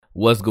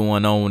What's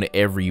going on,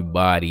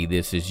 everybody?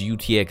 This is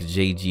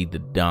UTXJG the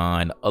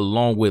Don,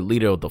 along with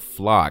Leader of the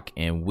Flock,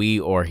 and we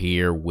are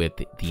here with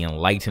the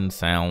Enlightened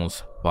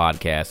Sounds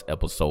Podcast,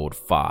 episode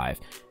 5.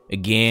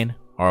 Again,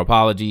 our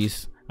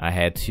apologies. I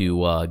had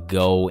to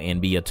go and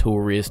be a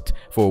tourist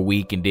for a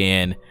week, and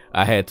then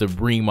I had to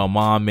bring my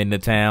mom into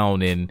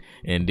town and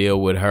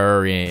deal with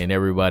her and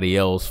everybody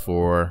else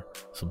for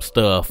some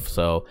stuff.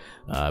 So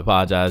I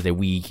apologize that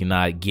we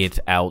cannot get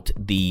out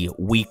the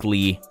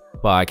weekly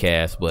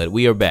podcast, but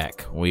we are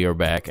back. We are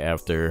back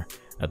after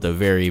a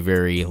very,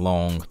 very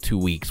long 2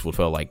 weeks, what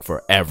felt like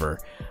forever.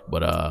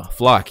 But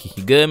Flock,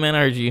 you good, man? I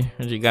heard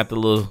you got the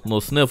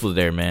little sniffles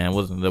there, man.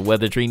 Wasn't the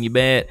weather treating you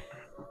bad?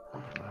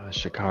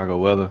 Chicago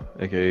weather,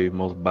 aka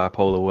most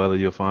bipolar weather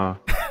you'll find.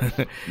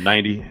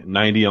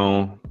 90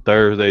 on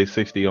Thursday,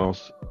 60 on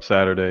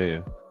Saturday,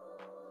 and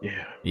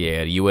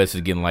yeah, the U.S.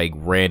 is getting like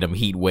random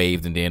heat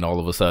waves, and then all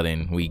of a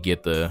sudden we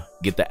get the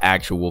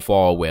actual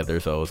fall weather,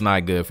 so it's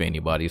not good for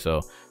anybody. So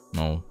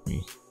we are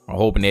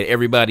hoping that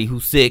everybody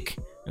who's sick,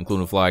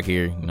 including Flock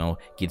here,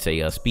 gets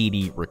a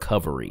speedy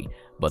recovery.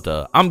 But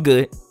I'm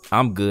good.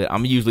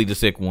 I'm usually the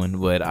sick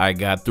one, but I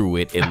got through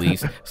it at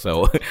least.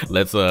 So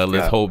let's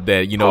hope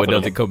that it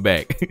doesn't come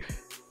back.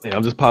 Yeah,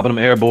 I'm just popping them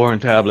airborne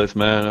tablets,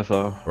 man. That's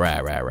all.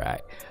 Right.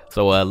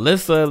 So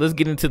let's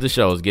get into the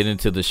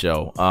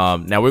show.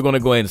 Now we're gonna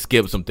go ahead and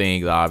skip some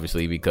things,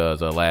 obviously, because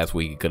last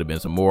week it could have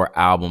been some more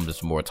albums,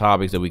 some more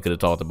topics that we could have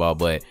talked about,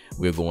 but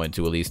we're going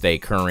to at least stay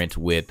current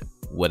with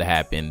what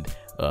happened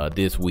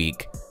this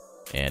week,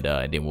 and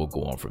then we'll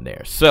go on from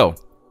there. So,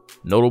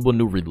 notable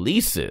new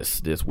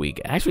releases this week.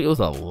 Actually, it was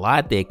a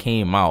lot that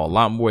came out, a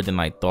lot more than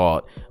I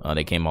thought.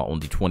 They came out on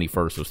the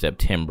 21st of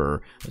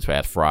September, this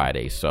past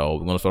Friday. So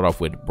we're gonna start off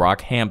with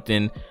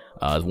Brockhampton.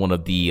 It's one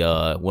of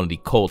the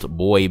cult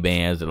boy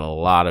bands that a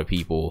lot of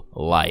people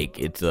like.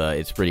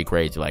 It's pretty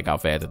crazy, like how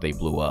fast that they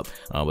blew up.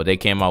 But they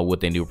came out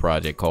with a new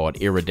project called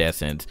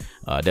Iridescent.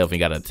 Definitely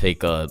got to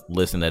take a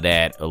listen to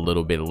that a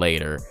little bit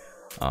later.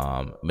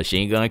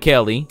 Machine Gun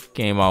Kelly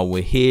came out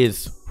with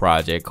his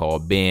project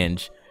called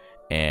Binge.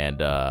 And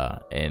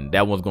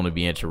that one's going to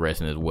be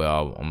interesting as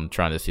well. I'm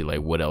trying to see like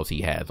what else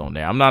he has on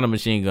there. I'm not a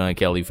Machine Gun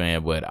Kelly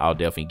fan, but I'll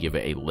definitely give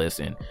it a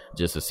listen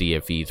just to see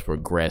if he's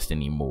progressed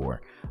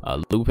anymore.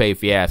 Lupe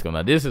Fiasco.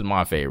 Now this is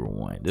my favorite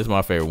one. This is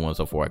my favorite one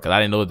so far because I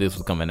didn't know this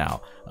was coming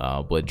out.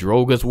 But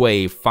Drogas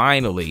Wave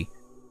finally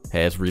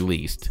has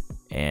released,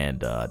 and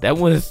that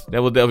was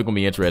definitely going to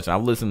be interesting.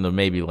 I've listened to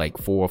maybe like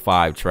 4 or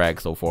 5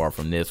 tracks so far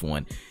from this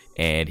one,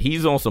 and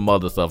he's on some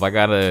other stuff.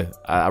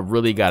 I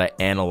really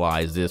gotta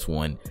analyze this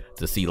one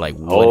to see like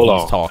what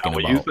he's talking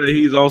about. When you say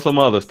he's on some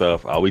other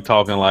stuff, are we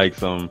talking like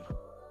some,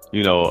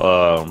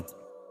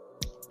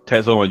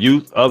 Tetsuo and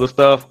Youth other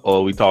stuff, or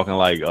are we talking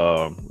like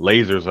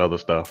Lasers other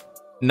stuff?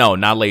 No,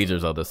 not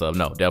Lasers other stuff.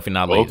 No, definitely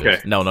not Lasers.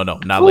 Okay. No,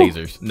 not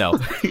Lasers. No.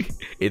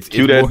 It's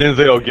cue that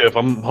Denzel gif.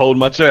 I'm holding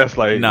my chest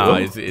like. No,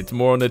 it's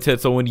more on the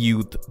Tetsuo and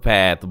Youth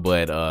path,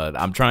 but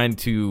I'm trying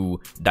to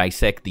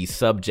dissect the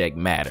subject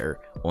matter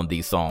on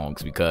these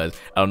songs because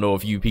I don't know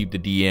if you peeped the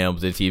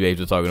DMs that T-Babes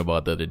was talking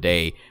about the other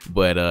day,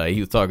 but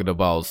he was talking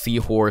about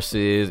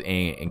seahorses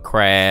and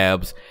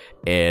crabs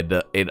and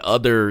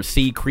other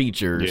sea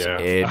creatures.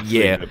 Like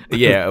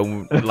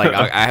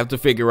I have to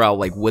figure out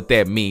like what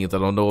that means. I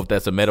don't know if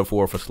that's a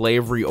metaphor for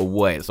slavery or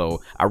what.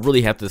 So I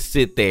really have to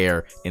sit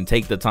there and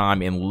take the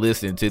time and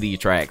listen to these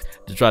tracks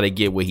to try to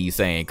get what he's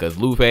saying. Because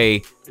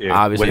Lupe,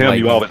 obviously, with him,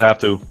 you always have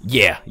to.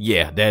 Yeah,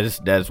 that's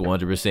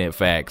 100%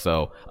 fact.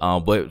 So,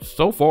 but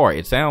so far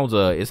it sounds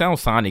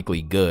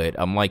sonically good.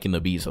 I'm liking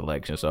the beat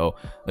selection. So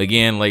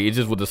again, like it's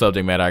just with the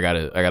subject matter, I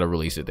gotta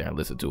really sit there and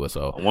listen to it.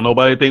 So I want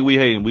nobody to think we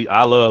hating.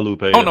 I love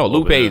Lupe. Oh no,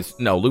 Lupe is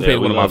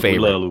one of my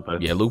favorites.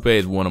 Yeah, Lupe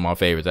is one of my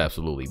favorites,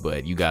 absolutely.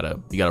 But you gotta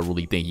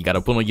really think. You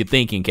gotta put on your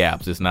thinking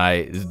caps. It's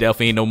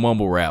definitely no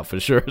mumble rap for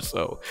sure.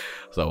 So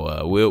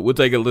we'll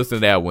take a listen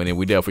to that one, and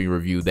we definitely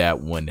review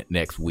that one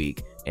next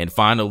week. And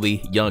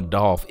finally, Young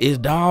Dolph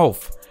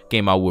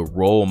came out with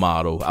Role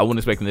Model. I wasn't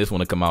expecting this one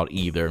to come out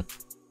either,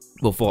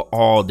 but for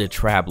all the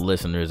trap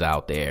listeners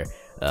out there,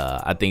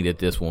 I think that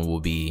this one will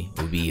be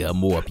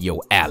more up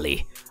your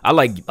alley. I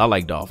like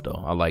Dolph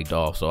though. I like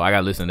Dolph, so I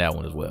gotta listen to that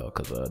one as well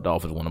because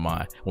Dolph is one of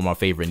my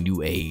favorite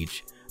new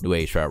age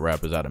trap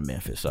rappers out of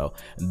Memphis. So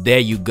there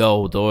you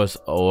go. Those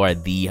are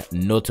the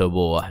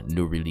notable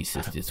new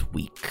releases this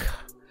week.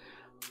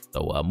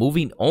 So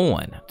moving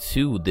on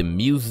to the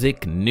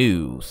music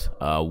news.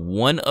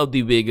 One of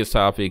the biggest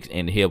topics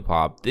in hip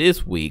hop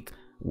this week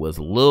was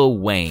Lil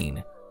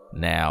Wayne.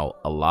 Now,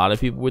 a lot of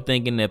people were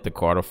thinking that the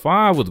Carter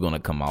 5 was going to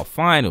come out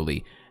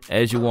finally.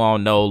 As you all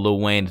know, Lil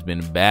Wayne's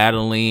been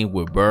battling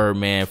with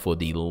Birdman for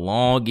the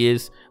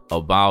longest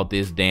about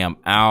this damn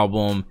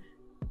album.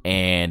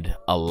 And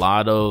a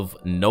lot of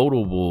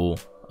notable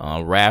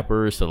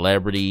rappers,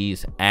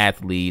 celebrities,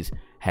 athletes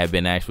have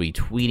been actually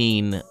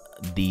tweeting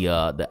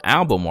the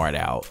album art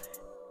out.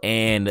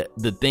 And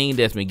the thing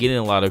that's been getting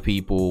a lot of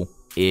people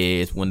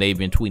is when they've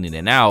been tweeting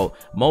it out,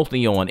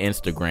 mostly on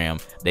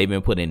Instagram, they've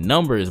been putting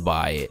numbers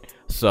by it.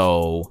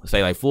 So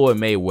say like Floyd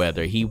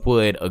Mayweather, he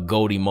put a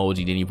gold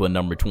emoji, then he put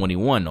number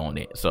 21 on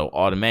it. So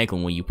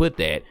automatically when you put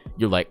that,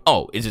 you're like,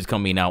 oh, it's just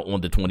coming out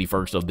on the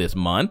 21st of this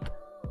month.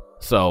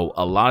 So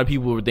a lot of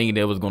people were thinking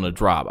that it was going to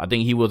drop. I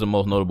think he was the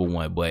most notable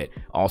one, but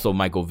also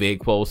Michael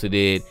Vick posted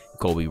it,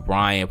 Kobe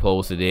Bryant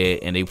posted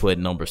it, and they put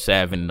number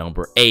 7,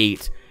 number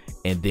 8,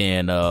 and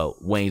then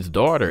Wayne's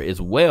daughter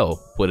as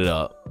well put it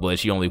up, but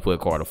she only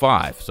put Carter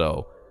 5.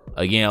 So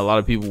again, a lot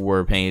of people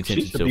were paying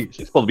attention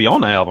she's supposed to be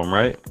on the album,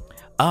 right?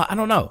 I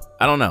don't know.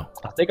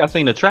 I think I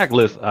seen the track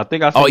list. The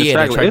track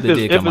list.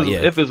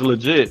 If it's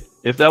legit,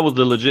 if that was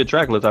the legit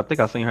track list, I think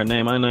I seen her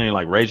name. I know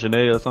like Ray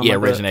Janae or something. Yeah,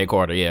 like Ray that. Janae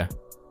Carter. Yeah.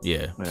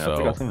 So I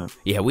think I seen her.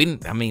 Yeah, we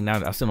didn't. I mean,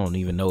 I still don't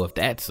even know if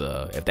that's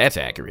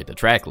accurate. The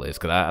track list,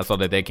 because I saw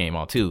that came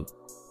out too.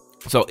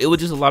 So it was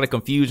just a lot of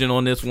confusion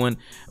on this one,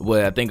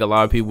 but I think a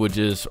lot of people were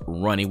just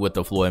running with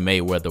the Floyd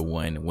Mayweather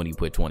one when he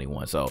put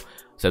 21. So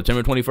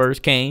September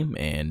 21st came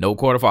and no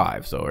Carter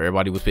 5. So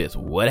everybody was pissed.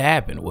 What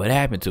happened? What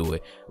happened to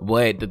it?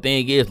 But the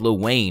thing is, Lil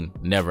Wayne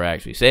never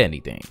actually said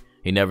anything.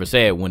 He never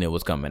said when it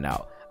was coming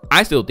out.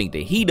 I still think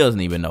that he doesn't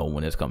even know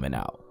when it's coming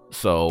out.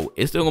 So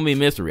it's still gonna be a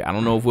mystery. I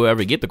don't know if we'll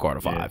ever get the Carter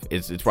 5. Yeah.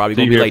 It's probably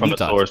gonna be like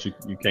Detox. Source,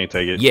 you can't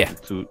take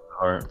it too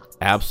hard.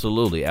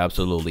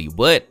 Absolutely.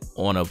 But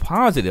on a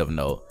positive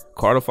note,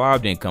 Carter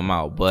 5 didn't come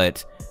out,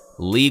 but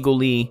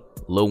legally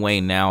Lil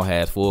Wayne now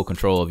has full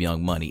control of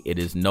Young Money. It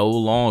is no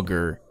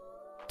longer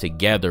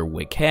together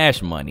with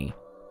Cash Money.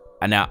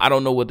 And now I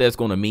don't know what that's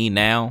going to mean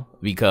now,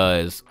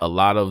 because a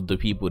lot of the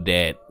people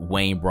that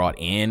Wayne brought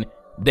in,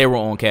 they were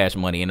on Cash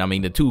Money. And I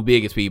mean, the two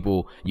biggest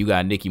people, you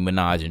got Nicki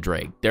Minaj and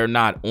Drake. They're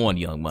not on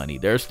Young Money.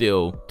 They're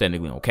still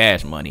technically on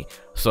Cash Money.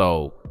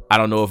 So I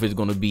don't know if it's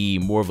going to be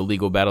more of a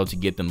legal battle to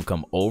get them to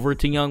come over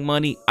to Young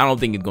Money. I don't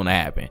think it's going to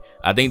happen.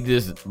 I think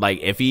this, like,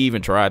 if he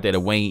even tried that,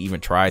 if Wayne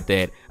even tried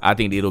that, I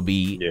think it'll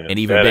be an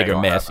even bigger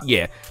mess. Happen.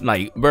 Yeah,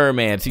 like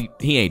Birdman,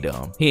 he ain't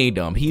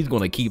dumb. He's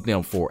going to keep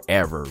them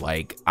forever.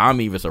 Like,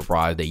 I'm even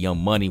surprised that Young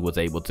Money was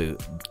able to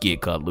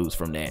get cut loose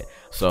from that.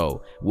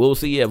 So we'll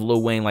see if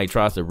Lil Wayne like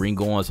tries to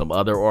bring on some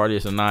other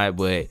artists or not.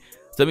 But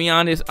to be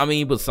honest, I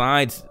mean,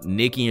 besides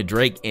Nicki and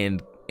Drake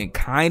and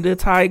kind of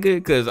Tyga,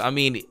 because I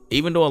mean,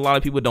 even though a lot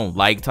of people don't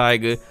like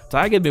Tyga's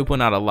been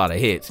putting out a lot of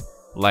hits.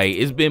 Like,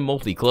 it's been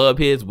mostly club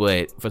hits,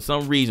 but for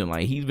some reason,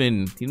 like, he's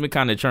been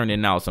kind of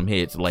churning out some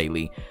hits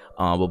lately.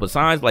 But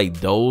besides like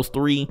those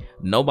three,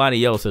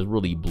 nobody else has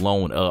really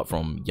blown up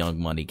from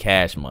Young Money,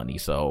 Cash Money.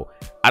 So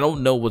I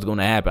don't know what's going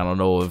to happen. I don't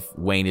know if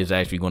Wayne is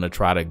actually going to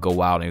try to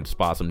go out and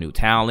spot some new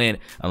talent.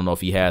 I don't know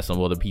if he has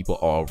some other people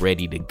all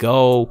ready to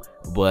go,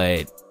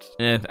 but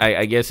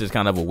I guess it's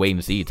kind of a wait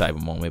and see type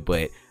of moment.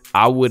 But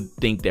I would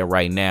think that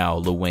right now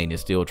Lil Wayne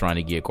is still trying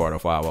to get Carter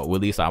 5 out. Well,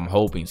 at least I'm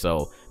hoping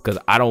so, because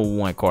I don't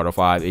want Carter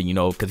 5, you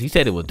know, because he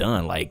said it was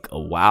done like a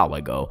while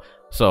ago.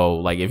 So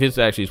like, if it's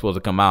actually supposed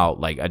to come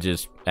out, like, I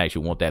just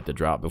actually want that to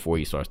drop before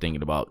he starts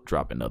thinking about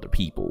dropping other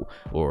people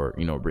or,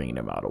 you know, bringing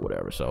them out or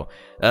whatever. So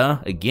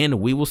again,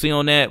 we will see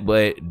on that,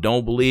 but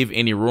don't believe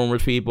any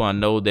rumors, people. I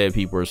know that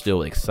people are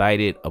still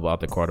excited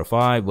about the Carter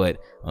 5,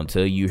 but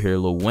until you hear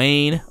Lil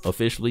Wayne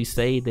officially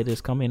say that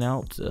it's coming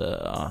out,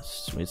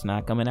 it's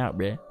not coming out,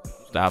 bruh.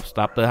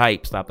 Stop the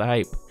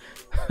hype.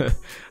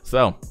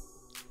 So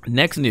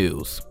next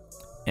news,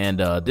 and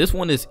this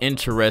one is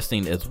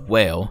interesting as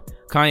well.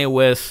 Kanye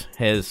West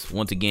has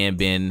once again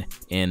been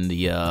in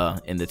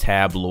the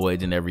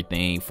tabloids and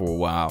everything for a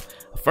while.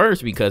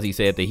 First, because he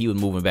said that he was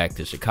moving back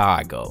to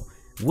Chicago.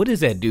 What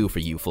does that do for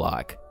you,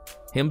 Flock?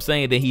 Him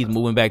saying that he's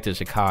moving back to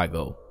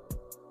Chicago.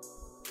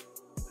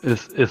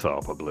 It's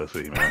all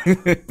publicity,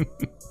 man.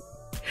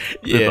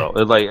 Yeah.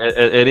 It's like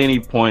at any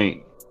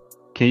point,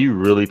 can you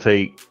really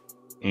take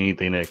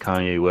anything that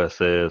Kanye West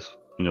says,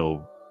 you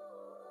know,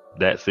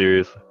 that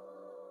serious?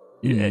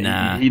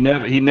 Nah. He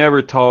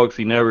never talks,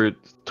 he never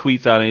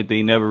tweets out anything,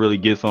 he never really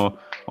gets on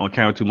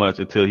camera too much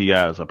until he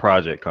has a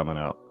project coming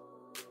out.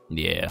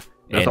 Yeah.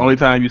 That's the only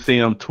time you see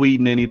him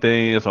tweeting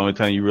anything. It's the only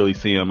time you really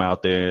see him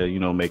out there, you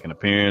know, making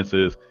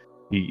appearances.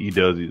 He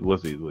does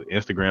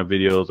Instagram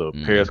videos or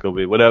Periscope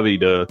videos, whatever he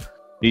does.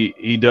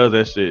 He does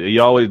that shit. He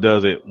always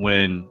does it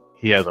when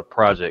he has a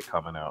project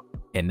coming out.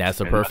 And that's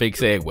a perfect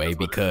segue,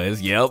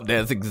 because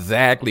that's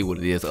exactly what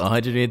it is.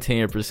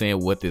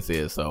 110% what this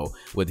is. So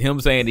with him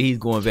saying that he's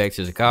going back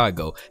to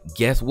Chicago,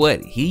 guess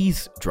what?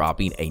 He's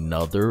dropping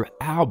another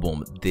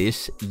album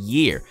this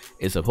year.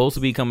 It's supposed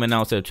to be coming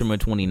out September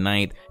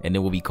 29th, and it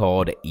will be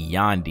called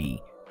Yandhi.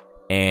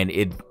 And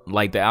it,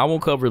 like, the album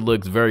cover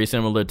looks very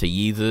similar to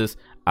Yeezus.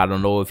 I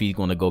don't know if he's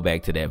going to go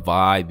back to that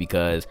vibe,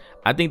 because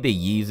I think that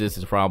Yeezus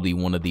is probably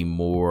one of the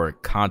more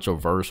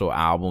controversial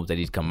albums that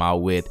he's come out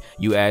with.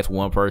 You ask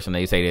one person,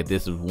 they say that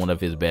this is one of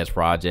his best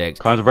projects.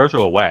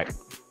 Controversial or whack?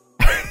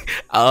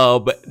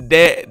 But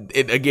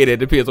it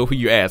depends on who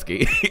you're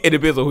asking. It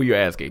depends on who you're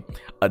asking.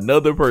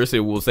 Another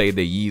person will say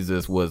that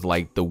Yeezus was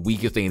like the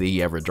weakest thing that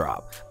he ever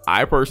dropped.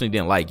 I personally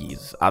didn't like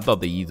Yeezus. I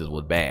thought that Yeezus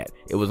was bad.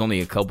 It was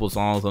only a couple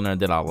songs on there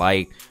that I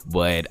liked,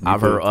 but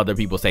I've heard other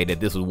people say that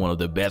this was one of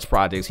the best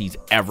projects he's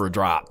ever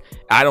dropped.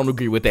 I don't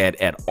agree with that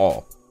at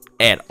all.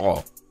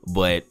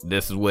 but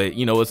this is what,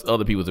 you know, it's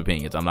other people's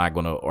opinions. I'm not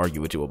going to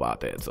argue with you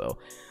about that. So,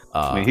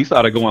 I mean, he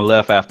started going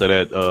left after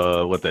that,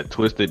 that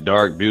twisted,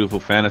 dark, beautiful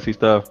fantasy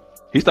stuff.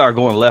 He started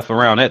going left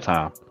around that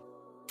time.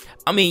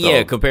 I mean,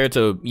 yeah, compared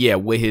to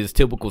what his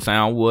typical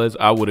sound was,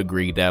 I would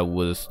agree that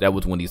was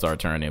when he started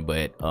turning.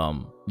 But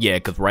yeah,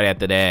 because right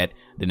after that,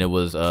 then it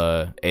was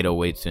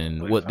 808s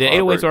and what the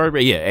 808s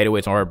Heartbreaks, 808s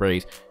and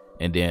Heartbreaks,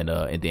 and then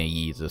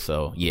Yeezus.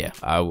 So yeah,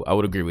 I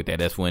would agree with that.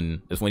 That's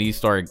when he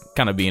started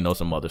kind of being on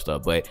some other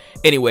stuff. But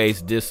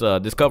anyways, this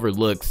cover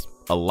looks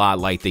a lot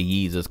like the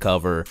Yeezus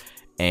cover.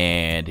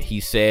 And he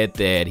said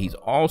that he's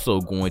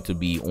also going to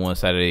be on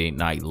Saturday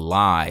Night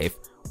Live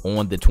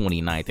on the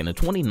 29th. And the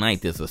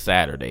 29th is a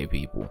Saturday,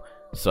 people.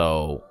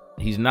 So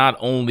he's not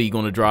only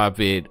going to drop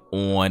it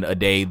on a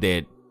day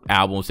that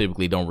albums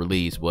typically don't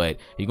release, but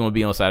he's going to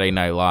be on Saturday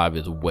Night Live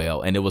as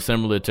well. And it was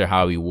similar to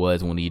how he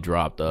was when he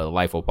dropped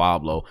Life of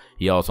Pablo.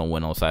 He also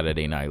went on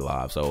Saturday Night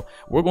Live. So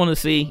we're going to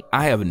see.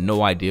 I have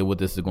no idea what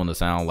this is going to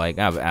sound like.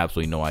 I have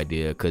absolutely no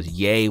idea, because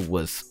Ye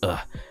was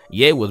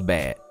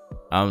bad.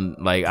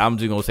 I'm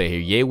just gonna say here,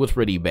 Ye was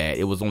pretty bad.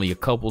 It was only a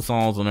couple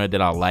songs on there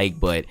that I liked,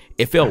 but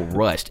it felt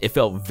rushed. It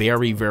felt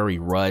very, very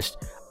rushed.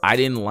 I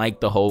didn't like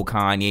the whole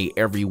Kanye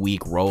every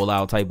week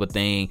rollout type of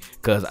thing,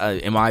 because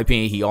in my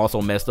opinion, he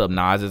also messed up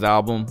Nas's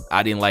album.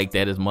 I didn't like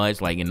that as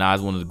much. Like, and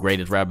Nas, one of the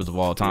greatest rappers of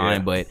all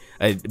time, but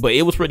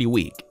it was pretty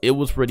weak. It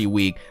was pretty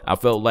weak. I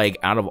felt like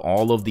out of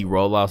all of the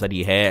rollouts that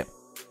he had,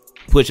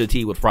 Pusha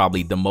T was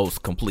probably the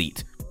most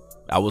complete.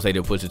 I would say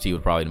that Pusha T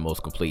was probably the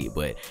most complete,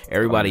 but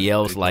everybody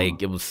else,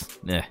 like, it was,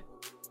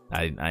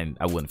 I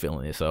wasn't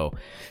feeling it. So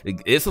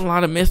it's a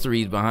lot of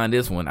mysteries behind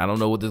this one. I don't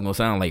know what this is gonna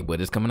sound like,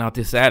 but it's coming out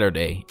this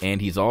Saturday, and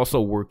he's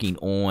also working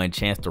on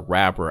Chance the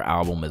Rapper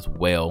album as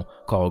well,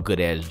 called Good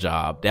Ass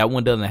Job. That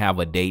one doesn't have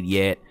a date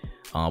yet,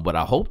 but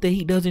I hope that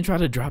he doesn't try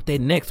to drop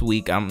that next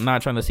week. I'm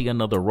not trying to see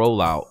another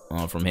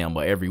rollout from him,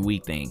 but every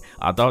week thing.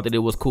 I thought that it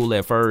was cool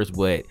at first,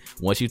 but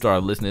once you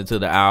start listening to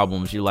the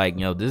albums, you're like,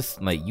 you know,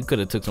 this, like, you could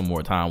have took some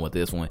more time with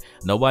this one.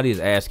 Nobody is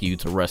asking you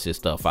to rush this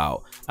stuff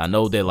out. I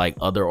know that, like,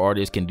 other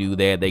artists can do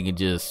that. They can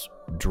just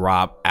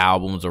drop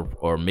albums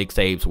or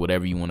mixtapes,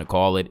 whatever you want to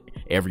call it,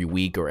 every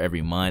week or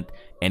every month,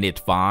 and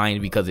it's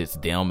fine because it's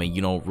them and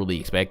you don't really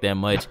expect that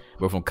much.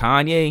 But from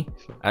Kanye,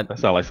 that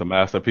sounds like some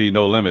Master P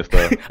No Limit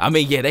stuff. I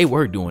mean, yeah, they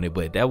were doing it,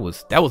 but that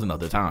was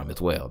another time as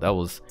well. That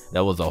was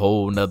a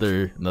whole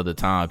another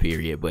time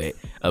period. But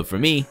for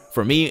me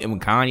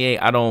and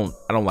Kanye, I don't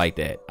like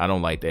that. I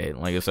don't like that.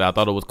 Like I said, I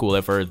thought it was cool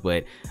at first,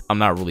 but I'm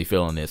not really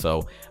feeling it.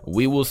 So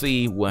we will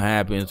see what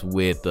happens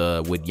with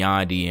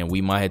Yandhi, and we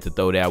might have to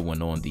throw that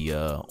one on the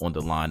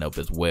lineup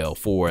as well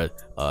for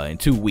in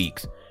 2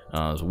 weeks.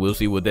 So we'll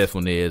see what this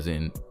one is,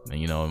 and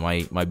you know,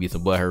 it might be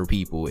some butthurt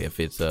people if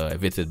it's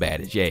as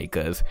bad as Ye.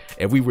 Because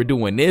if we were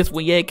doing this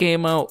when Ye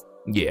came out,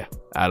 yeah,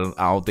 I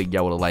don't think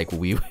y'all would have liked what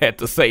we had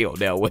to say on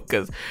that one,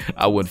 because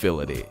I wouldn't feel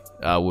it.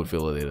 I wouldn't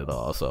feel it at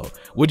all. So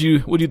what do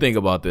you think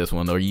about this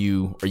one? Are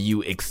you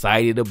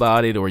excited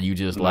about it, or are you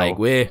just like,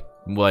 well,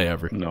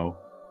 whatever? No,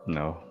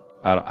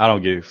 I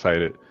don't get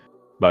excited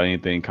about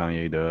anything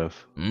Kanye does.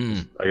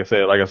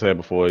 Like I said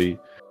before,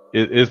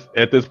 it's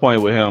at this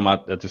point with him, I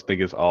just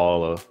think it's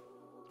all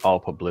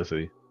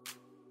publicity.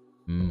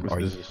 Are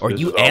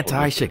you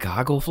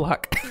anti-Chicago,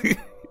 Flock?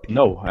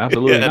 No,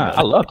 absolutely not.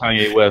 I love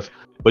Kanye West,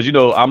 but you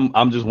know,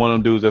 I'm just one of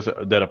them dudes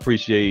that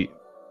appreciate,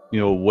 you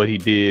know, what he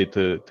did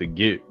to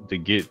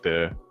get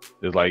there.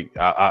 It's like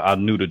I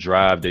knew the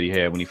drive that he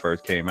had when he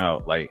first came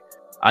out. Like,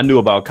 I knew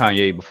about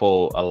Kanye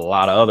before a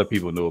lot of other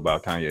people knew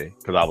about Kanye,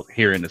 because I was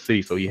here in the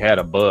city, so he had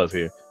a buzz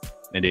here.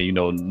 And then, you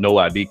know, No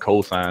ID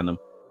co-signed him,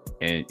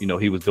 and you know,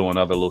 he was doing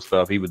other little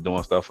stuff. He was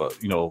doing stuff for,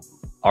 you know,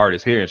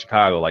 artists here in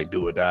Chicago, like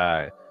Do or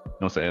Die, you know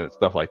what I'm saying,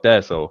 stuff like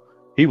that. So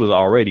he was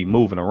already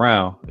moving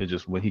around. It's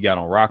just when he got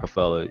on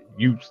Rockefeller,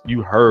 you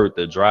heard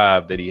the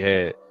drive that he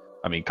had.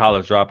 I mean,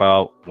 College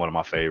Dropout, one of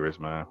my favorites,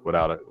 man,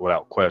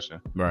 without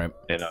question. Right.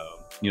 And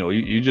you know,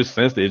 you just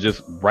sensed it. It's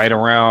just right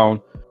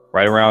around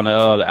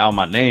the Out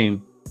My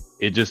Name.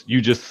 You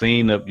just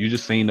seen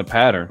the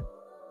pattern,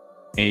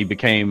 and he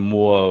became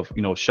more of,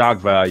 you know, shock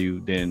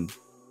value than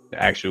the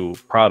actual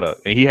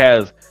product. And he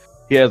has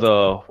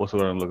what's the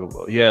word I'm looking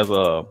for? He has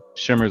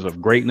shimmers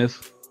of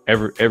greatness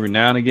every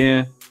now and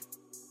again,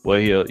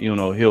 where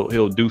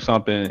he'll do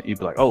something. He'd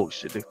be like, oh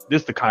shit,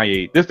 this the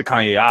Kanye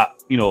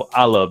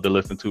I love to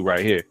listen to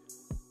right here,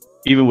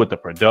 even with the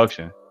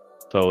production.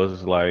 So it's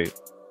just like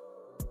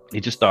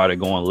he just started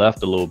going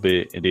left a little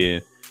bit, and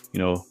then, you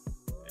know,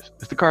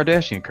 it's the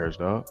Kardashian curse,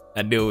 dog.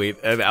 I knew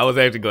it. I was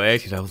actually going to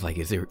ask you. I was like,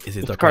 is it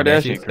the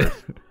Kardashian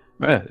curse?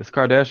 Man, it's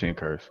Kardashian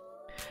curse.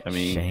 I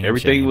mean,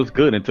 everything was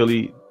good until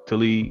he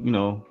did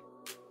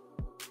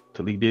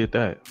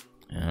that.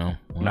 Yeah.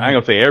 Well, I ain't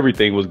gonna say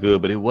everything was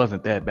good, but it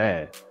wasn't that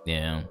bad.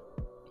 Yeah.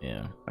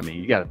 I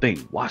mean, you got to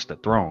think. Watch the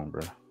Throne,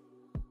 bro.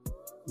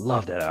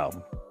 Love that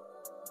album.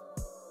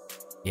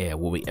 Yeah.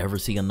 Will we ever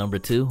see a number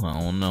 2?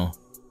 I don't know.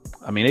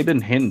 I mean, they've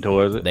been hinting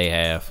towards it. They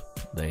have.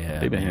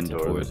 They've been been hinting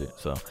towards it.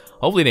 So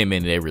hopefully they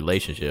mend their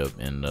relationship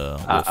and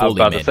I was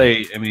about to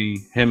say, I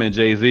mean, him and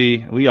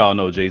Jay-Z, we all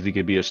know Jay-Z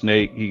could be a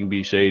snake, he can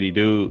be a shady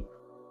dude,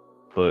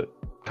 but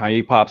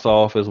Kanye pops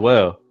off as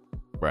well.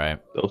 Right.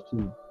 Those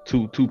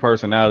two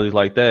personalities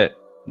like that,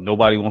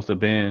 nobody wants to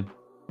bend.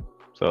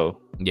 So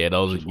yeah,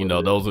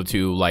 those are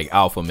two like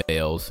alpha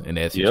males in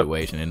that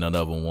situation, and none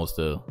of them wants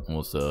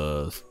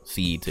to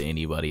cede to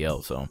anybody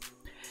else. So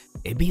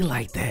it'd be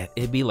like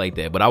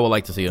that. But I would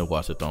like to see him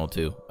watch the Throne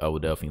too. I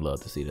would definitely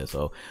love to see that.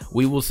 So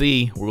we will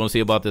see. We're gonna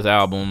see about this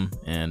album,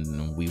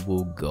 and we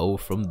will go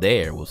from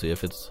there. We'll see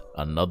if it's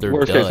another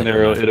worst case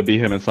scenario. It'll be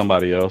him and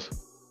somebody else.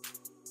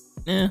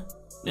 Yeah,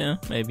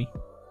 maybe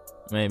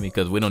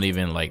because we don't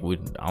even I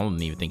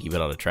don't even think he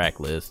put out a track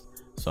list.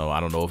 So I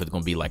don't know if it's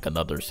going to be like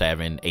another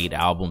 7-8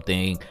 album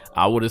thing.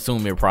 I would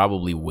assume it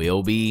probably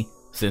will be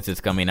since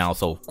it's coming out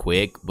so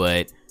quick.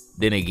 But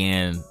then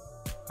again,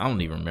 I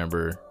don't even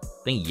remember. I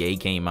think Ye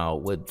came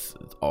out,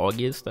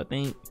 August, I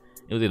think.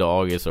 It was either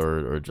August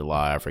or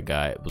July, I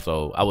forgot.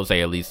 So I would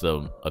say at least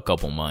a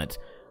couple months.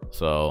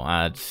 So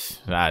I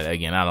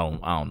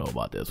don't know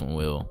about this one.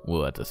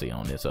 We'll have to see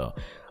on this. So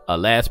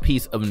last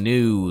piece of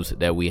news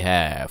that we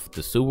have,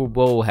 the Super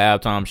Bowl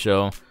halftime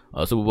show.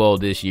 Super Bowl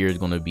this year is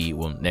going to be,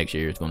 next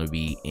year is going to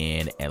be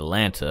in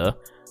Atlanta,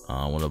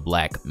 one of the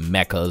black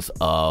meccas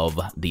of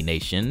the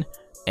nation.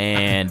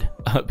 And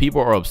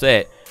people are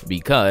upset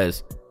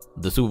because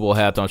the Super Bowl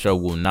halftime show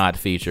will not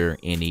feature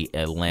any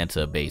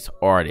Atlanta-based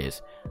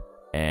artists.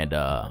 And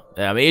I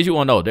mean, as you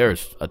all know,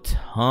 there's a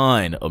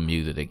ton of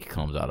music that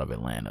comes out of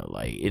Atlanta.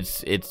 Like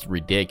it's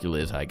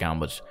ridiculous like how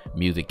much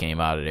music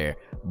came out of there.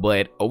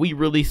 But are we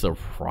really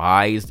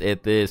surprised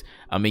at this?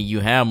 I mean, you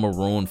have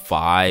Maroon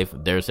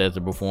 5. They're set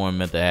to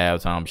perform at the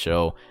halftime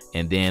show,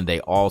 and then they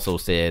also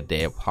said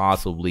that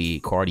possibly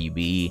Cardi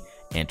B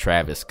and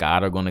Travis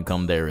Scott are going to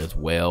come there as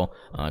well.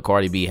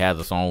 Cardi B has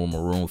a song with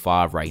Maroon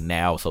 5 right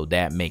now, so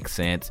that makes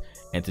sense.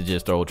 And to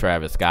just throw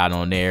Travis Scott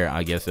on there,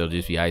 I guess it'll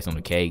just be ice on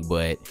the cake.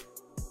 But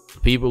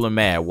people are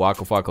mad.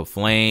 Waka Flocka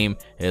Flame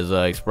has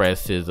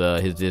expressed his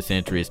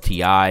disinterest.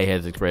 T.I.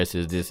 has expressed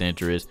his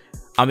disinterest.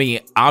 I mean,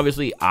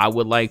 obviously, I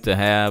would like to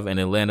have an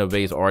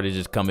Atlanta-based artist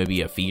just come and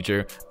be a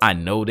feature. I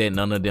know that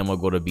none of them are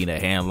going to be the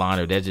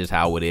headliner. That's just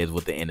how it is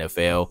with the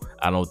NFL.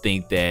 I don't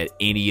think that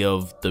any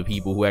of the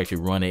people who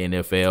actually run the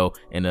NFL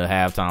and the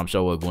halftime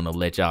show are going to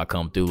let y'all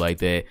come through like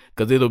that,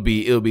 because it'll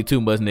be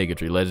too much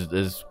niggotry.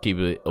 Let's keep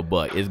it a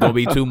buck. It's going to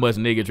be too much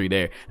niggotry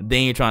there. They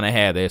ain't trying to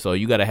have that, so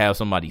you got to have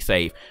somebody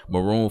safe.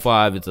 Maroon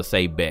 5 is a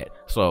safe bet,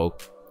 so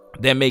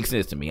that makes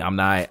sense to me. I'm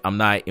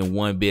not in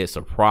one bit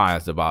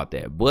surprised about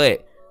that,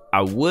 but I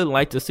would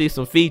like to see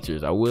some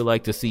features. I would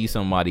like to see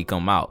somebody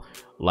come out.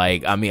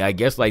 Like, I mean, I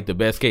guess like the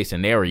best case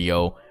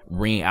scenario,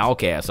 bring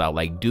Outkast out.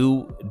 Like,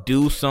 do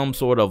some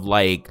sort of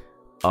like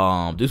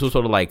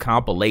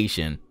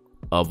compilation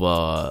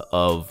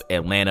of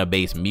Atlanta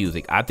based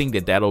music. I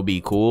think that'll be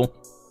cool.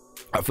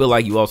 I feel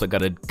like you also got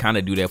to kind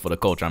of do that for the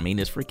culture. I mean,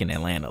 it's freaking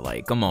Atlanta.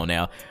 Like, come on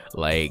now.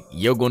 Like,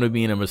 you're going to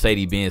be in a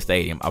Mercedes-Benz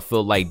Stadium. I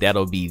feel like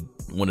that'll be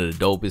one of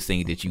the dopest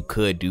things that you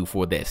could do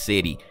for that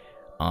city.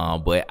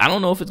 But I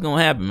don't know if it's going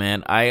to happen,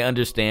 man. I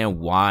understand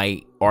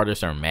why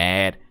artists are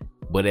mad,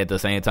 but at the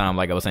same time,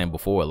 like I was saying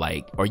before,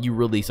 like, are you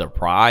really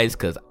surprised?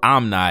 Because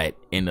I'm not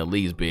in the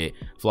least bit.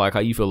 Flock, how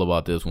you feel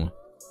about this one?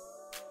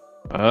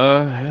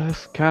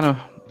 It's kind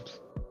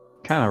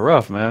of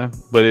rough, man.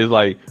 But it's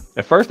like,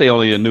 at first they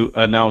only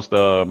announced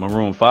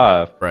Maroon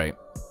 5. Right.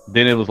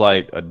 Then it was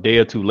like a day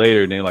or two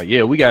later, and they're like,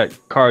 yeah, we got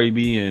Cardi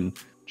B and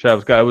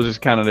Travis Scott. It was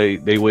just kind of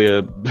they way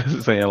of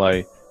saying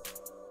like,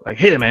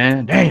 hit it,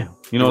 man. Damn.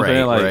 You know what I'm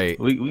saying? Like,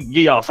 we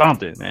give y'all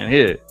something, man.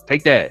 Here,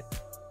 take that.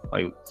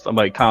 Like,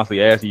 somebody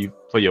constantly asking you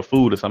for your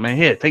food or something. Man,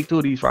 here, take 2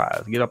 of these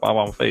fries. Get up out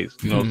of my face.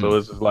 You know, so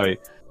it's just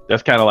like,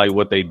 that's kind of like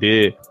what they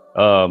did.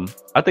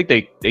 I think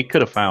they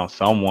could have found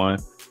someone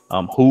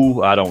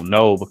who I don't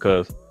know,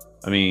 because,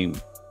 I mean,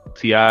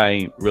 T.I.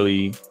 ain't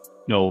really,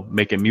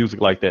 making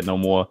music like that no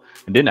more.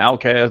 And didn't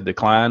Outkast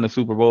decline the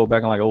Super Bowl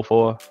back in like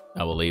 2004? I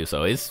believe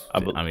so. It's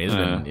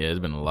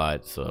been a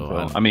lot.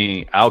 So I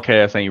mean,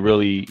 Outkast ain't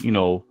really,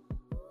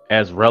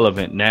 as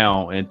relevant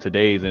now in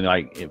today's, and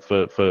like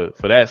for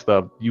that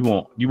stuff, you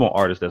want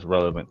artists that's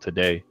relevant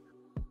today.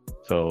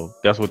 So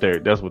that's what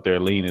they're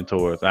leaning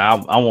towards. I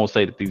won't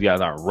say that these guys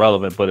aren't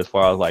relevant, but as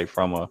far as like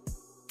from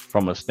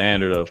a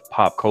standard of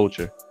pop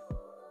culture,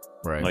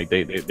 right? Like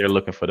they're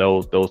looking for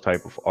those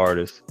type of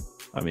artists.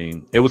 I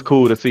mean, it was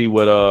cool to see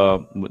what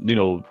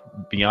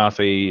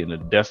Beyonce and the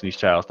Destiny's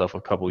Child stuff a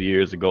couple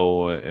years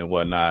ago and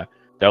whatnot.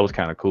 That was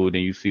kind of cool.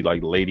 Then you see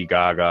like Lady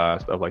Gaga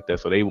and stuff like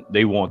that. So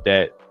they want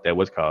that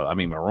what's called. I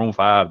mean, Maroon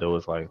 5 though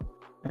was like,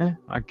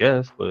 I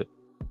guess, but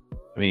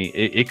I mean,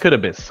 it could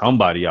have been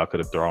somebody y'all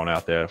could have thrown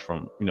out there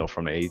from the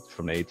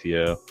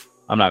ATL.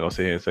 I'm not gonna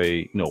sit here and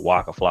say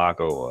Waka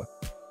Flocka or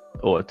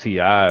or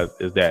T.I.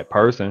 is that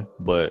person,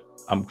 but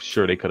I'm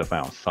sure they could have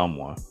found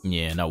someone.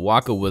 Yeah, now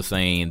Waka was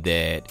saying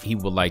that he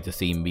would like to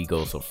see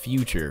Migos or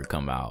Future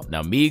come out.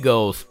 Now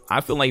Migos,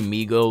 I feel like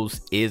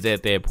Migos is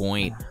at that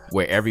point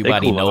where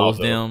everybody knows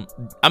them.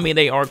 I mean,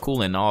 they are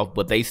cooling off,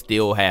 but they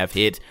still have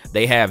hits.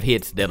 They have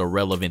hits that are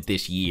relevant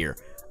this year,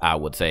 I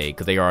would say,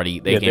 because they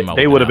came out.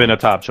 They would have been a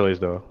top choice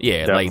though.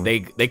 Yeah, definitely.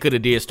 Like they could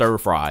have did Stir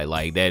Fry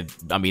like that.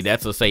 I mean,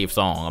 that's a safe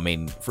song. I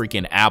mean,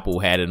 freaking Apple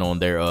had it on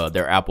their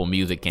Apple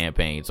Music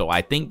campaign, so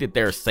I think that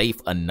they're safe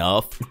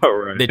enough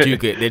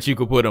that you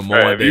could put them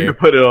on there. You can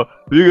put it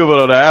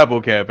on the Apple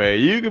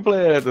campaign. You can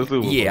play it at the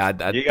Super Bowl.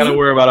 Yeah, you got to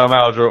worry about a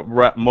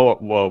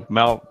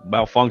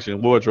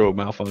malfunction, wardrobe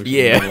malfunction.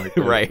 Yeah, like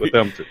right. With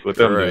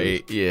them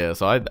right. Yeah,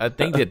 so I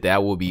think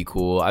that would be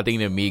cool. I think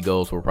that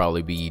Migos will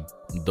probably be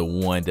the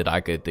one that I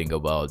could think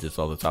about just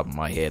off the top of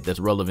my head that's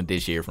relevant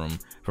this year from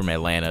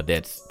Atlanta,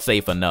 that's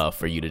safe enough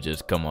for you to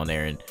just come on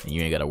there and you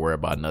ain't got to worry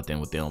about nothing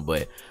with them.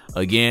 But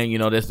again, you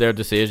know, that's their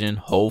decision.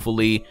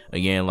 Hopefully,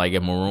 again, like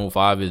if Maroon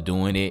 5 is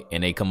doing it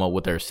and they come up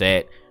with their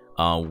set,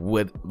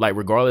 with like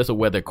regardless of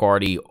whether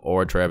Cardi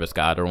or Travis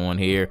Scott are on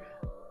here,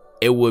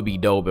 it would be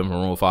dope if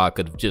Maroon 5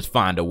 could just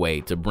find a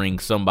way to bring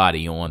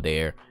somebody on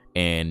there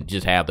and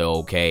just have the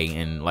okay,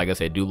 and like I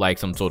said, do like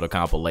some sort of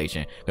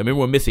compilation. Remember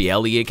when Missy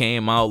Elliott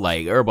came out,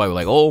 like everybody was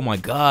like, oh my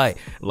god,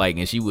 like,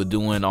 and she was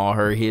doing all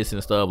her hits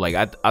and stuff. Like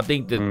I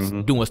think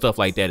that doing stuff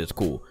like that is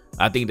cool.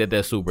 I think that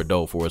that's super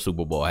dope for a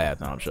Super Bowl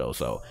halftime show.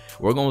 So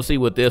we're gonna see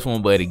with this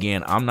one, but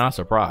again, I'm not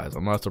surprised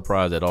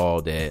at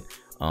all that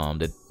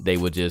that they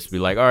would just be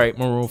like, all right,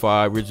 Maroon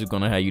 5, we're just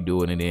gonna have you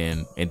do it, and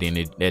then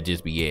that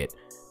just be it.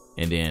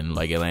 And then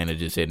like Atlanta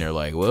just sitting there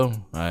like, well,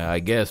 I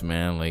guess,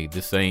 man, like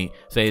this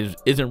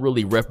isn't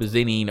really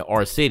representing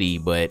our city.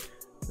 But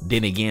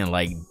then again,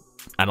 like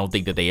I don't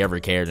think that they ever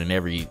cared in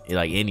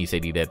any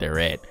city that they're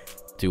at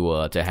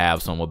to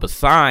have someone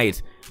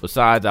besides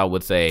I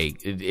would say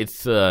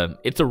it's a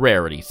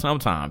rarity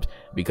sometimes,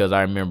 because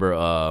I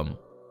remember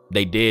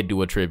they did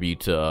do a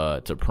tribute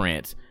to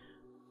Prince.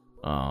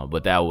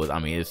 But that was, I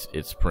mean,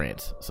 it's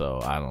Prince, so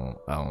I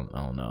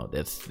don't know.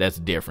 That's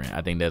different.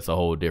 I think that's a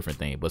whole different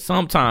thing. But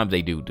sometimes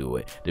they do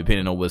it,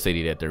 depending on what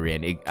city that they're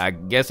in. I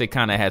guess it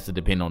kind of has to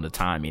depend on the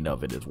timing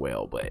of it as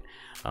well. But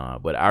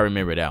I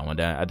remember that one.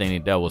 I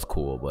think that was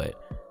cool. But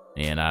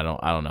and I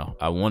don't know.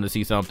 I want to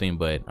see something,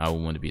 but I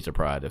wouldn't be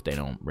surprised if they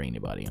don't bring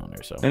anybody on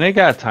there. So and they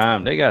got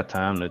time. They got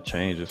time to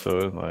change it. So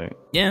it's like,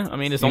 yeah, I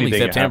mean, it's only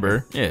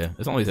September. Yeah,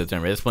 it's only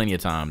September. There's plenty of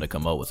time to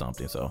come up with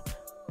something. So.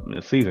 The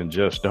season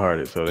just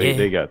started, so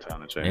they got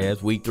time to change. Yeah,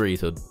 it's week 3,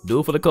 so do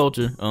it for the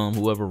culture.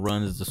 Whoever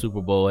runs the Super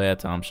Bowl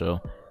halftime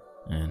show,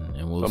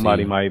 and we'll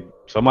somebody see.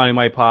 Somebody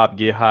might pop,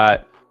 get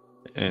hot,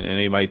 and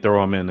they might throw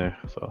them in there.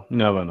 So you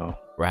never know.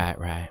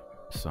 Right.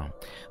 So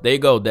there you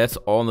go. That's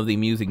all of the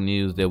music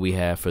news that we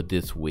have for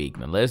this week.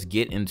 Now let's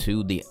get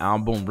into the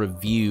album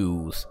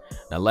reviews.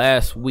 Now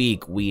last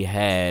week we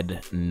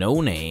had No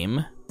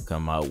Name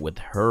come out with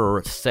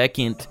her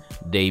second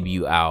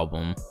debut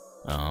album.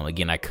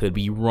 Again, I could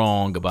be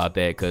wrong about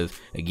that, because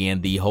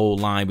again, the whole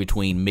line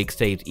between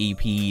mixtapes,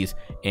 EPs,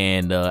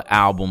 and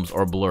albums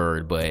are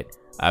blurred, but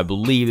I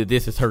believe that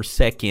this is her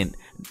second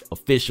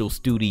official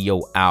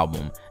studio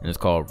album, and it's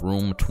called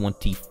Room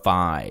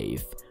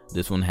 25.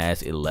 This one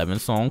has 11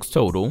 songs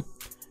total,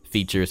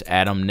 features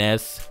Adam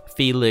Ness,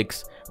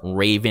 Felix,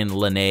 Raven,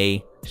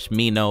 Lene,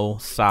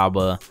 Shmino,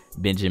 Saba,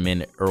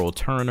 Benjamin Earl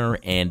Turner,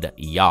 and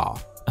Yaw,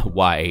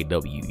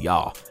 Y-A-W,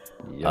 Yaw.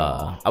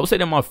 I would say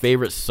that my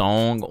favorite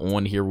song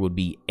on here would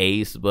be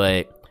Ace,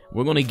 but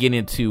we're going to get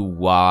into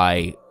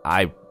why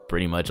I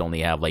pretty much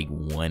only have like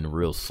one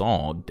real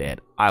song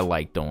that I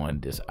liked on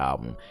this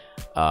album.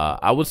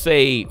 I would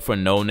say for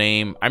No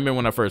Name, I remember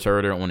when I first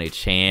heard her on a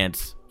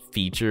Chance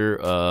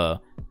feature,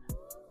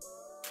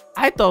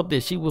 I thought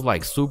that she was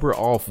like super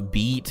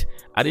offbeat.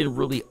 I didn't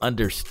really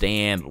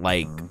understand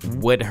like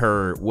what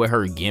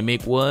her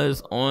gimmick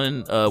was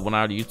on when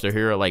I used to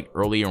hear her like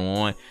earlier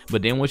on.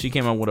 But then when she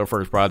came out with her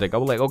first project, I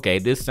was like, okay,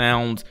 this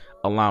sounds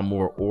a lot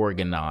more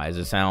organized.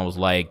 It sounds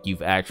like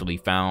you've actually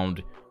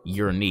found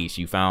your niche.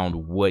 You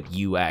found what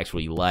you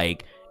actually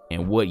like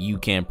and what you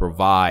can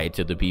provide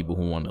to the people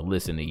who want to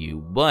listen to you.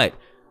 But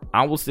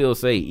I will still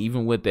say,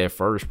 even with that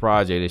first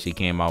project that she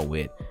came out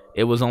with,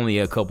 it was only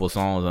a couple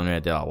songs on there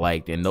that I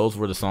liked, and those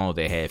were the songs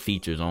that had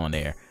features on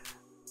there.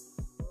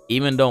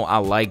 Even though I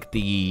like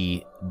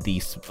the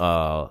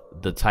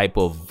type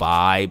of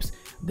vibes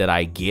that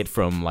I get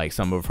from like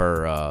some of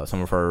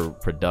her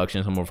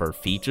production, some of her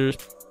features,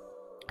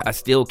 I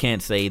still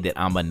can't say that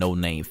I'm a No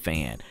Name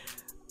fan.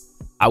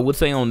 I would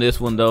say on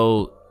this one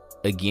though,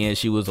 again,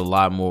 she was a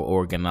lot more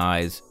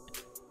organized.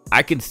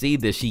 I can see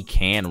that she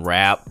can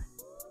rap,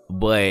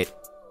 but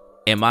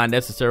am I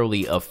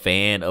necessarily a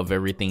fan of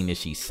everything that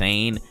she's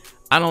saying?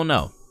 I don't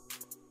know.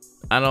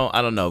 I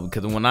don't know,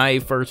 because when I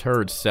first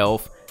heard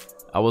Self,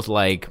 I was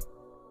like,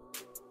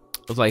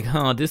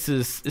 huh, this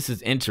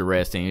is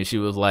interesting. And she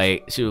was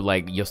like,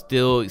 you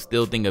still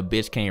think a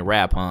bitch can't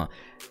rap, huh?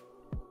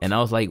 And I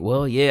was like,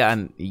 well, yeah,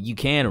 you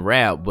can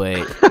rap, but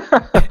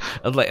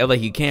I was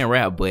like, you can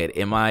rap, but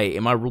am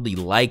I really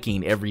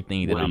liking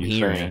everything that I'm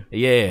hearing? Saying?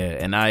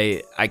 Yeah, and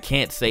I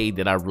can't say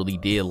that I really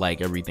did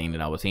like everything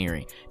that I was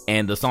hearing.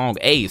 And the song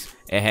Ace,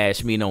 it had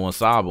Smino and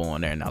Saba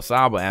on there. Now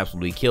Saba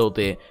absolutely killed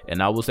it,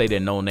 and I will say that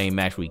No Name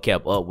actually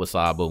kept up with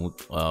Saba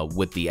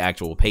with the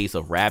actual pace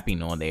of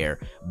rapping on there.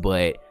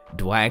 But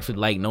do I actually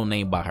like No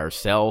Name by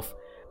herself?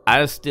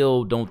 I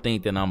still don't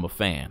think that I'm a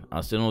fan.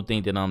 I still don't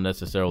think that I'm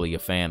necessarily a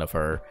fan of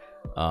her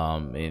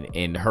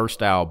in her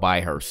style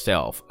by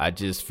herself. I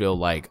just feel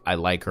like I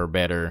like her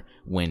better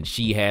when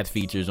she has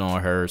features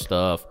on her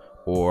stuff,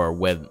 or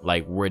when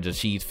where does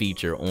she's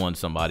feature on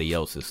somebody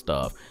else's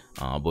stuff.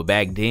 But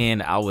back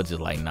then I was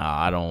just like,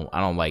 nah, I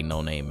don't like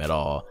No Name at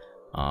all.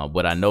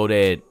 But I know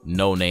that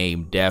No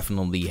Name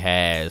definitely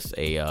has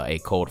a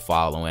cult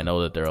following. I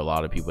know that there are a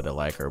lot of people that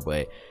like her,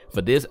 but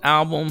for this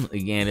album,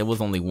 again, it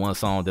was only one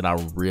song that I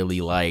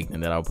really liked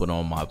and that I put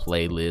on my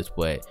playlist.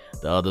 But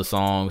the other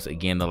songs,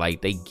 again,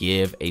 they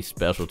give a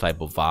special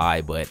type of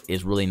vibe, but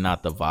it's really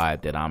not the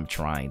vibe that I'm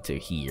trying to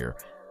hear.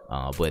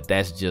 But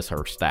that's just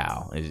her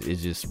style.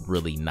 It's just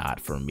really not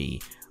for me.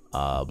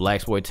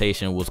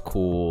 Blaxploitation was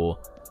cool.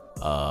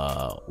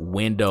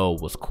 Window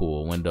was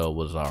cool. Window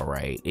was all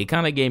right. It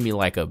kind of gave me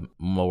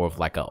more of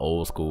an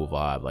old school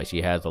vibe. Like,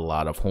 she has a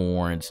lot of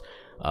horns,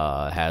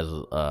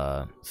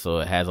 so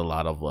it has a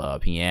lot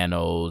of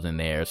pianos in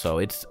there. So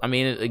it's an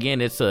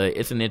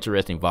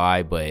interesting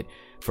vibe, but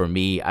for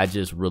me, I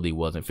just really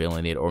wasn't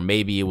feeling it. Or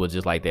maybe it was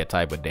just like that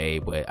type of day,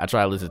 but I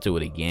tried to listen to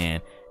it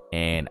again,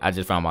 and I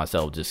just found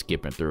myself just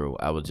skipping through.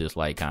 I was just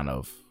kind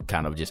of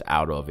just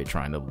out of it,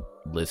 trying to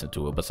listen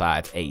to it.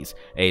 Besides Ace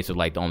is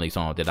the only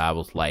song that I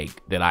was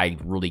that I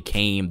really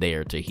came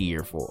there to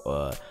hear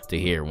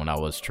when I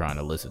was trying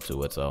to listen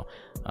to it. So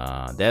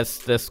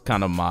that's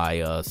kind of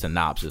my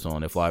synopsis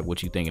on it.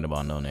 What you thinking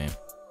about No Name?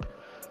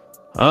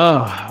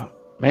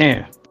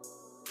 Man,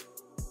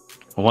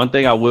 one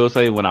thing I will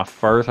say, when I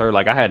first heard,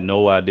 I had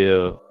no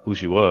idea who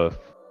she was.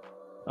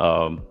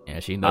 Yeah,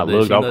 she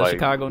knows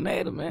Chicago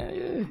native,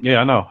 man. Yeah,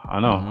 I know.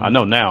 Mm-hmm. I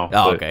know now.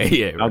 Oh, okay,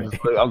 yeah. Right.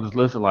 I was just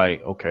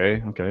listening,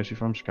 okay, she's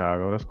from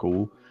Chicago. That's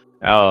cool.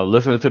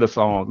 Listening to the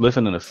song,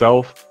 listening to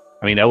Self.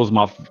 I mean, that was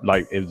my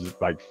it was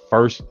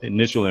first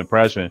initial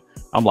impression.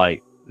 I'm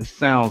like, this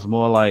sounds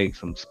more like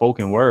some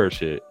spoken word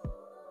shit.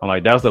 I'm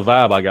like, that's the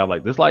vibe I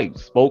got. This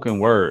spoken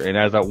word. And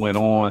as I went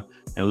on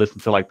and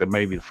listened to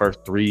maybe the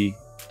first three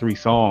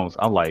songs,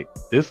 I'm like,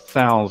 this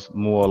sounds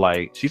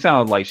more she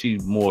sounds like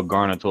she's more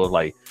garnered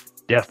towards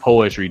Def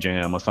Poetry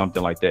Jam or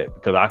something like that,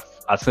 because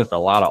I sensed a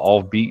lot of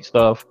offbeat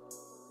stuff.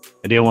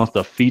 And then once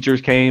the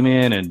features came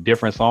in and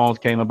different songs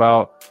came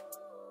about,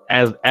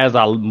 as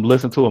I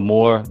listened to it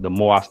more, the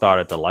more I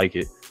started to like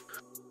it.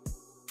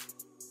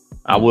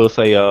 I will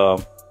say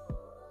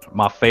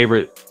my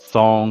favorite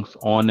songs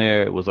on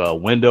there was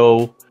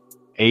Window,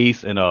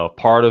 Ace, and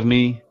Part of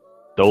Me.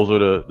 Those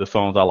are the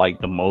songs I like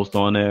the most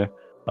on there.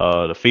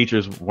 The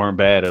features weren't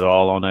bad at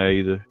all on there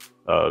either.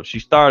 She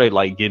started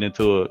getting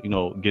into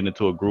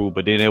a groove,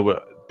 but then there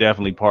were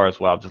definitely parts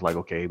where I was just like,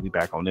 okay, we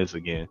back on this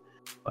again.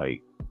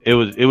 It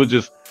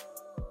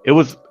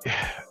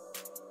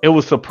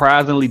was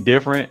surprisingly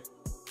different.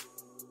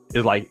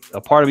 It's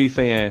a part of me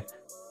saying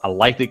I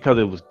liked it because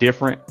it was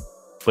different,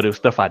 but it was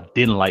stuff I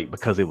didn't like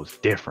because it was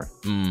different.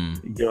 You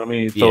know what I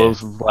mean? So it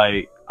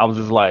was I was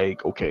just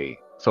like, okay,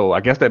 so I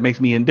guess that makes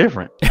me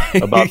indifferent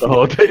about the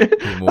whole thing.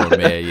 More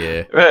mad,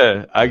 yeah.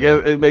 Yeah, I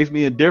guess it makes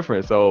me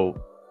indifferent.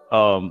 So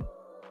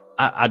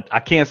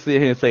I can't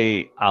sit here and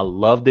say I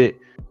loved it,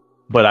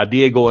 but I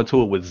did go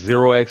into it with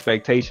zero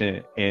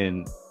expectation,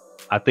 and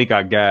I think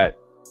I got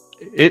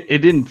it.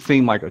 It didn't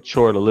seem like a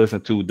chore to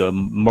listen to. The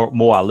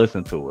more I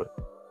listened to it,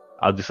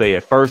 I'll just say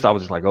at first I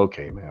was just like,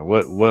 okay, man,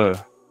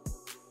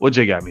 what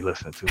Jay got me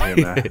listening to here,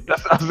 man?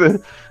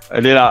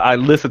 And then I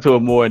listened to it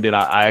more, and then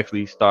I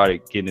actually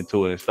started getting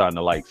into it and starting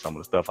to like some of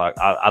the stuff.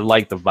 I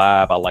like the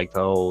vibe. I like the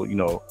whole,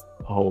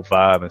 whole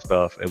vibe and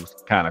stuff. It was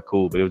kind of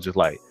cool, but it was just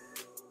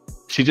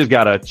she just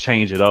got to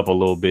change it up a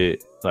little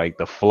bit.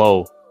 The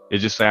flow, it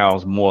just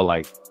sounds more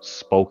like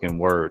spoken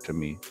word to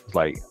me. It's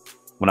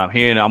when I'm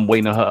hearing it, I'm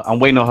waiting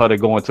on her to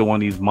go into one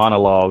of these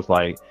monologues.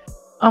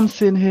 I'm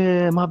sitting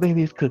here, my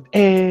baby's cooked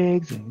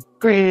eggs and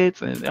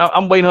grits, and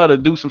I'm waiting her to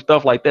do some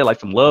stuff like that,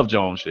 some Love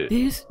Jones shit.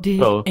 This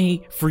dick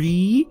ain't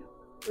free,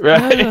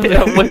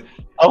 right?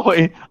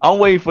 I'm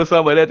waiting for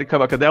some of that to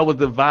come out, because that was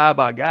the vibe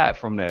I got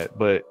from that.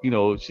 But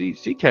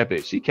she kept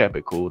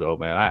it cool though,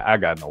 man. I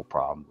got no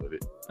problem with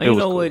it. You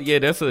know what? Yeah,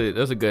 that's a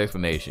good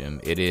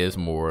explanation. It is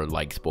more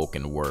like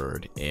spoken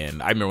word,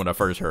 and I remember when I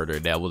first heard her,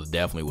 that was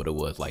definitely what it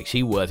was.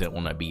 She wasn't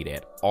on a beat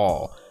at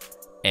all.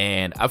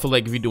 And I feel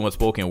like if you're doing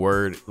spoken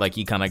word,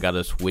 you kind of got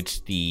to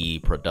switch the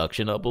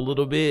production up a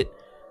little bit.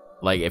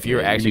 If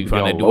you're actually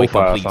trying to do a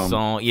complete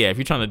song, if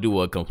you're trying to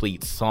do a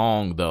complete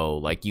song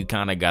though, you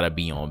kind of got to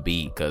be on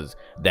beat, because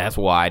that's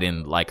why I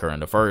didn't like her in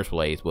the first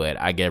place. But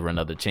I gave her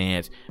another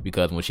chance,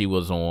 because when she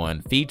was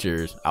on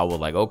features, I was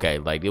like, okay,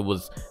 it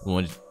was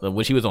when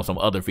she was on some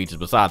other features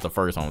besides the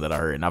first song that I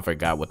heard, and I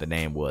forgot what the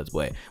name was.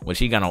 But when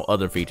she got on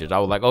other features, I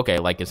was like, okay,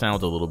 it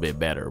sounds a little bit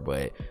better.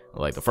 But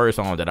Like the first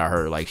song that I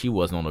heard, like she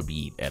wasn't on the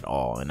beat at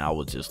all, and I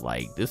was just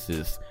like, this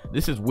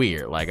is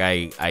weird. Like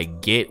I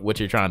get what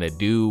you're trying to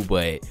do,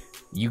 but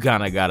you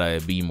kind of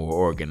gotta be more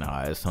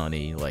organized,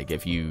 honey. Like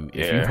if you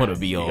want to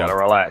be on, you gotta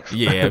relax.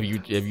 Yeah, if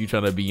you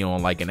trying to be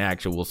on like an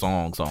actual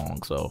song.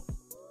 So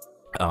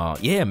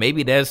yeah,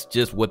 maybe that's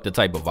just what the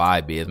type of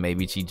vibe is.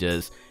 Maybe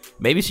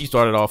she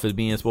started off as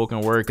being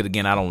spoken word, because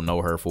again, I don't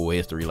know her full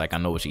history. Like I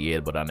know what she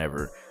is, but I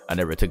never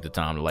took the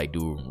time to like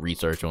do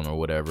research on her or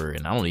whatever,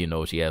 and I don't even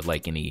know if she has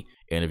like any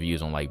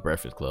interviews on like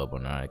Breakfast Club or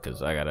not,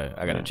 because I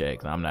gotta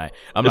check. I'm not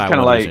kind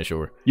of like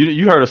sure.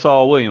 You heard of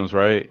Saul Williams,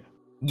 right?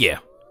 Yeah.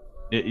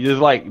 It's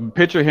like,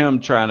 picture him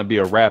trying to be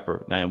a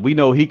rapper. Now we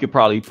know he could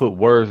probably put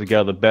words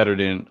together better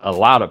than a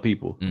lot of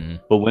people,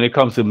 but when it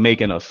comes to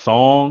making a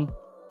song,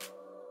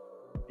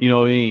 you know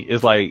what I mean?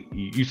 It's like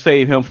you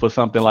save him for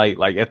something like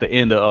at the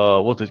end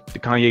of what's the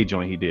Kanye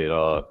joint he did,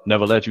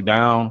 Never Let You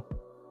Down.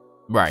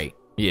 Right.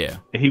 Yeah.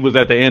 He was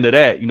at the end of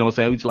that, you know what I'm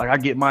saying? He's like, I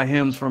get my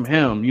hymns from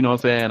him, you know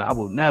what I'm saying? I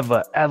will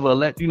never ever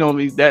let, you know what I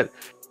mean, that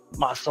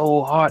my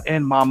soul, heart,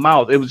 and my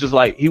mouth. It was just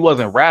like he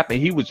wasn't rapping,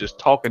 he was just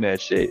talking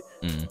that shit.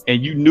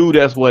 And you knew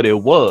that's what it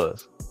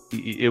was.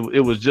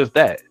 It was just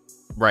that.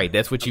 Right.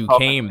 That's what you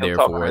came there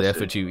for. That's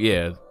what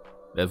you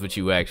that's what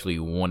you actually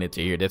wanted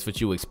to hear. That's what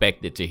you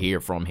expected to hear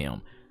from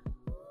him.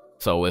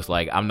 So it's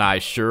like, I'm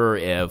not sure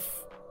if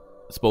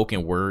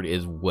spoken word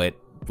is what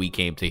we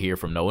came to hear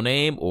from No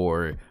Name,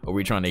 or are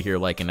we trying to hear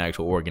like an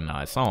actual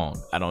organized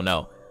song? I don't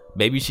know.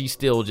 Maybe she's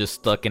still just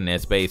stuck in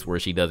that space where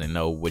she doesn't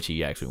know what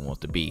she actually wants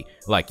to be.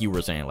 Like you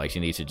were saying, like she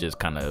needs to just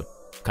kind of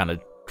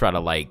try to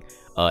like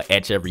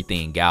etch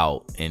everything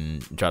out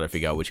and try to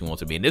figure out what she wants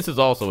to be. And this is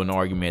also an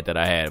argument that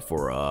I had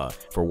for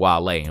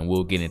Wale, and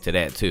we'll get into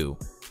that too,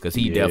 because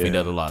he definitely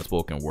does a lot of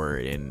spoken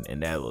word,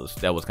 and that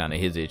was kind of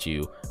his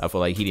issue. I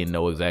feel like he didn't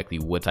know exactly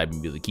what type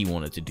of music he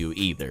wanted to do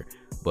either.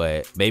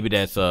 But maybe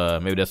that's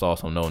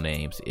also No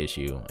Name's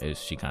issue,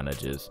 is she kind of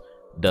just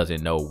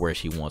doesn't know where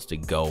she wants to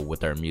go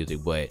with her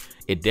music. But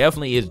it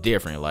definitely is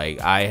different.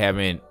 Like I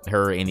haven't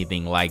heard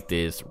anything like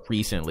this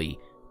recently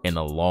in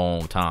a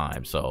long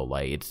time, so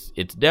like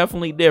it's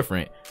definitely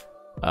different.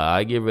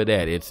 I give her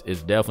that. It's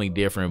definitely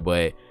different,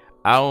 but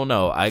I don't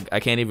know. I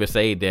can't even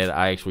say that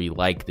I actually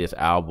like this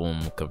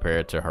album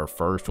compared to her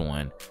first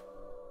one.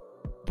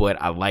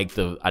 But I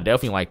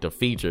definitely like the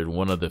features.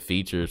 One of the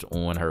features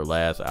on her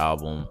last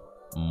album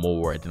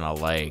more than I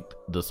liked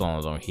the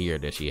songs on here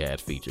that she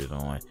has features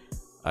on.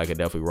 I could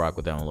definitely rock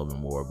with that one a little bit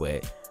more.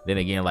 But then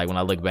again, like when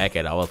I look back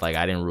at it, I was like,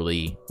 I didn't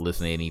really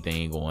listen to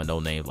anything on No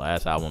Name's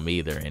last album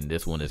either, and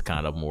this one is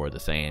kind of more of the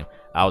same.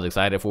 I was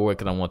excited for it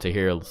because I want to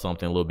hear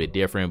something a little bit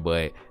different,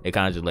 but it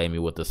kind of just left me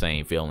with the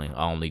same feeling.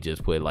 I only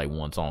just put like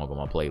one song on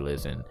my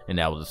playlist, and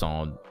that was a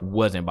song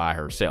wasn't by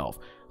herself.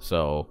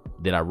 So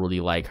did I really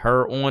like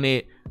her on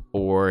it,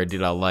 or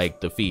did I like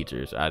the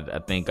features? I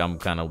think I'm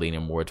kind of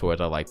leaning more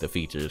towards I like the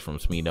features from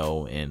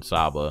Smino and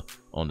Saba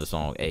on the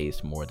song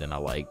Ace more than I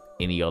like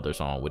any other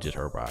song, which is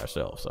her by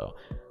herself. So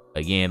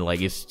again, like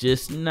it's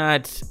just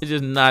not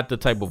the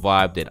type of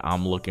vibe that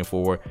I'm looking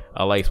for.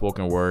 I like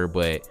spoken word,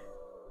 but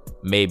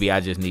maybe I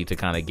just need to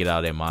kind of get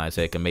out of that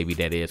mindset, and maybe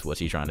that is what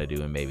she's trying to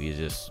do, and maybe it's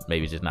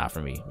just not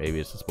for me. Maybe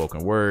it's a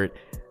spoken word,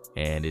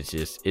 and it's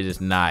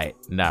just not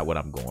what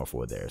I'm going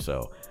for there.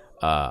 So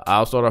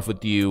I'll start off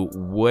with you.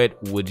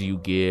 What would you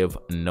give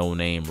No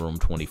Name Room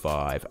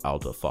 25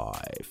 out of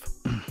 5?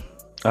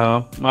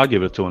 I'll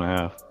give it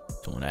 2.5.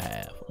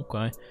 2.5.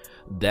 Okay,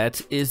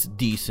 that is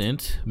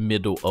decent,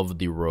 middle of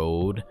the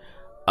road.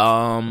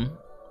 I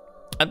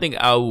think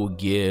I will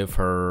give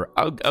her.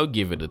 I'll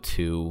give it a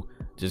 2,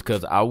 just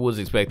because I was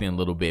expecting a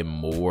little bit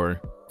more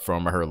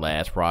from her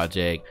last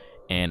project.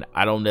 And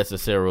I don't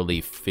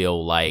necessarily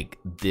feel like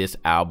this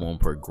album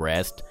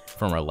progressed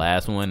from her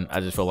last one.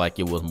 I just feel like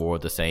it was more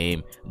of the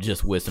same,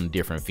 just with some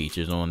different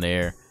features on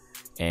there.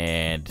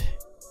 And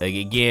like,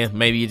 again,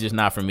 maybe it's just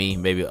not for me.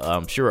 Maybe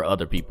I'm sure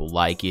other people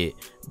like it,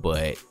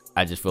 but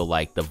I just feel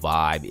like the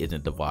vibe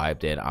isn't the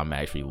vibe that I'm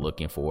actually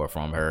looking for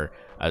from her.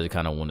 I just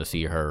kind of want to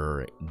see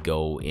her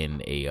go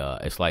in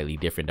a slightly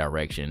different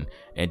direction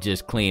and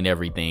just clean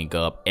everything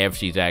up if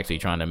she's actually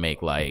trying to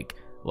make like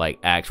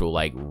actual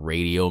like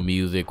radio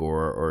music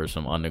or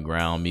some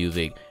underground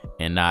music,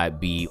 and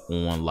not be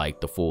on like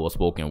the full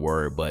spoken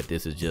word, but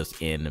this is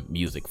just in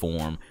music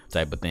form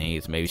type of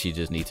things. Maybe she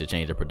just needs to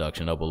change the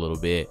production up a little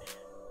bit.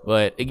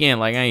 But again,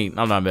 like I'm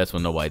not messing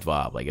with nobody's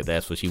vibe. Like if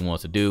that's what she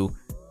wants to do,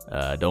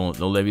 don't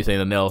let me say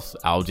nothing else.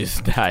 I'll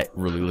just not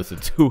really listen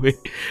to it.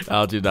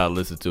 I'll just not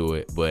listen to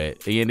it.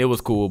 But again, it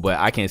was cool, but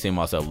I can't see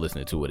myself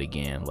listening to it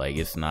again. Like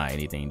it's not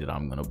anything that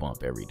I'm gonna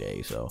bump every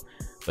day. So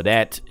for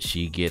that,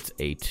 she gets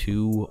a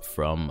 2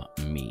 from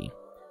me.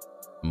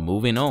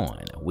 Moving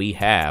on, we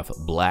have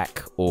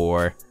Black,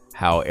 or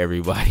how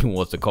everybody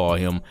wants to call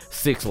him,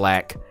 6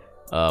 Lack.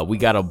 We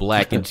got a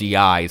Black and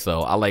GI,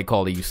 so I like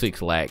calling you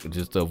 6 Lack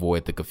just to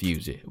avoid the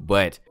confusion.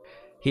 But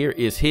here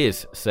is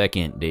his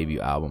second debut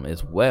album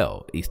as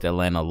well, East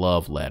Atlanta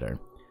Love Letter.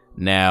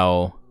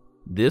 Now,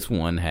 this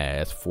one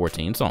has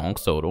 14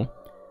 songs total.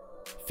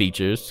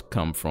 Features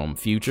come from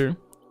Future,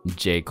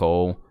 J.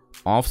 Cole,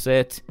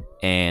 Offset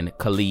and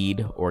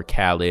Khalid or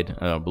Khalid.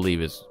 I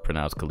believe it's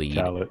pronounced Khalid.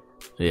 Khaled.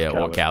 Yeah,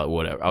 Khaled. or Khaled,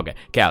 whatever. Okay,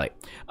 Khaled.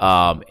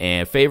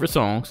 And favorite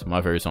songs.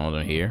 My favorite songs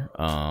are here.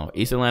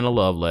 East Atlanta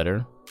Love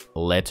Letter,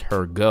 Let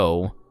Her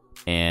Go,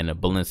 and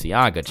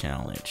Balenciaga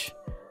Challenge.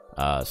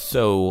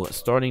 So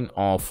starting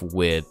off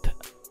with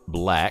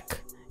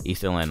Black,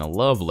 East Atlanta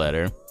Love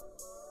Letter,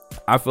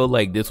 I feel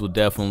like this was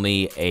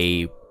definitely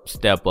a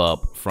step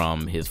up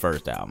from his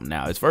first album.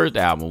 Now, his first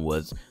album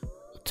was,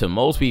 to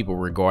most people,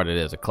 regarded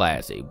as a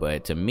classic,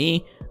 but to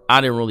me,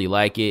 I didn't really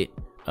like it.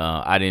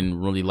 I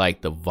didn't really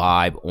like the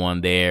vibe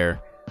on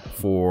there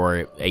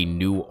for a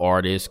new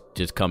artist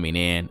just coming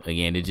in.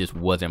 Again, it just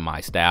wasn't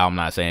my style. I'm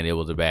not saying it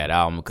was a bad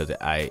album, because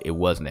it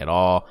wasn't at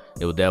all.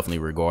 It was definitely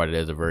regarded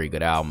as a very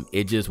good album.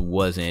 It just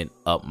wasn't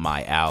up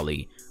my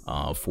alley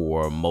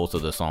for most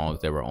of the songs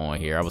that were on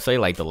here. I would say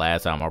like the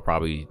last time I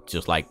probably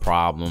just like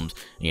Problems,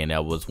 and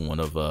that was one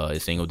of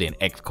his singles. Then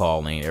X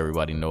Calling,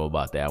 everybody know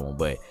about that one,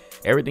 but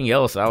everything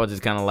else I was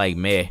just kind of like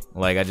meh.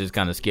 Like I just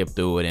kind of skipped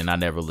through it and I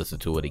never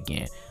listened to it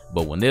again.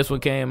 But when this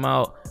one came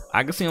out,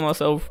 I could see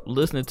myself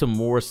listening to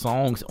more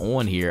songs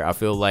on here. I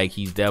feel like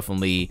he's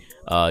definitely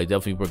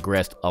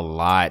progressed a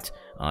lot.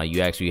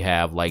 You actually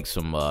have like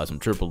some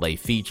AAA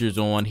features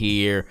on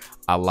here.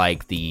 I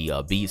like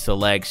the beat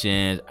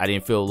selections. I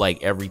didn't feel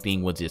like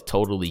everything was just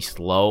totally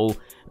slow,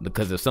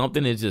 because if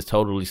something is just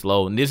totally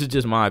slow, and this is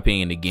just my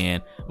opinion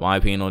again, my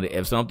opinion on it,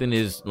 if something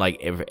is like,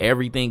 if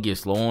everything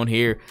gets slow on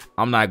here,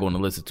 I'm not going to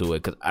listen to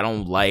it, because I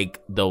don't like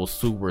those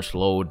super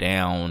slowed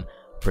down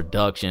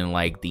production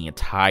like the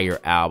entire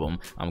album.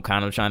 I'm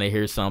kind of trying to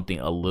hear something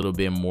a little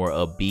bit more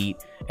upbeat,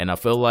 and I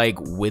feel like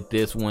with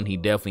this one he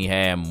definitely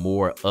had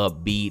more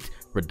upbeat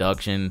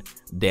production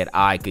that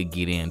I could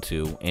get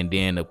into. And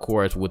then of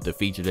course with the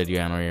feature that you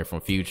had on here from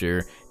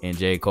Future and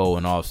J. Cole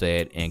and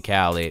Offset and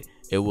Khaled,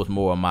 it was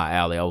more of my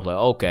alley. I was like,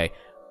 okay,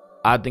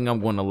 I think I'm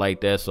going to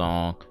like that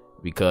song,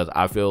 because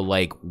I feel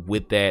like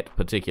with that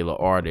particular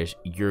artist,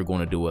 you're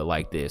going to do it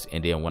like this.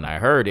 And then when I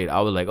heard it,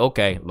 I was like,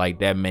 okay, like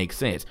that makes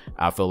sense.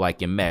 I feel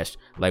like it meshed.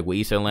 Like with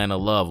East Atlanta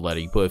Love Letter,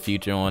 you put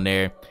Future on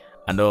there.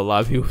 I know a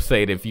lot of people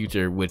say that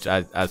Future, which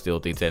I still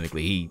think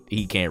technically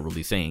he can't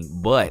really sing,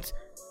 but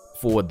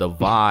for the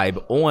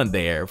vibe on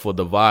there, for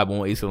the vibe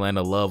on East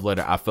Atlanta Love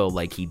Letter, I felt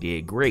like he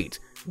did great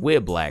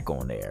with Black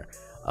on there.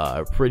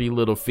 Pretty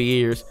Little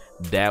Fears,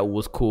 that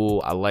was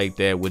cool. I like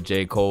that with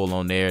J. Cole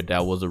on there.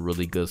 That was a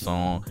really good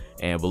song.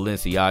 And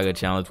Balenciaga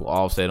Challenge with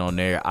Offset on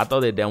there. I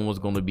thought that one was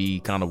going to be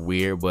kind of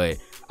weird, but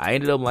I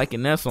ended up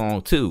liking that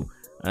song too.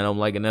 And I'm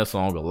liking that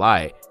song a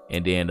lot.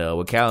 And then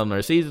with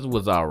Calendar, Seasons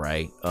was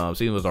alright.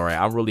 Seasons was alright.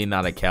 I'm really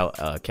not a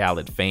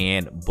Khaled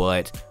fan,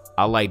 but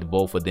I liked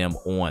both of them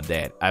on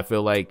that. I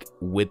feel like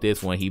with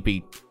this one, he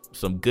picked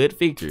some good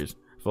features.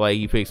 I feel like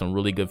he picked some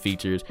really good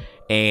features,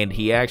 and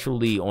he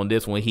actually on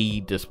this one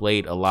he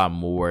displayed a lot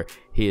more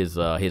his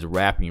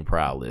rapping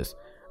prowess.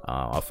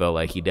 I felt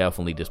like he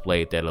definitely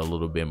displayed that a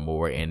little bit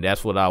more, and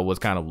that's what I was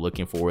kind of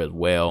looking for as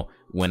well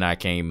when I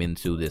came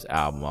into this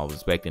album. I was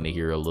expecting to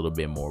hear a little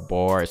bit more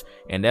bars,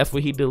 and that's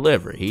what he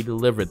delivered. He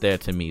delivered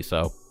that to me.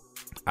 So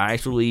I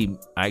actually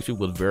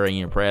was very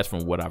impressed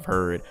from what I've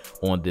heard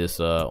on this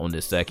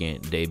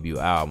second debut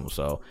album.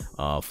 So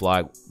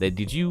Fly,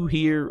 did you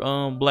hear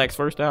Black's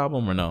first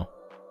album or no?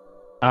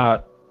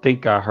 I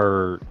think I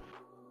heard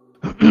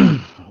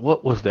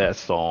what was that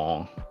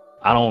song?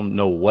 I don't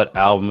know what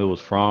album it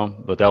was from,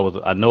 but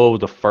I know it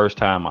was the first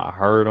time I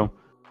heard him,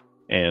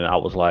 and I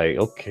was like,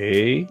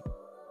 okay.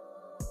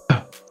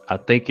 I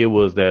think it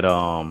was that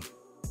I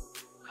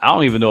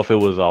don't even know if it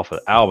was off of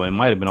the album. It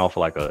might have been off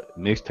of like a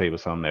mixtape or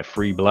something, that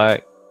Free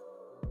Black.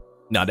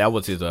 No, that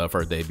was his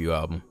first debut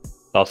album.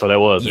 Oh, so that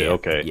was it.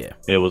 Okay. Yeah.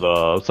 It was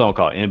a song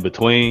called In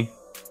Between.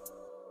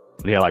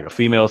 He had like a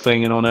female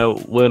singing on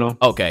that with him.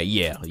 Okay,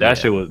 yeah. That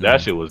shit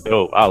was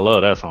dope. I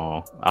love that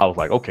song. I was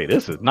like, okay,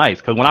 this is nice.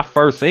 Because when I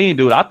first seen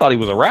dude, I thought he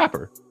was a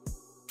rapper.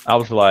 I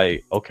was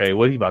like, okay,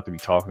 what he about to be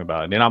talking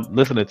about? And then I'm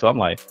listening to, I'm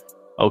like,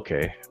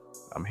 okay,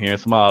 I'm hearing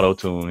some auto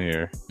tune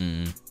here.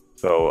 Mm.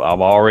 So I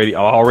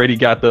already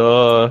got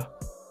the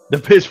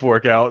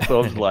pitchfork out. So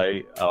I was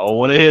like, I don't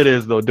want to hear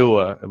this, though, do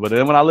I? But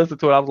then when I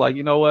listened to it, I was like,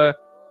 you know what?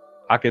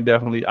 I could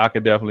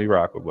definitely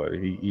rock with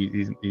buddy.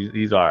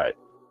 He's all right.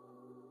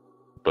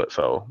 But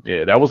so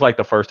yeah, that was like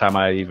the first time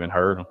I even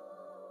heard him.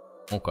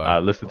 Okay. I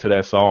listened to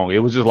that song. It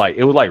was like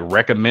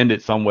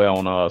recommended somewhere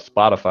on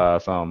Spotify or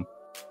something,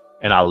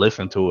 and I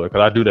listened to it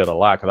because I do that a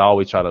lot. Because I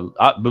always try to,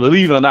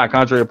 believe it or not,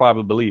 contrary to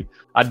popular belief,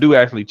 I do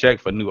actually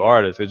check for new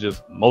artists. It's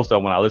just most of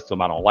them when I listen to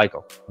them, I don't like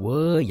them.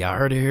 What? Y'all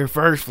heard it here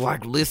first.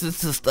 Like listens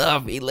to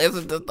stuff. He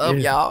listens to stuff,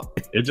 y'all.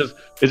 It's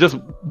just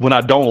when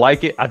I don't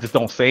like it, I just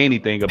don't say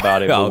anything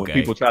about it. But Okay. When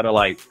people try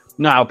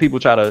to people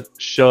try to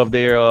shove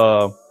their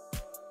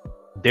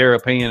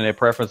opinion and their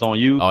preference on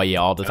you. Oh yeah,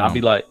 all the time. I'll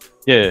be like,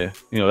 yeah,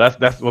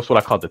 that's what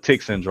I call the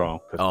Tick syndrome.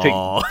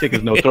 Tick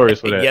is notorious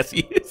for that. Yes,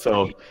 he is.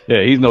 So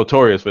yeah, he's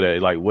notorious for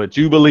that. Like what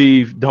you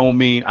believe don't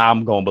mean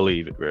I'm gonna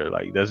believe it, bro.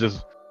 Like that's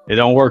just, it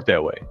don't work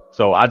that way.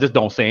 So I just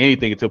don't say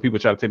anything until people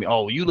try to tell me,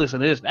 oh, you listen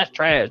to this, that's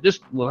trash.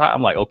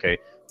 I'm like, okay,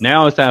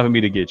 Now it's time for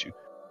me to get you.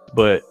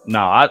 But no,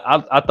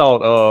 I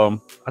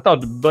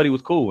thought Buddy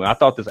was cool. And I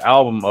thought this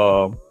album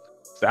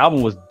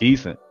was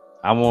decent.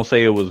 I won't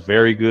say it was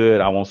very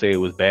good. I won't say it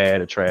was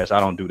bad or trash. I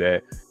don't do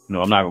that. You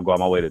know, I'm not gonna go out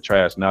my way to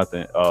trash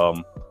nothing.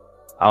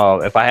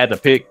 If I had to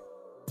pick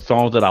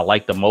songs that I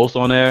like the most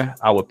on there,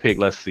 I would pick,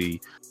 let's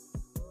see,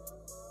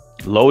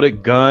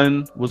 Loaded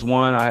Gun was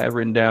one I had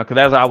written down, because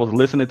as I was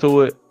listening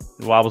to it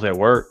while I was at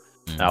work,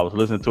 and I was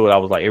listening to it, I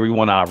was like,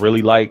 everyone I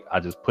really like, I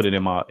just put it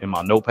in my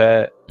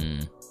notepad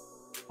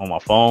on my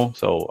phone.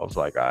 So I was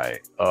like, all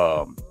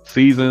right,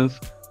 Seasons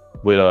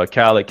with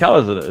Khaled.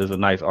 Khaled is a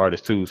nice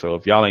artist too. So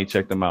if y'all ain't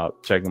checked him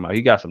out, check him out.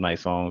 He got some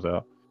nice songs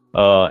out.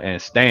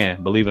 And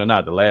Stan, believe it or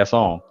not, the last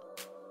song,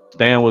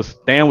 Stan was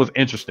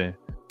interesting.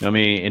 You know what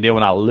I mean? And then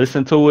when I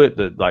listened to it,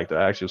 the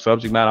actual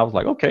subject matter, I was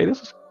like, okay,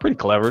 this is pretty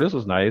clever. This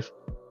was nice.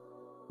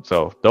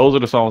 So those are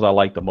the songs I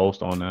like the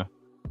most on there.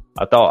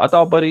 I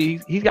thought, Buddy,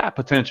 he's got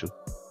potential.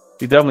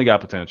 He definitely got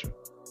potential.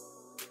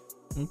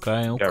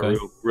 Okay. Got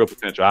real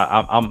potential.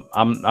 I'm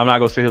not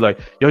gonna sit here like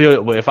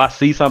yo. But if I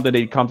see something that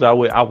he comes out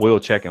with, I will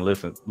check and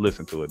listen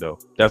to it though.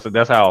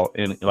 That's how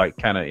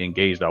kind of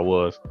engaged I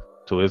was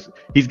to his.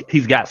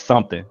 He's got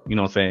something. You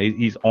know what I'm saying?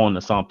 He's on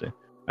to something.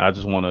 And I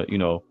just want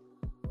to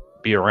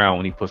be around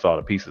when he puts all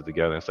the pieces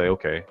together and say,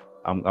 okay,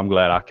 I'm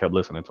glad I kept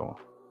listening to him.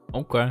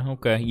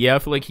 Okay. Yeah, I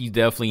feel like he's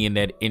definitely in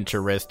that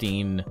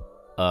interesting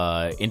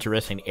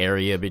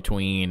area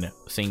between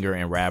singer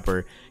and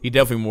rapper. He's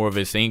definitely more of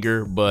a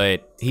singer,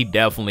 but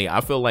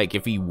I feel like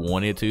if he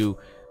wanted to,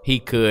 he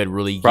could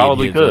really he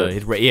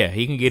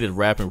can get his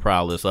rapping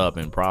prowess up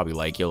and probably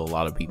like kill a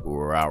lot of people who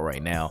are out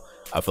right now.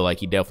 I feel like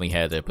he definitely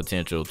has that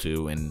potential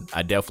to, and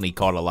I definitely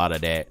caught a lot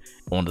of that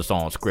on the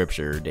song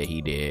Scripture that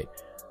he did.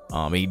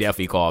 He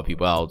definitely called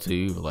people out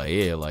too, like,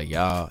 yeah, like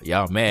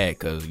y'all mad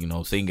because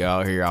singer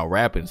out here out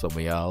rapping some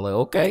of y'all. Like,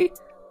 okay.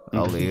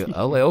 I was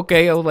like,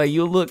 okay. I was like,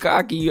 you look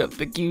cocky. You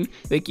think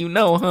you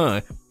know,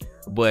 huh?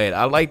 But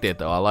I like that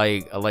though. I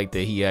like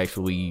that he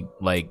actually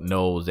like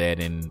knows that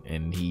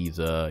and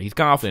he's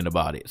confident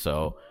about it.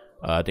 So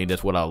I think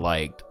that's what I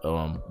liked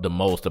the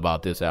most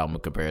about this album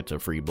compared to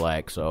Free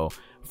Black. So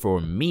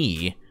for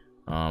me,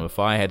 if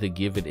I had to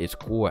give it a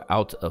score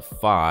out of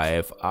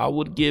 5, I'm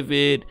gonna give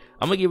it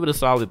a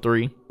solid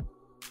 3.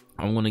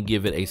 I'm gonna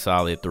give it a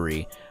solid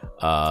 3.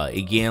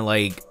 Again,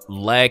 like,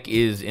 Lack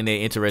is in an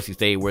interesting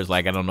state where it's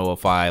like I don't know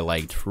if I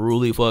like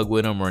truly fuck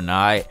with him or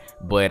not,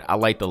 but I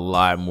liked a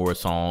lot more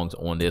songs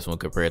on this one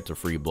compared to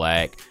Free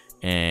Black.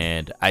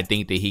 And I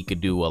think that he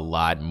could do a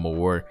lot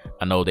more.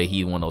 I know that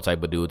he's one of those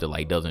type of dudes that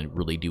like doesn't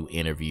really do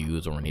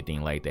interviews or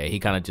anything like that. He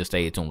kind of just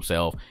stays to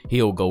himself.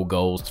 He'll go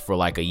ghost for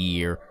like a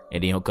year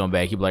and then he'll come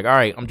back. He'll be like, all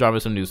right, I'm dropping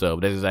some new stuff.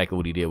 That's exactly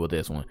what he did with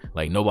this one.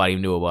 Like, nobody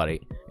knew about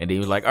it. And then he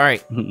was like, all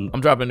right, I'm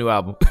dropping a new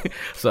album.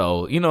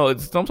 So,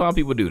 sometimes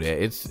people do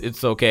that.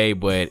 It's okay,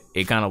 but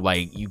it kind of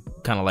like, you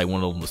kind of like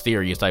one of those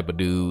mysterious type of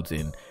dudes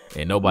and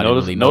nobody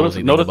really knows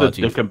anything about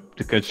you.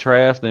 The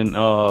contrast in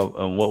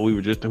who we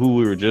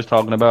were just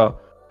talking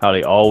about, how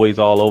they always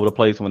all over the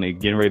place when they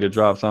getting ready to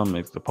drop something,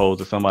 as opposed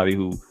to somebody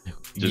who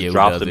just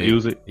drops the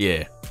music.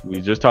 Yeah, we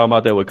just talking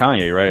about that with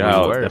Kanye, right?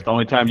 How that's the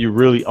only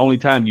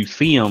time you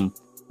see him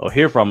or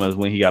hear from him is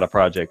when he got a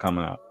project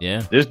coming out.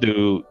 Yeah, this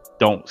dude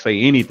don't say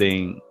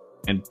anything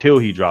until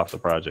he drops a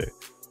project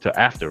to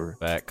after.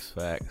 Facts.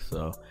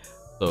 So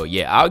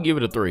yeah, I'll give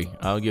it a 3.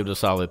 I'll give it a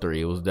solid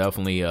 3. It was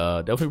definitely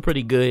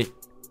pretty good.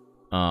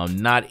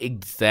 Not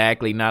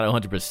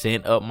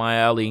 100% up my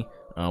alley.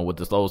 With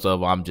the slow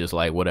stuff, I'm just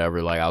like,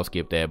 whatever, like, I'll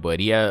skip that. But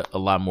he had a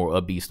lot more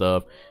upbeat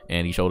stuff,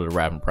 and he showed the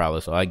rapping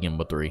prowess, so I give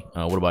him a 3.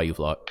 What about you,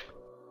 Flock?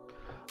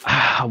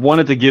 I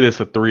wanted to give this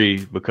a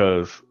 3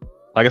 because,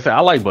 like I said,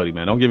 I like Buddy,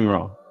 man. Don't get me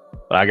wrong,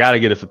 but I gotta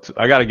give it a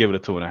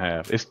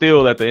 2.5. It's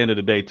still, at the end of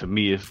the day, to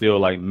me, it's still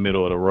like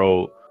middle of the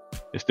road.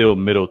 It's still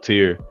middle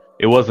tier.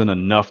 It wasn't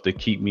enough to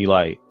keep me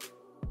like,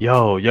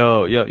 yo. You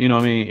know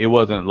what I mean? It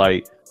wasn't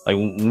like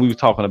when we were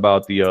talking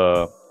about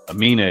the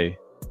Amine.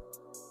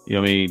 You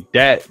know what I mean?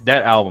 That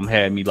album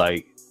had me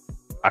like,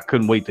 I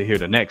couldn't wait to hear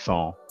the next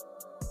song.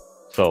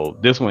 So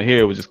this one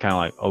here was just kind of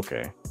like,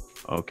 okay.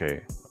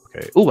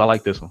 Ooh, I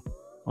like this one.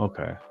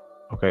 Okay.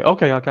 I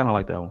kind of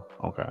like that one.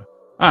 Okay.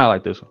 I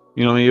like this one.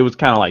 You know what I mean? It was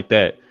kind of like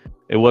that.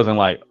 It wasn't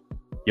like,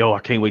 yo, I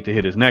can't wait to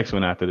hear this next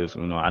one after this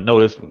one. I know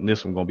this one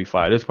gonna be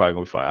fire. This probably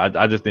gonna be fire.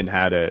 I just didn't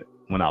have that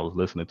when I was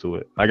listening to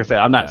it. Like I said,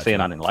 I'm not saying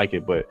I didn't like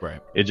it, but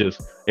it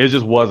just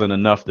wasn't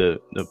enough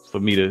for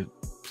me to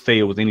say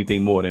it was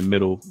anything more than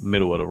middle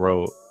of the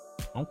road.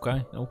 Okay. I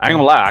ain't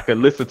gonna lie, I could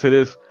listen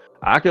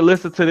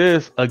to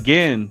this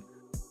again,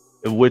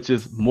 which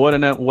is more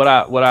than that, what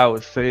I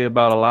would say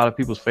about a lot of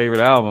people's favorite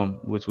album,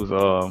 which was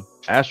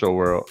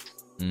Astroworld.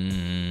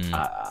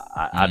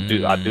 I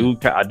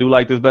do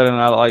like this better than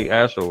I like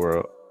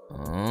Astroworld.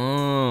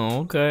 Oh,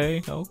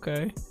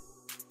 okay.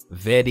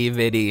 Very,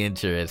 very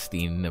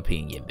interesting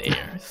opinion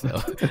there.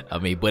 So, I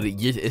mean, but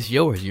it's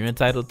yours. You're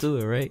entitled to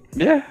it, right?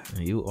 Yeah.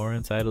 You are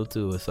entitled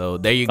to it. So,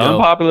 there you go.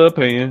 Unpopular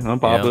opinion,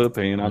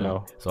 I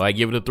know. So, I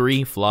give it a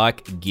 3.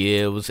 Flock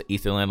gives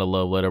East Atlanta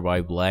Love Letter by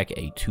Black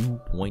a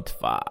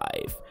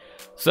 2.5.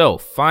 So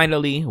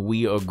finally,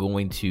 we are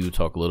going to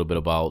talk a little bit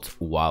about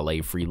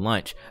Wale Free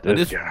Lunch. Now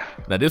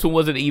this one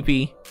was an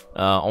EP,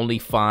 only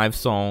 5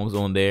 songs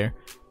on there,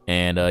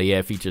 and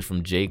it features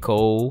from J.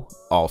 Cole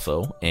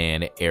also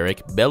and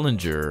Eric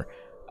Bellinger.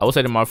 I would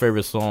say that my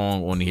favorite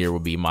song on here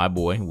would be My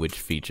Boy, which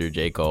featured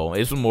J. Cole.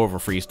 It's more of a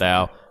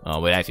freestyle,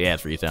 but it actually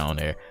has freestyle on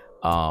there.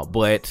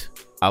 But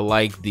I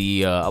like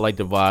the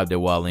vibe that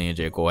Wale and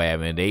J. Cole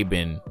have, and they've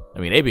been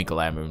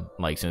collabing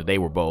like since they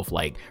were both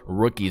like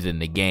rookies in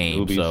the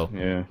game.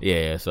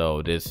 Newbies,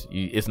 so so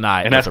it's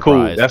not, and that's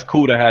cool. That's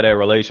cool to have that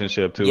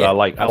relationship too. I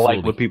like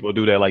when people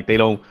do that. Like they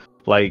don't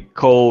like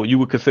Cole. You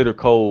would consider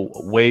Cole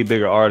a way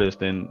bigger artist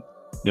than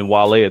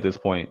Wale at this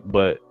point,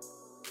 but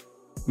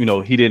you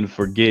know, he didn't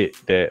forget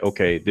that,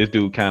 okay, this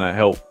dude kind of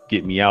helped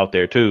get me out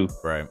there too.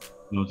 Right.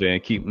 You know what I'm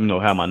saying? Keep,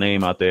 have my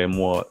name out there in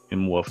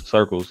more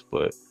circles.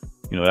 But,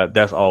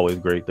 that's always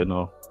great to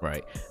know.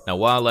 Right. Now,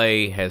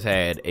 Wale has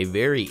had a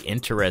very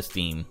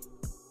interesting,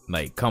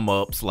 like, come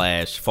up /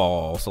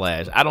 fall /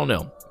 I don't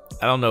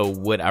know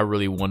what I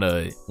really want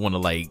to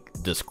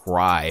like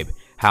describe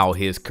how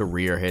his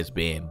career has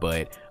been,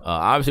 but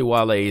obviously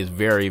Wale is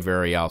very,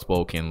 very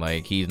outspoken.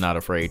 Like, he's not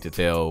afraid to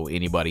tell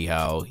anybody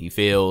how he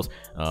feels,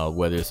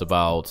 whether it's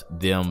about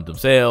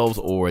themselves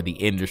or the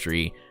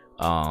industry.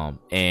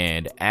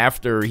 And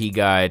after he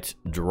got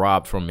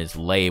dropped from his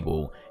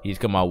label, he's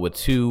come out with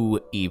 2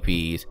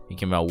 EPs. He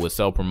came out with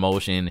Self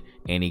Promotion,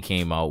 and he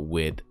came out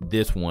with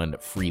this one,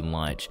 Free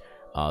Lunch.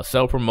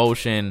 Self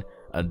Promotion,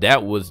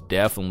 that was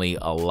definitely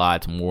a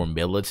lot more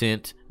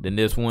militant than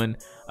this one.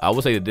 I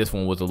would say that this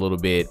one was a little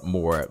bit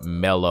more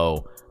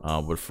mellow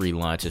with Free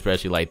Lunch,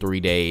 especially like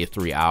 3 days,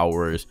 3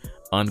 hours,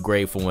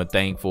 Ungrateful and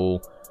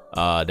Thankful.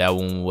 That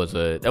one was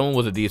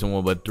a decent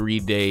one, but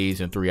 3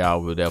 days and 3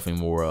 hours were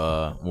definitely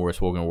more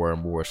spoken word,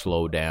 more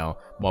slowed down.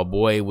 My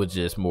Boy was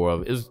just it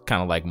was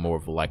kind of like more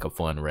of like a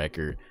fun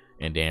record.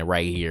 And then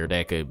right here,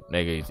 that could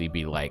easily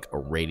be like a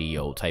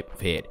radio type of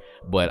hit.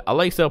 But I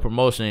like Self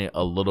Promotion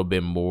a little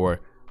bit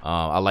more.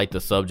 I like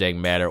the subject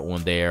matter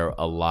on there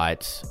a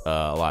lot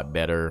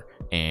better,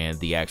 and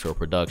the actual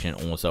production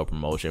on Self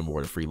Promotion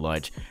more than Free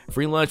Lunch.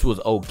 Free Lunch was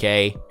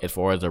okay as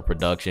far as the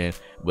production,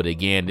 but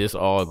again, this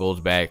all goes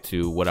back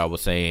to what I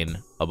was saying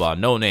about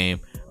No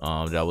Name,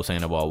 that I was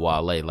saying about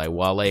Wale. Like,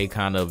 Wale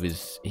kind of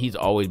he's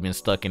always been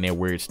stuck in that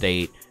weird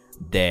state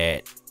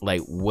that,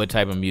 like, what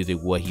type of music,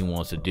 what he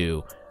wants to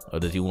do.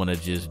 Does he want to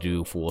just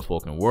do full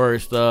spoken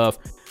word stuff?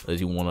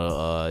 Does he want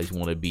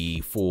to be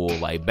full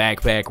like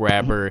backpack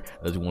rapper?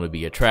 Does he want to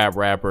be a trap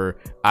rapper?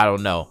 I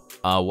don't know.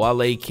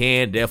 Wale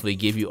can definitely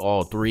give you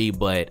all 3,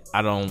 but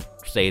I don't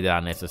say that I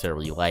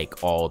necessarily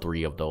like all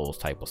 3 of those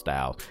type of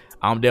styles.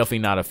 I'm definitely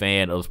not a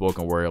fan of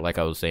spoken word, like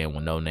I was saying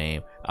with No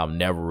Name. I've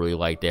never really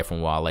liked that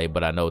from Wale,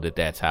 but I know that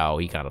that's how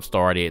he kind of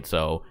started,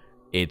 so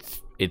it's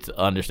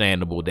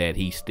understandable that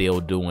he's still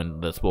doing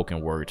the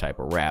spoken word type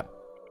of rap.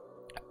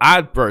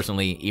 I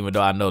personally, even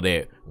though I know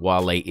that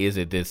Wale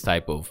isn't this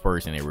type of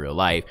person in real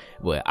life,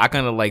 but I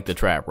kind of like the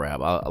trap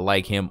rap. I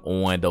like him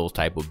on those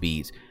type of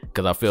beats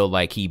because I feel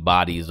like he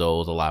bodies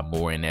those a lot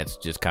more, and that's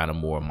just kind of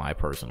more of my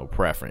personal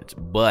preference.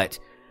 But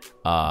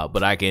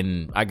I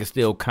can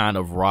still kind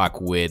of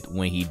rock with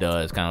when he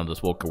does kind of the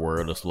spoken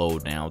word or slow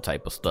down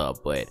type of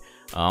stuff. But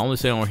I only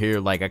say on here,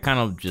 like, I kind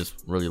of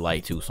just really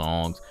like 2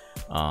 songs.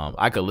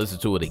 I could listen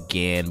to it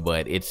again,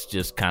 but it's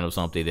just kind of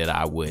something that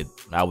I would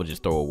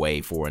just throw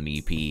away for an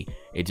EP.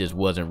 It just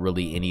wasn't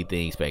really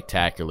anything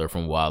spectacular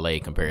from Wale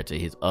compared to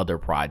his other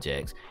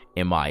projects,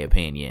 in my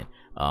opinion.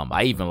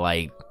 I even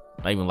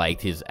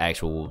liked his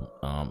actual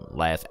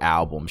last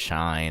album,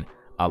 Shine.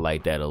 I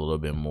like that a little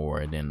bit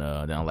more than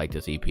I like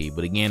this EP.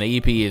 But again, the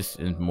EP is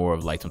more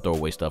of like some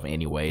throwaway stuff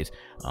anyways.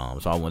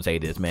 So I wouldn't say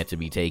that it's meant to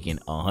be taken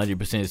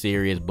 100%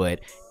 serious, but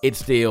it's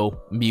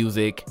still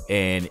music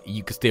and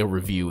you can still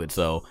review it.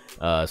 So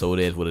it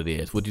is what it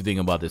is. What do you think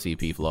about this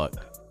EP, Flock?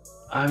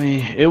 I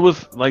mean, it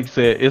was, like you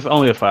said, it's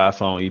only a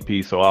 5-song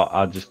EP, so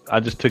I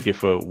just took it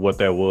for what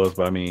that was.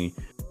 But I mean,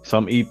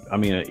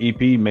 an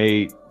EP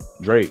made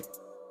Drake.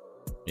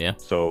 Yeah.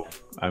 So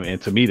I mean,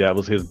 to me, that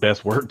was his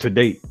best work to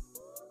date.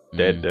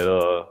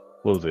 That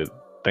what was it?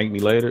 Thank Me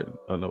Later?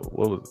 Oh, no,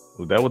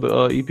 was that what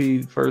the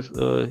EP first?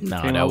 That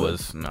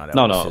was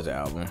his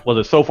album. Was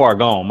it So Far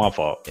Gone? My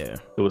fault. Yeah,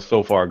 it was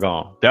So Far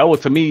Gone. That was,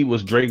 to me,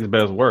 was Drake's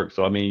best work.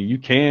 So I mean, you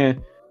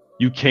can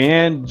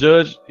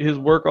judge his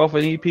work off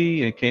an EP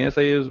and can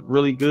say it's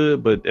really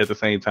good, but at the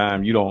same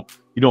time, you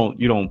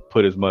don't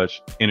put as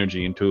much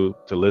energy into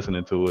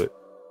listening to it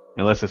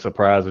unless it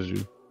surprises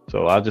you.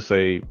 So I just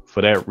say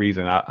for that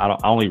reason, I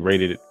only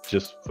rated it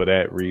just for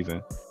that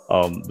reason.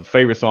 The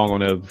favorite song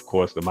on there, of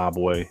course, the My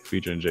Boy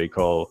featuring J.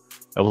 Cole.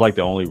 That was like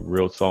the only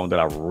real song that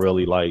I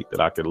really liked that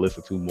I could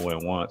listen to more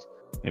than once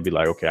and be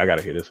like, okay, I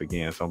gotta hear this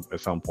again at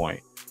some point.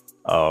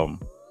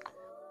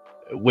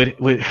 With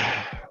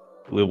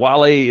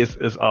Wale,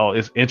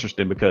 it's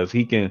interesting because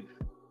he can,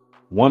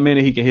 1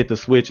 minute he can hit the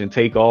switch and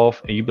take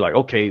off, and you be like,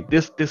 okay,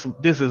 this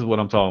is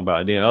what I'm talking about.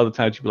 And then other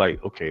times you be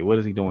like, okay, what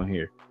is he doing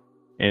here?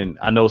 And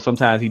I know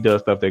sometimes he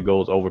does stuff that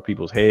goes over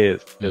people's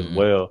heads as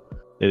well.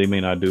 that he may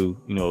not do.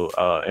 You know,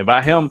 and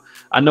by him,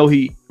 I know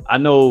he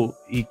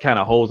kind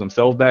of holds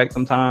himself back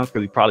sometimes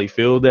because he probably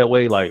feels that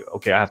way. Like,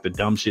 okay, I have to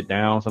dumb shit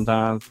down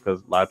sometimes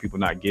because a lot of people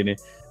not getting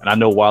it. And I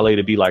know Wale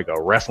to be like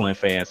a wrestling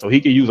fan, so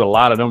he can use a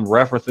lot of them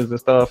references and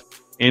stuff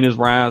in his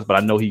rhymes. But I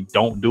know he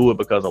don't do it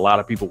because a lot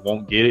of people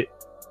won't get it.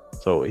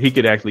 So he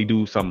could actually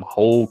do some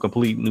whole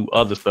complete new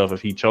other stuff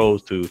if he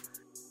chose to,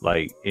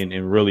 like,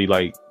 and really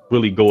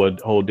go a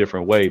whole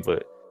different way.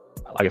 But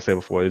like I said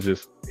before, it's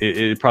just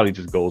it probably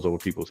just goes over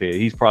people's head.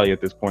 He's probably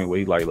at this point where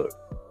he's like, look,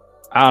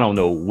 I don't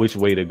know which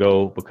way to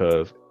go,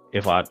 because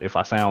if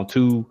I sound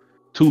too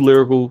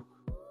lyrical,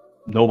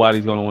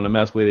 nobody's gonna want to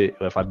mess with it.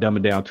 If I dumb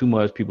it down too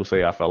much, people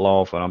say I fell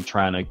off, and I'm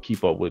trying to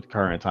keep up with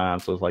current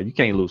times. So it's like, you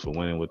can't lose for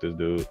winning with this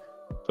dude.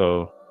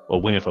 So,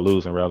 or winning for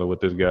losing rather with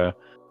this guy.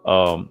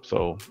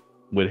 So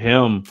with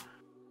him,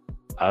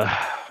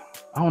 I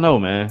don't know,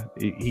 man.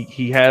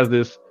 He has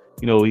this,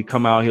 you know, he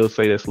come out, he'll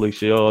say that slick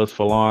shit, oh, it's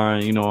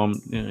Falarin, you know,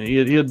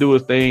 he'll do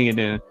his thing, and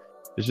then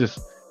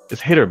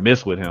it's hit or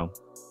miss with him.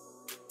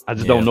 I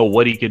just don't know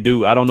what he can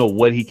do. I don't know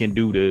what he can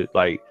do to,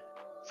 like,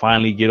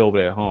 finally get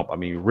over that hump. I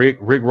mean, Rick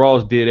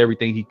Ross did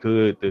everything he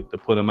could to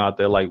put him out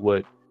there, like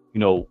what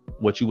you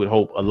would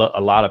hope a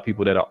lot of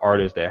people that are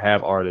artists, that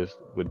have artists,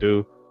 would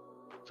do.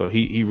 So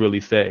he really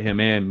set him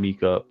and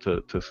Meek up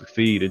to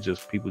succeed. It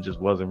just, people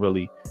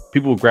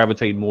would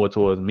gravitate more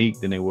towards Meek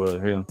than they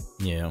would him.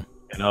 Yeah.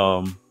 And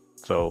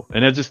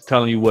and that's just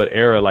telling you what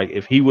era, like,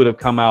 if he would have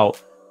come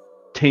out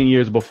 10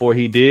 years before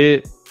he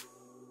did,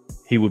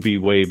 he would be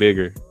way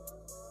bigger.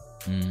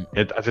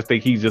 I just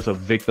think he's just a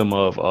victim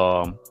of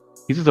the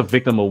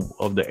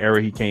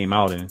era he came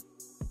out in.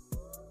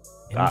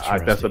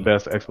 That's the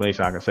best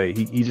explanation I can say.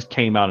 He just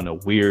came out at a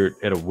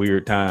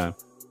weird time.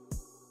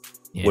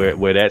 Yeah.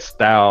 Where that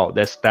style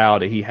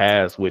that he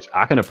has, which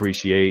I can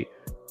appreciate,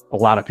 a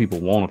lot of people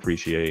won't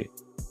appreciate.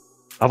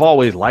 I've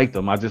always liked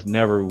him. I just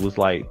never was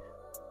like,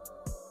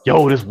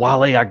 yo, this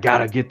Wale, I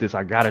gotta get this.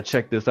 I gotta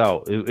check this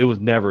out. It was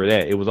never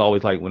that. It was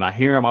always like, when I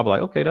hear him, I'll be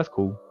like, okay, that's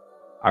cool.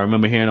 I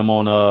remember hearing him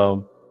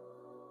on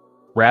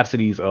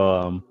Rhapsody's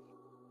one of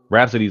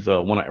Rhapsody's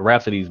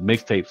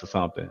mixtapes or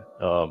something.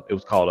 It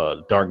was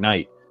called Dark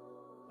Knight.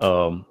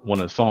 One of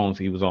the songs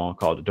he was on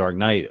called The Dark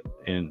Knight,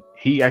 and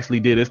he actually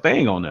did his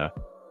thing on there.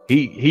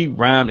 He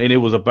rhymed, and it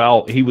was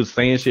about, he was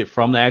saying shit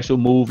from the actual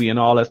movie and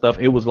all that stuff.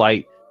 It was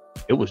like,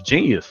 it was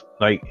genius.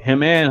 Like,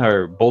 him and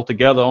her both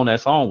together on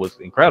that song was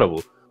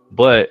incredible,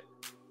 but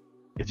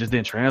it just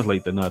didn't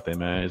translate to nothing,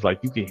 man. It's like,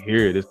 you can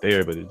hear it, it's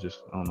there, but it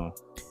just, I don't know.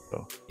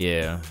 So.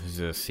 Yeah, it's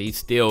just, he's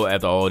still,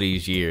 after all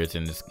these years,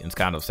 and it's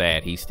kind of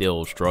sad, he's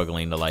still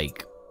struggling to,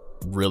 like,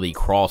 really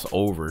cross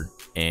over.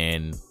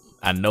 And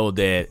I know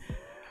that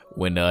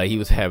when he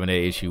was having that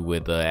issue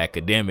with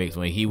academics,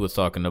 when he was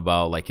talking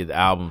about, like, his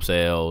album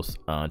sales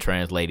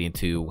translating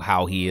to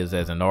how he is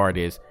as an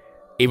artist,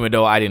 even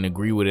though I didn't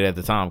agree with it at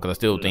the time, because I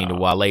still think that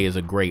Wale is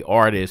a great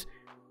artist,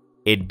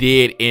 it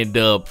did end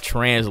up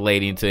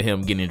translating to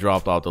him getting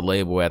dropped off the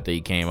label after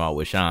he came out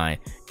with Shine.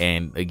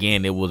 And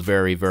again, it was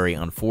very, very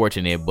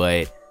unfortunate,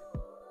 but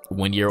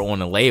when you're on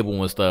the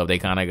label and stuff, they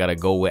kind of got to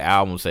go with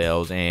album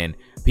sales, and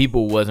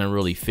people wasn't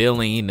really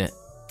feeling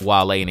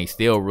Wale, and they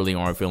still really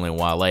aren't feeling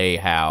Wale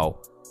how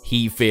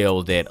he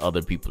feels that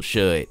other people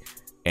should.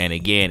 And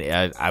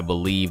again, I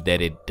believe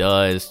that it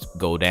does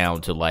go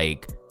down to,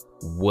 like,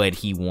 what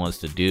he wants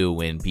to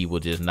do, and people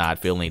just not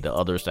feeling the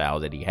other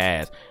styles that he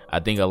has. I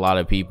think a lot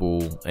of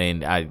people,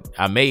 and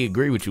I may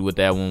agree with you with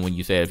that one when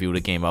you said if he would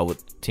have came out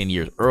with 10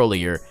 years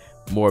earlier,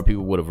 more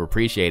people would have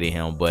appreciated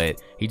him,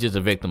 but he's just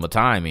a victim of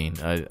timing.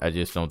 I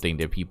just don't think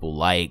that people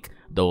like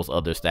those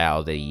other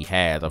styles that he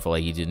has. I feel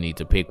like he just needs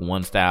to pick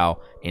one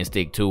style and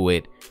stick to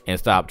it, and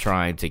stop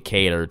trying to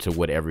cater to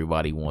what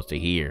everybody wants to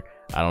hear.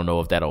 I don't know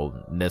if that'll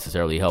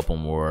necessarily help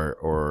him or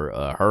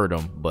hurt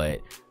him,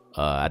 but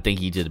I think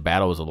he just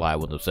battles a lot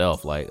with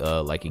himself, like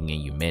again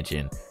you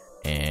mentioned.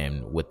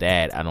 And with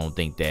that, I don't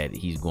think that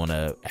he's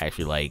gonna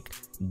actually, like,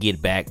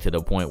 get back to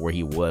the point where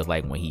he was,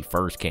 like, when he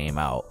first came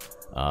out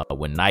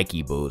with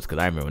Nike boots,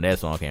 because I remember when that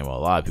song came out,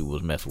 a lot of people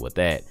was messing with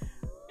that.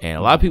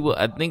 And I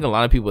think a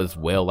lot of people as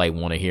well, like,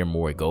 want to hear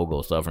more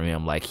go-go stuff from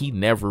him. Like, he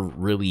never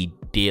really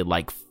did,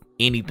 like,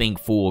 anything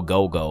full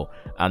go-go.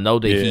 I know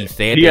that he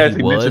said that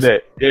he was. Mentioned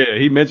that. Yeah,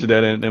 he mentioned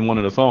that in one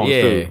of the songs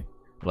too.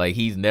 Like,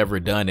 he's never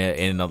done it,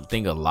 and I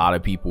think a lot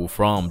of people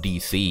from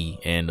DC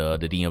and the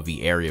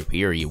DMV area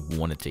period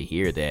wanted to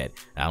hear that.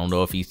 I don't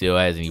know if he still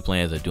has any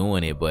plans of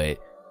doing it, but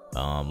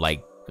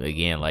like,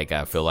 again, like,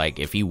 I feel like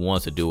if he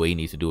wants to do it, he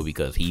needs to do it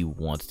because he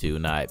wants to,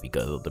 not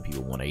because other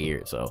people want to hear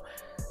it. So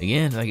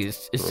again, like,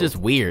 it's just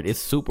weird.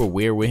 It's super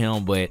weird with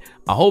him, but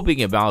I hope he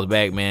can bounce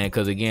back, man,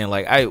 because again,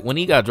 like, when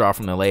he got dropped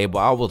from the label,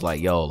 I was like,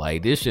 yo,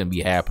 like, this shouldn't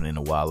be happening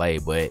to Wale,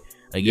 but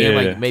again,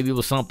 like, maybe it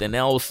was something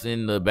else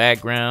in the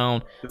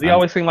background. He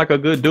always seemed like a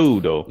good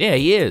dude, though. Yeah,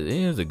 he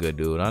is a good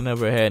dude. I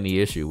never had any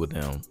issue with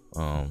him,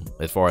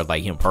 as far as,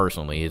 like, him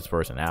personally, his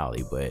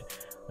personality. But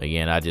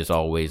again, I just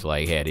always,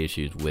 like, had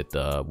issues with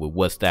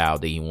what style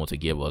that he wants to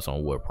give us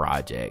on what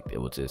project.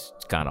 It was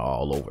just kind of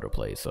all over the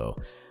place.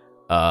 So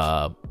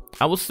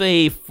I would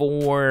say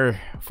for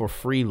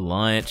Free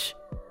Lunch,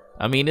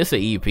 I mean, it's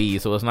an EP,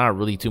 so it's not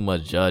really too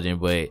much judging,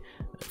 but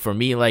for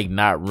me, like,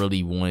 not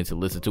really wanting to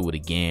listen to it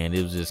again,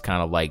 it was just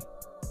kind of like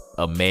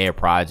a mad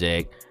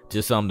project,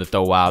 just something to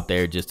throw out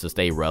there just to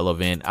stay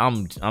relevant.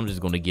 I'm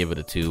just gonna give it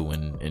a 2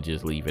 and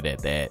just leave it at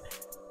that.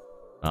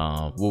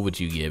 What would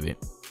you give it?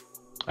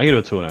 I give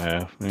it a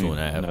 2.5.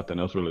 2.5. Nothing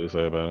else really to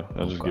say about it.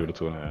 I'll just give it a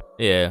 2.5.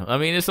 Yeah, I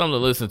mean, it's something to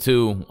listen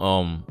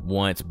to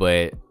once,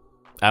 but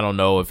I don't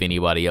know if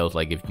anybody else,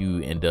 like, if you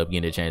end up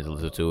getting a chance to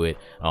listen to it,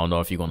 I don't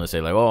know if you're gonna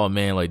say like, oh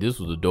man, like, this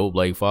was a dope,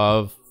 like,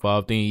 five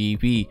thing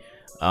EP.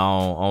 I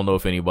don't know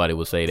if anybody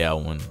would say that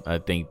one. I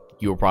think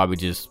you'll probably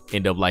just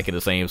end up liking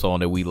the same song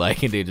that we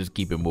like, and then just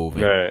keep it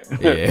moving. Right.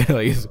 Yeah,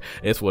 like,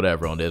 it's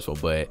whatever on this one.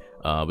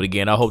 But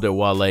again, I hope that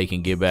Wale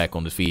can get back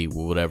on his feet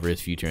with whatever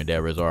his future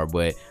endeavors are.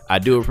 But I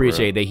do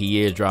appreciate that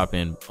he is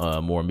dropping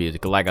more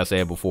music. 'Cause like I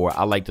said before,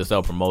 I like the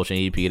self-promotion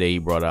EP that he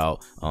brought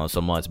out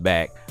some months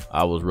back.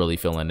 I was really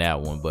feeling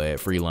that one.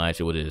 But Free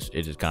Lunch, it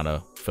just kind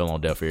of fell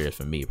on deaf ears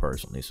for me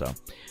personally. So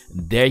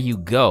there you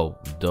go.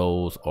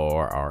 Those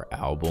are our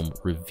album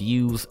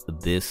reviews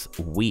this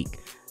week.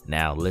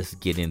 Now let's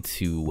get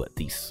into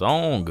the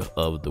song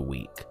of the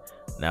week.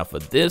 Now for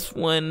this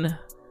one,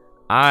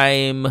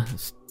 I'm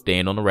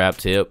staying on the rap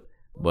tip,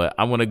 but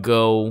I want to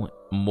go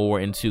more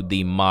into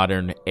the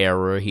modern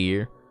era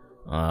here.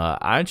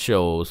 I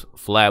chose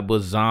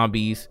Flatbush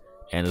Zombies,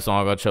 and the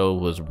song I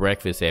chose was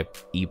Breakfast at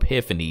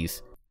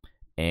Epiphanies,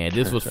 and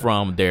this was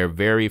from their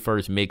very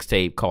first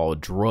mixtape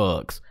called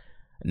Drugs.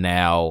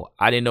 Now,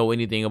 I didn't know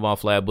anything about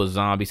Flatbush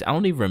Zombies. I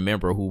don't even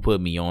remember who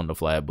put me on the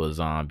Flatbush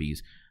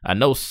Zombies. I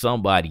know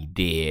somebody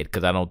did,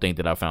 because I don't think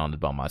that I found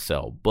it by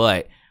myself.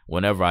 But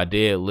whenever I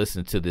did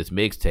listen to this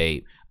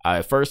mixtape,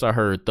 at first I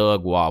heard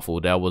Thug Waffle.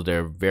 That was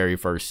their very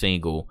first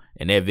single,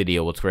 and that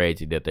video was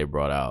crazy that they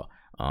brought out.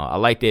 I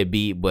like that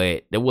beat,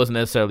 but that wasn't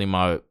necessarily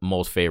my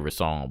most favorite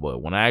song.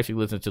 But when I actually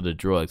listened to the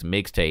Drugs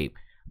mixtape,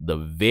 the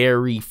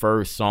very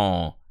first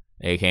song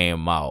that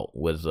came out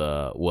was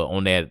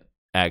on that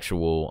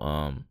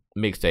actual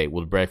mixtape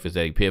was Breakfast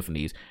at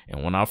Epiphanies.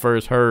 And when I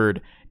first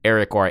heard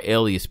Eric R.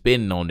 Elliott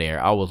spinning on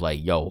there, I was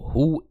like, yo,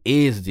 who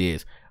is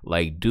this?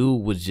 Like,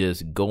 dude was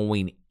just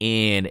going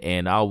in,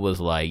 and I was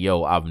like,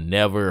 yo, I've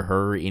never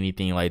heard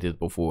anything like this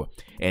before.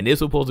 And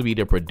this was supposed to be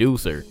the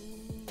producer.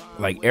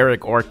 Like,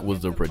 Eric Ark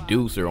was the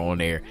producer on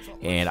there,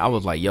 and I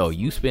was like, yo,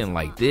 you spin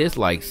like this?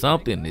 Like,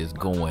 something is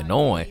going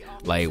on.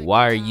 Like,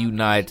 why are you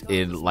not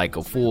in like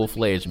a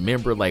full-fledged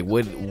member? Like,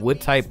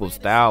 what type of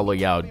style are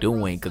y'all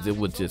doing? Because it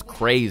was just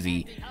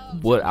crazy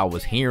what I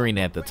was hearing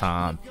at the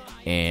time.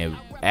 And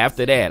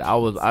after that,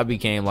 I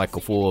became like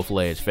a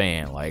full-fledged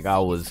fan. Like, I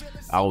was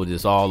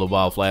just all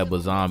about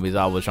Flatbush Zombies.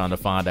 I was trying to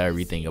find out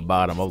everything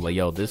about them. I was like,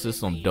 yo, this is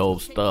some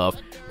dope stuff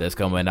that's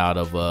coming out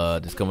of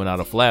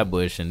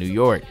Flatbush in New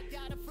York.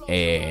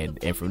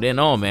 And from then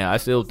on, man, I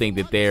still think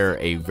that they're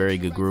a very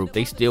good group.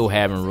 They still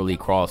haven't really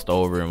crossed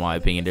over, in my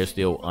opinion. They're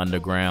still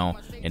underground,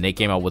 and they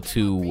came out with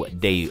two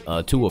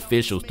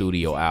official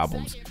studio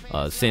albums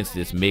since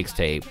this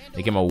mixtape.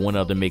 They came out with one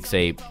other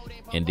mixtape,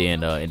 and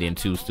then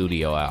 2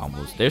 studio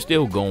albums. They're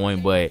still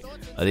going, but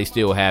they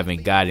still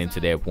haven't gotten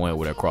to that point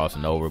where they're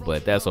crossing over.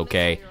 But that's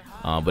okay.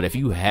 But if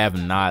you have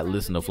not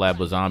listened to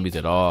Flatbush Zombies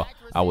at all,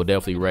 I would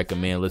definitely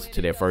recommend listening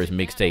to their first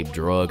mixtape,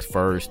 Drugs,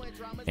 first.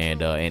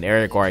 And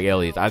Eric R.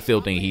 Elliott, I still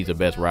think he's the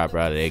best rapper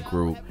out of that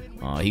group.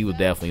 He was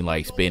definitely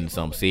like spitting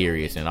something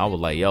serious, and I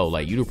was like, yo,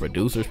 like, you the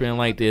producer spitting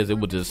like this? It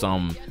was just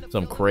some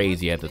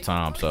crazy at the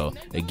time. So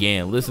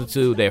again, listen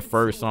to that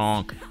first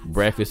song,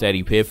 Breakfast at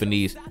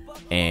Epiphanies,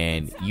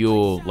 and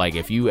you'll, like,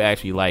 if you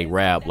actually like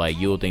rap, like,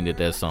 you'll think that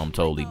that's something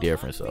totally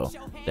different. So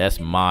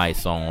that's my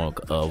song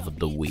of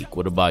the week.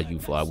 What about you,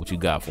 Fly? What you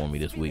got for me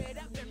this week?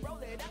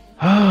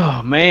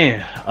 Oh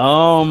man,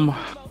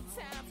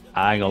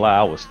 I ain't gonna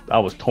lie, I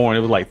was torn. It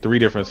was like 3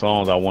 different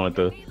songs I wanted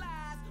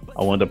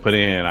to put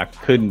in. I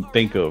couldn't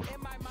think of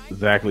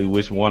exactly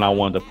which one I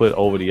wanted to put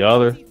over the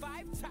other,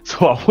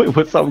 so I went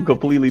with something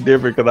completely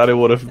different because I didn't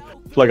want to feel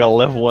like I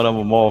left one of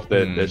them off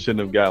that shouldn't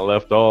have got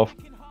left off.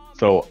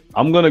 So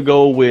I'm gonna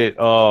go with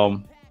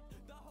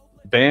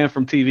 "Banned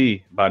from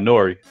TV" by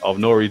Nori, off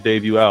Nori's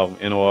debut album,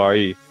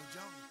 Nore.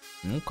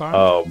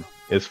 Okay.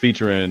 It's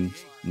featuring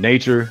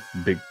Nature,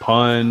 Big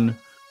Pun,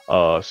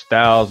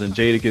 Styles and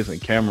Jadakiss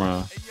and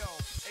Cameron.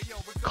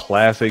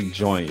 Classic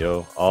joint,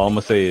 yo. All I'm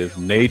gonna say is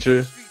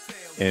Nature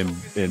and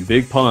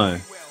Big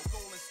Pun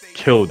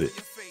killed it.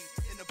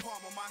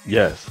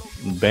 Yes,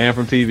 Banned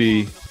from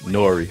TV,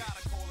 Nori,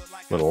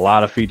 with a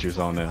lot of features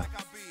on there.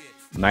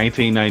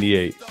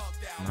 1998.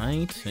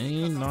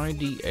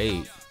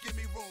 1998.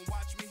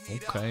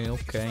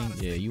 Okay.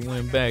 Yeah, you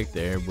went back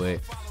there,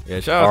 but yeah,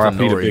 shout out to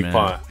Nori, Big man.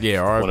 Pun.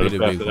 Yeah, R.I.P. to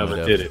Big Pun.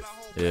 Ever did it.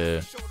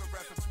 Yeah.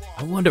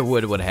 I wonder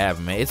what would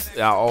happen, man.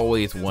 I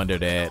always wonder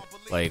that.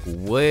 Like,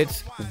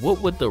 what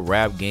would the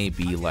rap game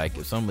be like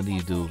if some of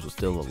these dudes were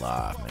still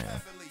alive,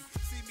 man?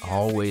 I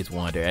always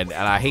wonder, and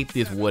I hate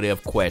this what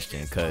if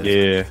question, because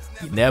you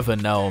never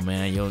know,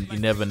 man. You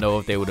never know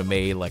if they would have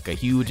made like a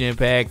huge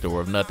impact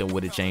or if nothing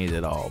would have changed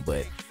at all.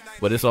 But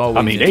But it's always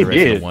I mean,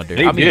 interesting to wonder.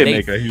 They did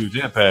make a huge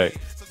impact.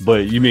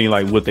 But you mean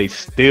like would they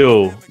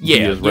still be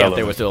as relevant? Yeah, if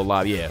they were still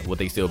alive, would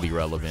they still be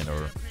relevant,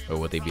 or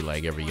would they be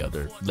like every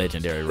other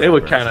legendary They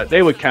would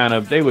kind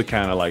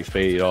of like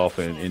fade off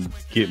and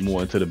get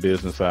more into the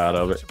business side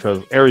of it,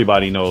 because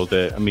everybody knows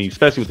that. I mean,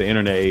 especially with the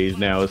internet age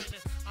now,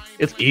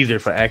 it's easier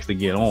for acts to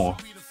get on.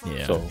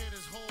 Yeah. So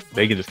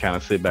they can just kind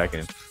of sit back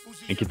and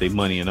get their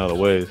money in other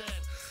ways.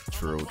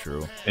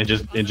 True. And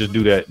just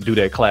do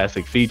that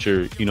classic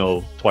feature,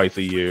 twice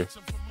a year,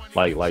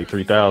 like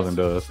 3000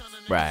 does.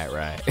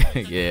 Right.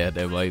 Yeah,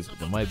 that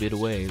might be the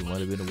way. It might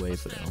have been the way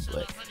for them.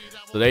 But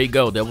so there you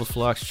go. That was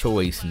Flock's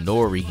choice.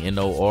 Nore,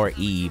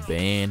 N-O-R-E,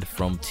 banned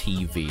from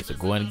TV. So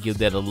go ahead and give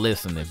that a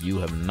listen if you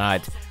have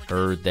not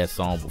heard that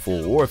song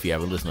before, or if you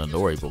haven't listened to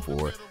Nore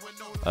before.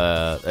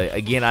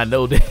 Again, I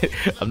know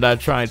that I'm not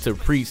trying to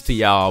preach to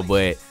y'all,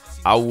 but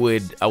I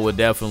would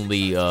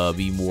definitely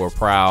be more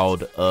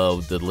proud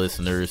of the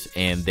listeners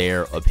and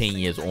their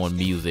opinions on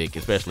music,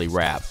 especially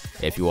rap,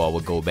 if you all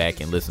would go back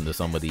and listen to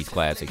some of these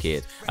classic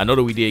hits. I know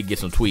that we did get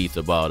some tweets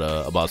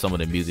about some of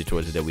the music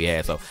choices that we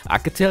had, so I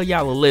could tell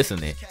y'all are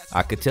listening.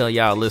 I could tell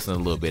y'all listening a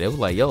little bit. It was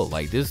like, yo,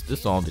 like this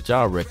song that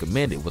y'all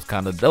recommended was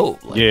kind of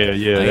dope. Like, yeah,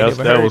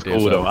 that was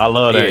cool though. I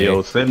love that,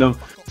 yo. Send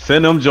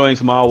them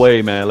joints my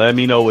way, man. Let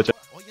me know what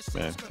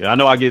man. Yeah, I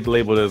know I get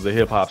labeled as a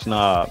hip hop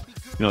snob.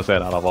 You know what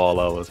I'm saying, out of all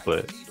of us,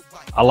 but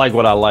I like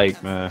what I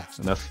like, man,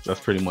 and that's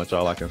pretty much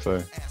all I can say.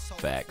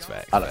 Facts.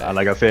 Like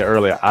I said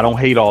earlier, I don't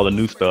hate all the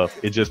new stuff.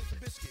 It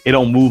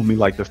don't move me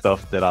like the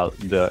stuff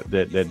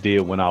that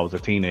did when I was a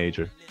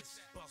teenager.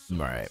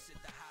 Right,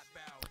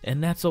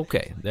 and that's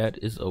okay. That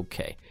is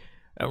okay.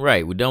 All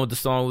right, we're done with the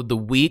song of the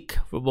week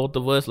for both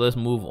of us. Let's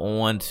move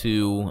on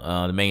to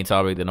the main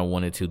topic that I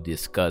wanted to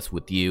discuss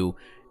with you,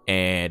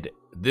 and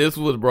this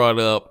was brought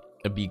up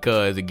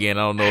because, again,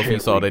 I don't know if you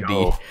saw the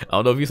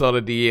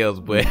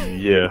DLs, but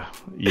yeah.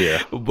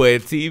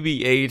 But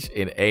TBH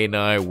and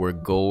A9 were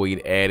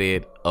going at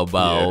it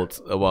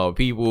about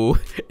people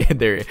and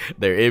their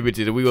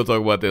images. And we're gonna talk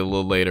about that a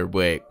little later,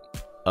 but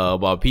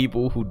about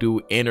people who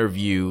do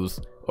interviews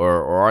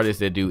or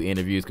artists that do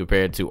interviews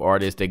compared to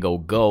artists that go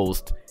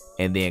ghost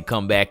and then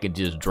come back and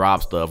just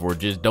drop stuff or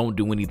just don't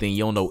do anything.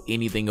 You don't know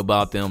anything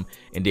about them,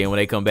 and then when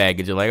they come back,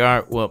 it's just like, all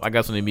right, well, I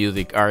got some new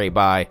music. All right,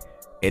 bye.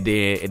 And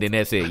then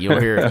that's it. You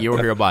don't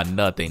hear about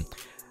nothing.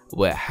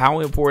 But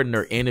how important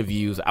are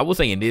interviews? I would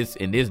say in this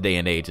day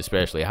and age,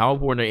 especially, how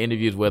important are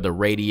interviews, whether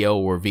radio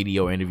or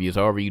video interviews,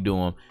 however you do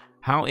them?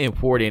 How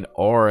important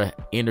are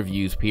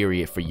interviews,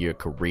 period, for your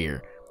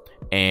career?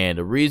 And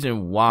the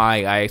reason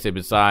why I asked it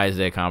besides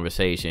that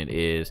conversation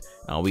is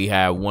we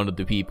have one of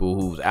the people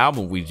whose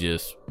album we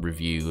just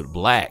reviewed,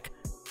 Black.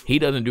 He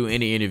doesn't do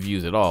any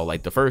interviews at all.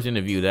 Like the first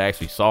interview that I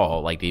actually saw,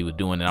 like he was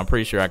doing, and I'm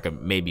pretty sure I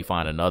could maybe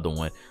find another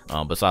one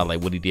besides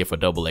like what he did for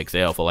Double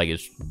XL for like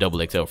his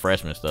Double XL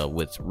freshman stuff,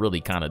 which really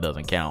kind of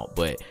doesn't count.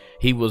 But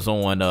he was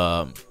on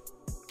the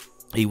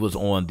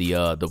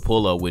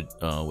pull up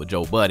with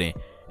Joe Budden,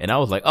 and I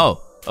was like,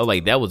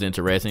 like that was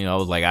interesting. I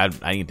was like, I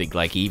didn't think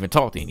like he even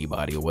talked to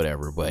anybody or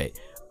whatever, but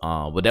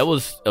that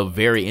was a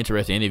very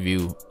interesting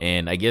interview,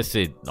 and I guess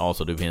it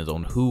also depends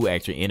on who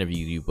actually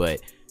interviewed you, but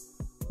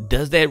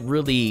does that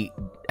really,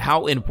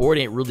 how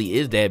important really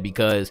is that?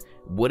 Because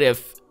what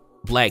if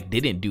Black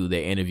didn't do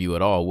the interview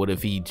at all? What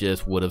if he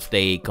just would have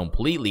stayed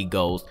completely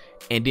ghost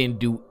and didn't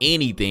do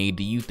anything?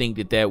 Do you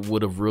think that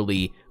would have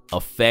really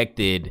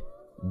affected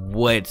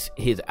what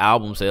his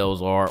album sales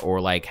are,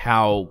 or like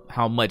how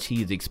much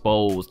he's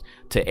exposed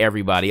to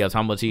everybody else,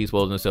 how much he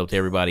exposed himself to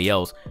everybody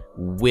else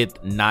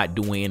with not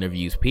doing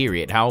interviews,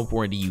 period? How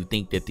important do you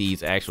think that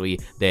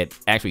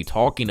actually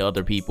talking to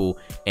other people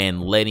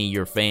and letting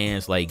your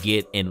fans like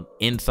get an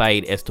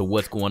insight as to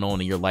what's going on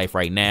in your life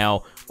right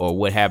now, or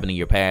what happened in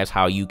your past,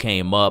 how you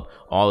came up,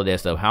 all of that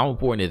stuff, how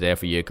important is that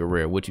for your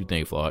career? What you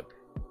think, Flock?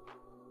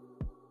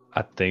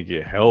 I think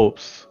it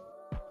helps.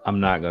 I'm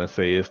not gonna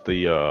say it's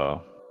the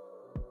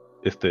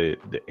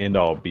end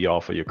all be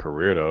all for your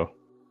career though,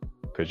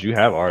 because you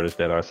have artists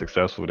that are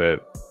successful that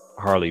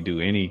hardly do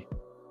any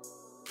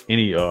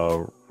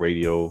radio,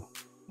 you know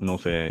what I'm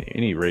saying,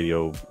 any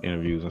radio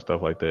interviews and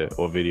stuff like that,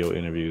 or video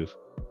interviews.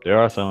 There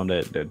are some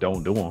that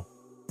don't do them,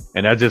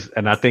 and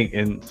I think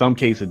in some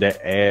cases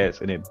that adds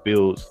to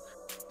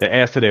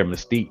their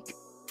mystique,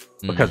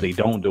 because they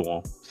don't do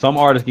them. Some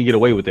artists can get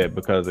away with that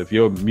because if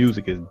your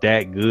music is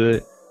that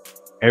good,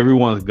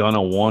 everyone's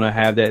gonna want to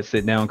have that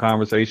sit down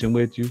conversation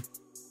with you.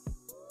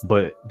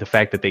 But the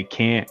fact that they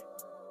can't,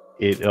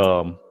 it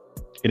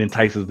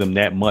entices them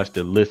that much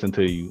to listen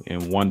to you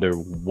and wonder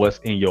what's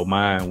in your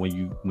mind when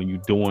you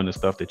doing the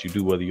stuff that you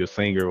do, whether you're a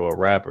singer or a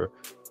rapper,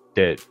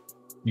 that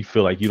you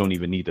feel like you don't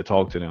even need to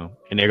talk to them,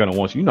 and they're gonna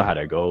want you. You know how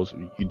that goes.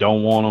 You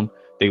don't want them,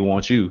 they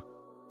want you.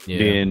 Yeah.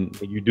 Then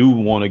you do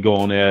want to go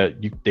on there,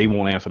 they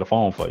won't answer the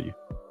phone for you,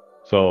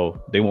 so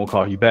they won't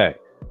call you back.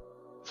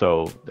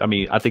 So I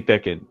mean, I think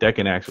that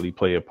can actually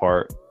play a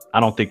part. I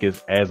don't think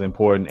it's as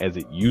important as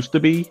it used to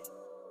be,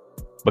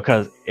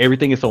 because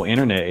everything is so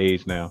internet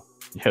age now.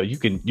 Hell, you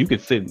can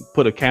sit and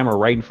put a camera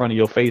right in front of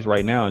your face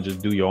right now and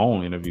just do your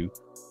own interview,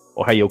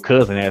 or have your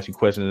cousin ask you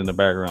questions in the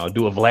background, or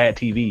do a Vlad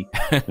TV. You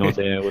know what I'm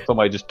saying? With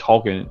somebody just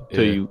talking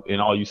to you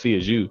and all you see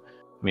is you.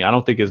 I mean, I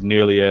don't think it's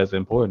nearly as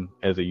important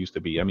as it used to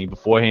be. I mean,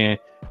 beforehand,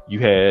 you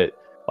had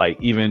like,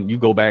 even you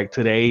go back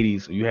to the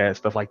 80s, you had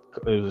stuff like,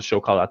 there was a show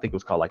called, I think it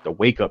was called like the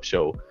Wake Up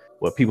Show,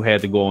 where people had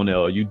to go on there,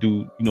 or you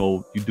do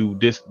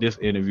this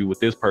interview with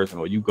this person,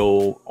 or you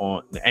go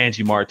on the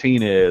Angie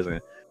Martinez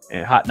and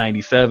Hot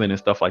 97 and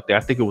stuff like that. I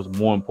think it was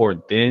more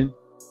important then.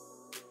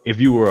 If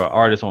you were an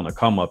artist on the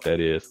come up, that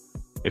is,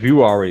 if you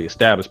were already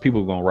established,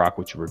 people were gonna rock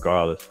with you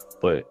regardless.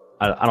 But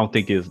I don't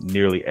think it's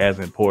nearly as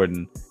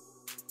important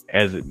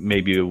as it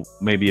maybe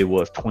it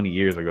was 20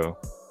 years ago,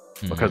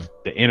 because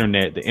the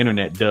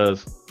internet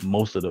does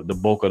most of the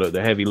bulk of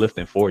the heavy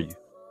lifting for you.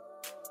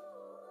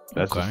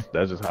 That's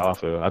just how I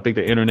feel. I think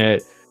the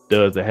internet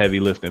does the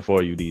heavy lifting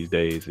for you these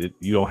days.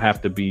 You don't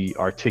have to be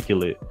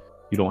articulate.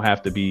 You don't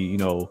have to be,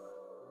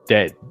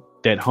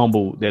 that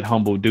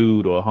humble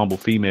dude or a humble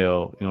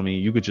female. You know what I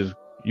mean?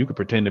 You could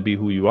pretend to be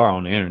who you are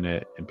on the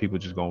internet, and people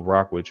just gonna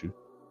rock with you.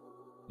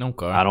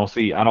 Okay. I don't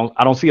see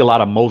a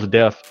lot of Mos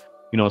Def,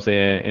 you know what I'm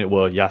saying, and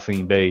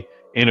Yasin Bey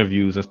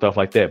interviews and stuff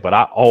like that. But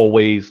I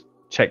always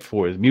checked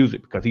for his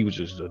music, because he was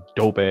just a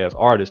dope ass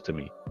artist to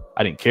me.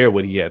 I didn't care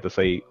what he had to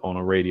say on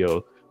the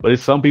radio. But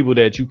it's some people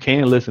that you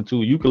can listen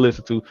to. You can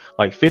listen to,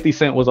 like 50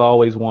 Cent was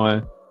always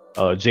one.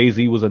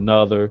 Jay-Z was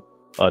another.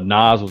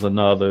 Nas was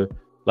another.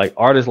 Like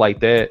artists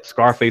like that.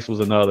 Scarface was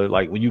another.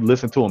 Like when you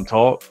listen to him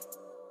talk,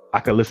 I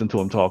could listen to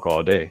him talk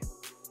all day,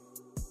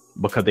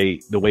 because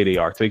the way they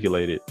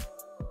articulate it,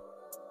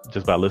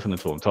 just by listening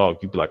to him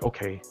talk, you'd be like,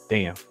 okay,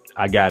 damn,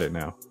 I got it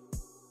now.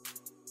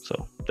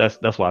 So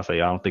that's why I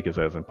say I don't think it's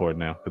as important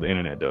now, because the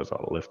internet does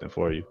all the lifting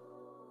for you.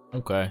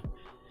 Okay.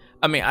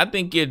 I mean, I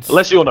think it's,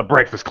 unless you're on the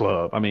Breakfast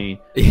Club. I mean,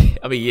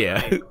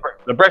 yeah.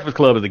 The Breakfast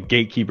Club is a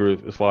gatekeeper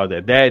as far as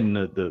that and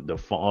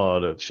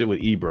the shit with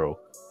Ebro.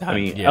 I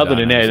mean, yeah, other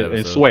than that,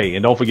 and Sway,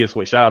 and don't forget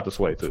Sway. Shout out to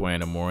Sway too. Sway in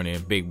the Morning,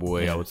 Big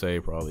Boy, I would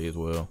say probably as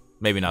well.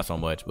 Maybe not so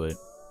much, but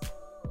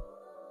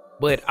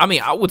I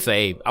mean, I would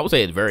say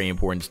it's very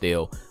important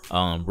still.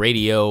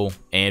 Radio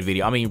and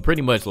video. I mean,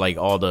 pretty much like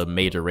all the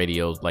major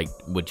radios, like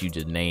what you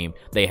just named,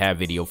 they have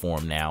video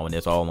form now, and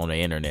it's all on the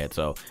internet.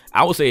 So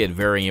I would say it's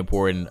very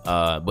important.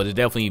 But it's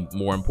definitely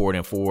more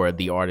important for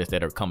the artists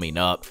that are coming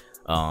up.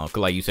 Cause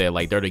like you said,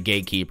 like they're the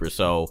gatekeepers.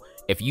 So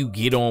if you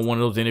get on one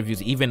of those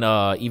interviews, even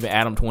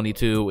Adam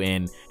 22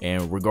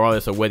 and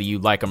regardless of whether you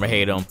like them or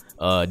hate them,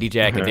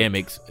 DJ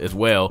Academics as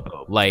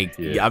well. Like,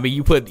 I mean,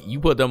 you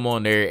put them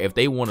on there. If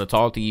they want to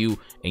talk to you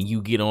and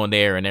you get on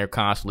there and they're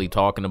constantly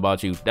talking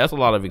about you, that's a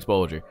lot of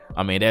exposure.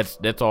 I mean,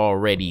 that's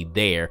already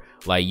there.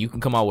 Like, you can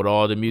come out with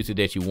all the music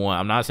that you want.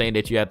 I'm not saying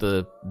that you have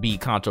to be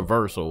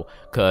controversial,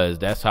 because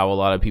that's how a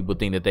lot of people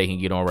think that they can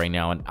get on right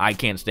now, and I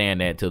can't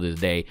stand that till this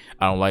day.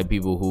 I don't like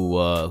people who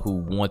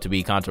want to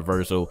be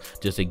controversial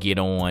just to get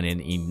on and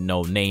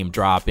name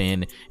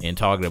dropping and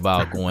talking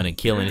about going and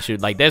killing and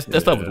shit. Like that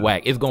stuff is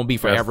whack. It's gonna be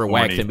forever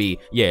whack to me.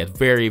 Yeah, it's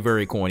very,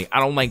 very corny. I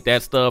don't like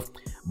that stuff,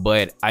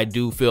 but I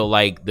do feel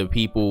like the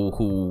people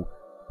who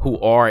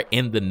are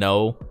in the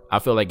know, I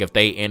feel like if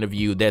they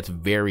interview, that's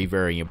very,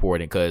 very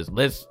important. Because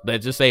let's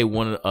just say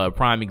one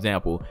prime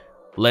example.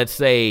 Let's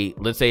say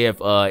if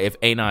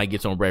A9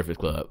 gets on Breakfast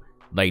Club,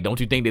 like, don't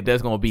you think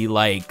that's gonna be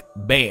like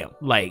bam?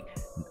 Like,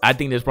 I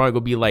think there's probably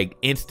gonna be like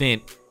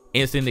instant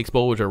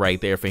exposure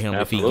right there for him.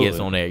 Absolutely. If he gets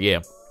on there.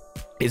 Yeah,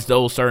 it's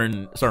those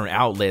certain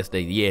outlets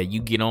that, yeah,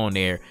 you get on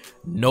there,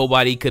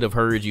 nobody could have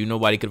heard you,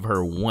 nobody could have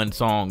heard one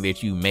song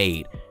that you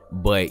made,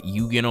 but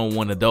you get on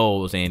one of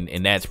those and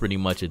that's pretty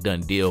much a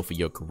done deal for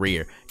your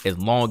career, as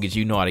long as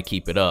you know how to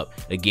keep it up.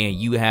 Again,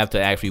 you have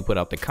to actually put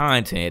out the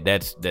content.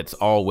 That's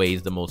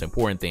always the most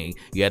important thing.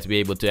 You have to be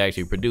able to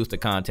actually produce the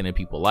content that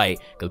people like,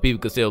 because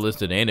people can still listen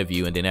to the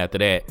interview, and then after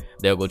that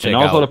they'll go check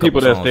out. And also the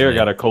people that's there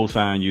got to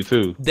co-sign you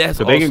too. They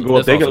can let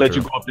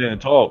you go up there and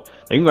talk.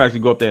 They can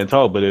actually go up there and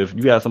talk. But if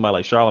you got somebody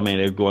like Charlamagne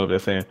that's going up there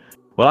saying,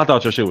 well, I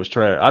thought your shit was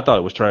trash. I thought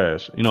it was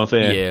trash. You know what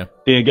I'm saying? Yeah.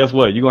 Then guess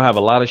what? You're going to have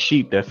a lot of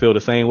sheep that feel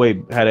the same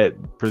way, had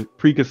that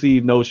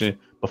preconceived notion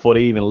before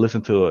they even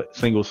listen to a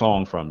single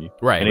song from you.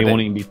 Right. And they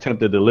won't even be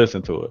tempted to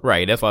listen to it.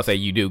 Right. That's why I say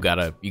you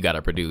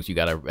gotta produce. You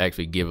gotta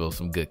actually give us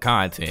some good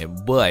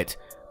content. But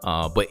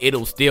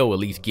it'll still at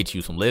least get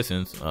you some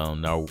listens.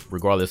 Now,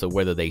 regardless of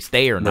whether they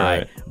stay or not,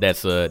 right,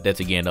 that's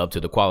again up to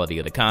the quality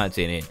of the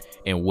content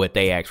and what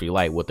they actually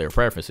like, what their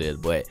preference is.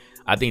 But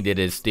I think that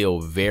is still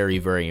very,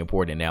 very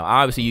important. Now,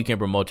 obviously, you can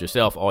promote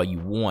yourself all you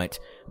want,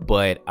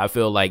 but I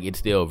feel like it's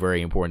still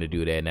very important to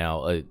do that.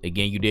 Now,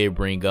 again, you did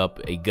bring up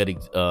a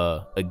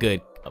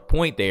good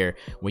point there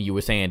when you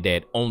were saying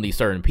that only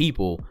certain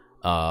people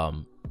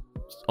can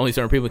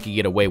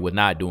get away with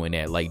not doing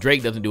that. Like,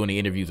 Drake doesn't do any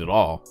interviews at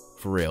all,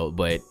 for real,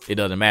 but it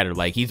doesn't matter.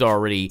 Like, he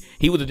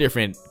was a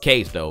different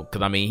case though,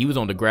 because I mean, he was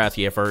on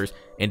Degrassi at first,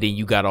 and then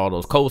you got all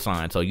those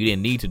cosigns, so you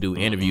didn't need to do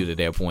interviews at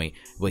that point.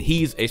 But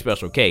he's a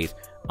special case.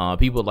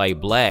 People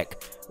like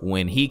Black,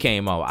 when he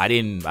came out, I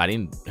didn't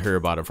heard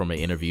about it from an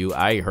interview.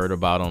 I heard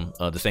about him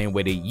the same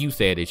way that you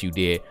said that you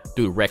did,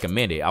 through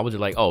recommended. I was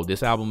just like, oh,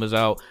 this album is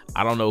out.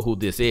 I don't know who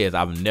this is.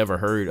 I've never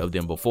heard of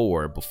them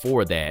before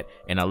that.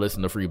 And I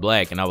listened to Free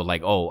Black and I was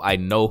like, oh, I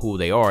know who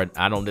they are.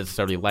 I don't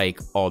necessarily like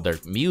all their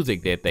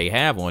music that they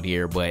have on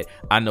here, but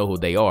I know who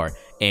they are.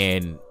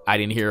 And I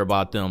didn't hear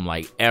about them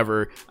like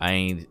ever. I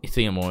ain't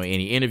see him on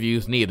any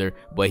interviews neither,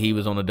 but he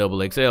was on the Double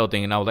XL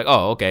thing and I was like,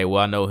 oh, okay,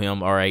 well, I know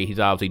him. All right, he's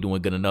obviously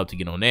doing good enough to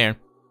get on there.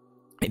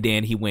 And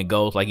then he went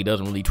ghost, like he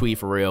doesn't really tweet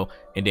for real.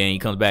 And then he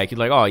comes back, he's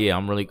like, oh yeah,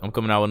 I'm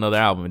coming out with another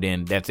album. And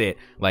then that's it.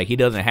 Like, he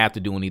doesn't have to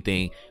do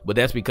anything, but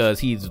that's because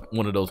he's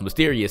one of those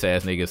mysterious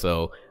ass niggas.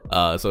 So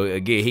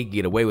again, he can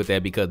get away with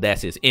that because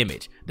that's his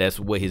image. That's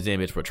what his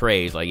image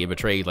portrays. Like, it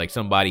portrays like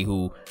somebody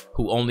who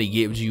only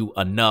gives you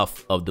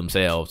enough of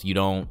themselves. You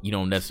don't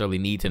necessarily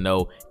need to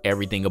know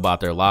everything about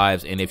their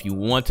lives. And if you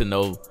want to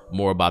know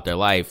more about their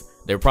life,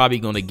 they're probably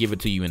going to give it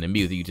to you in the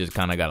music. You just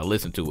kind of got to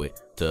listen to it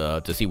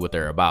to see what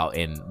they're about.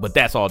 But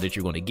that's all that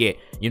you're going to get.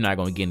 You're not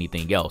going to get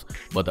anything else.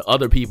 But the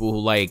other people who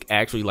like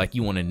actually like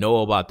you want to know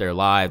about their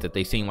lives, that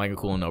they seem like a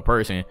cool enough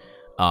person.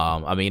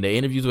 I mean, the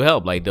interviews will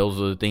help. Like, those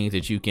are the things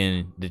that you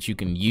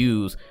can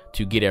use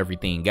to get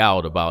everything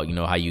out about, you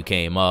know, how you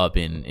came up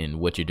and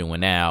what you're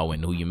doing now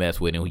and who you mess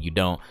with and who you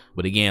don't.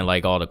 But again,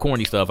 like all the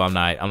corny stuff, I'm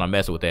not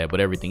messing with that.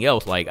 But everything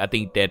else, like, I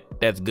think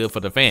that's good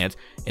for the fans.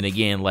 And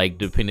again, like,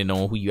 depending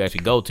on who you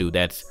actually go to,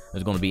 that's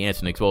going to be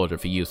instant exposure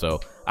for you. So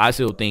I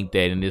still think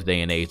that in this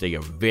day and age, they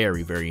are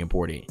very, very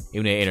important,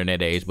 even in the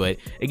internet age. But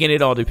again,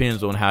 it all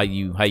depends on how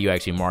you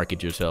actually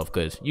market yourself,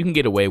 because you can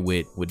get away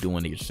with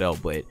doing it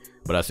yourself, but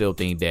I still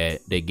think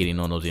that getting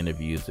on those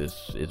interviews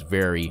is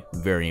very,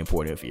 very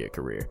important for your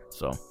career.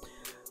 So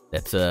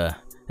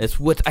that's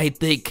what I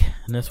think,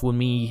 and that's what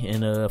me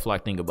and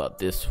Flock think about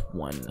this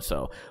one.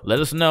 So let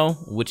us know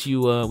what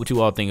you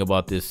all think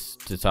about this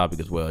topic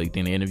as well. You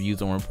think the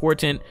interviews are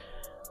important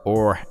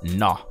or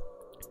not?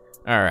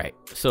 All right.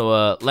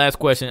 So last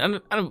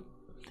question. I don't.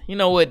 You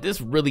know what?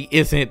 This really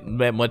isn't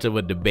that much of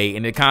a debate,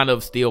 and it kind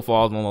of still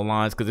falls on the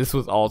lines because this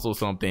was also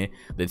something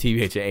that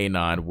TBH and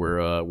A9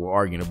 were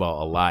arguing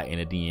about a lot in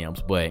the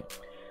DMs. But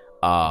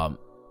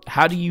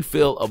how do you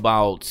feel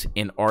about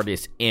an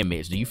artist's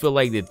image? Do you feel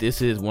like that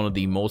this is one of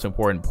the most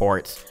important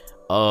parts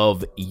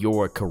of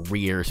your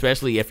career,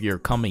 especially if you're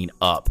coming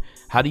up?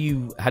 How do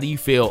you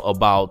feel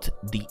about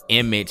the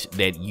image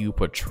that you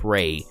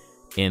portray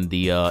in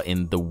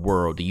the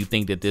world? Do you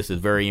think that this is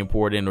very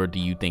important, or do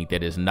you think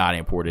that it's not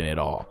important at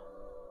all?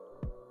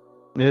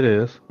 It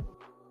is.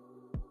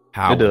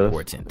 How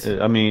important?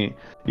 I mean,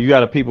 you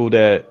got people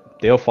that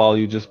they'll follow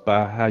you just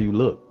by how you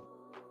look.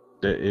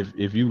 That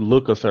if you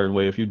look a certain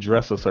way, if you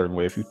dress a certain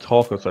way, if you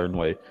talk a certain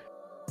way,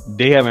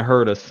 they haven't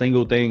heard a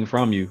single thing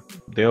from you.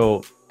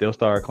 They'll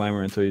start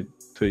clamoring to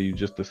you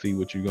just to see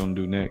what you're gonna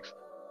do next.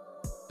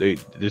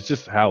 It's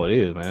just how it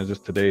is, man. It's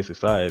just today's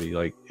society.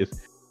 Like,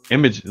 it's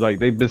image, like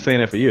they've been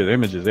saying that for years.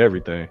 Image is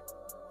everything.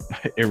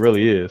 It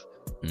really is.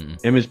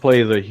 Image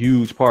plays a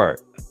huge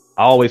part.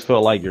 I always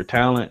felt like your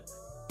talent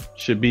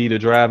should be the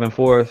driving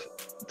force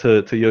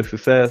to your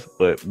success,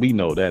 but we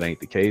know that ain't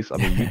the case. I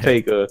mean,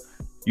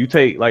 you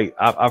take like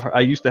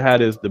I used to have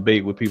this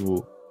debate with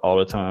people all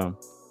the time.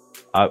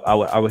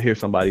 I would hear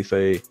somebody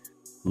say,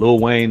 Lil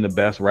Wayne the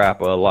best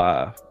rapper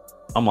alive.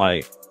 I'm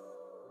like,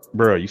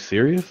 bro, are you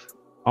serious?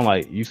 I'm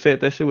like, you said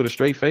that shit with a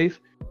straight face?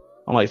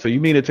 I'm like, so you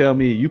mean to tell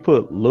me you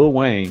put Lil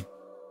Wayne,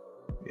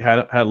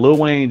 had Lil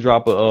Wayne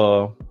drop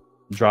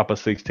a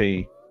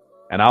 16,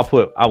 and I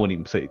wouldn't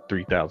even say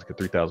 3,000, because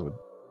 3,000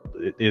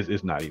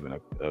 is not even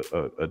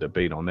a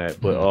debate on that.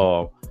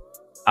 But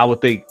I would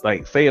think,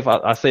 like, say if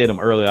I said him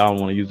earlier, I don't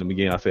want to use him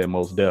again. I said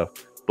Mos Def,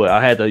 but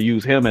I had to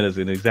use him as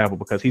an example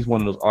because he's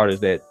one of those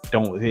artists that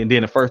don't. And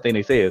then the first thing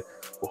they say is,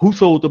 well, who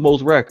sold the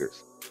most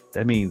records?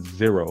 That means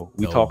zero.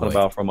 We talking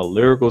about from a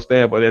lyrical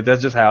standpoint.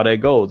 That's just how that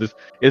goes.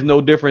 It's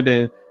no different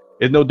than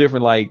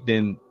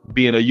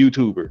being a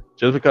YouTuber.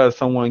 Just because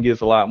someone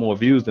gets a lot more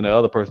views than the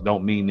other person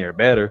don't mean they're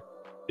better.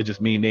 It just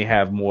means they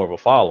have more of a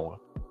following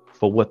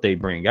for what they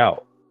bring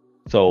out.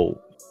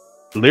 So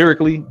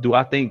lyrically, do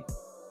I think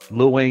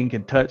Lil Wayne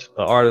can touch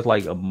an artist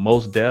like a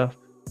Mos Def?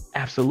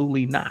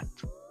 Absolutely not.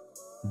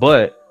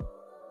 But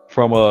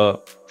from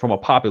a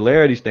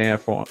popularity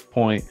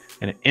standpoint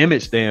and an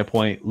image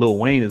standpoint, Lil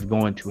Wayne is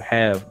going to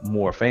have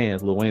more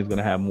fans. Lil Wayne's going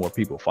to have more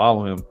people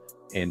follow him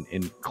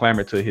and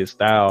clamor to his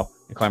style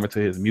and clamor to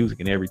his music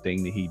and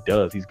everything that he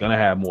does. He's going to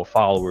have more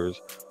followers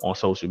on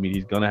social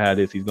media. He's going to have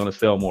this. He's going to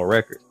sell more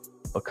records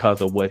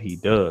because of what he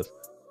does.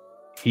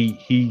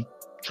 He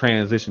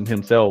transitioned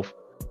himself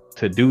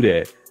to do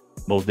that.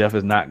 Mos Def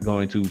is not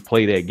going to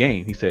play that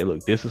game. He said,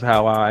 look, this is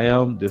how I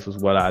am. This is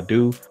what I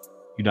do.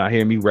 You're not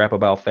hearing me rap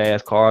about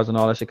fast cars and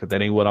all that shit, because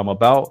that ain't what I'm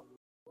about.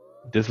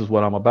 This is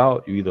what I'm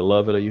about. You either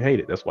love it or you hate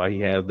it. That's why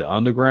he has the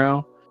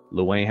underground.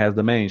 Lil Wayne has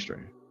the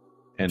mainstream.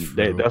 And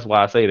that's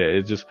why I say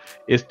that.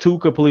 It's two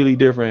completely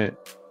different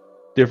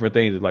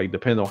things. It like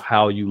depends on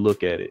how you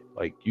look at it.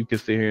 Like, you can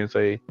sit here and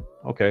say,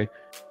 okay,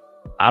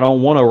 I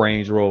don't want a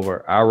Range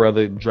Rover. I'd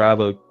rather drive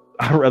a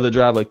I'd rather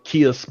drive a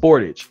Kia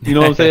Sportage. You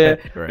know what I'm saying?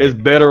 Right. It's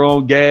better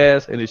on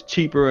gas and it's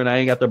cheaper, and I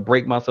ain't got to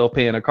break myself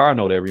paying a car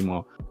note every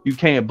month. You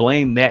can't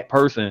blame that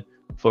person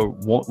for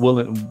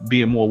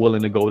being more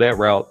willing to go that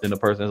route than the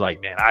person that's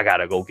like, man, I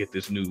gotta go get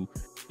this new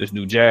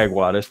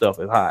Jaguar. This stuff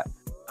is hot.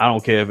 I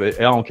don't care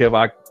if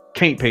I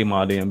can't pay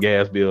my damn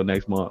gas bill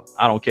next month.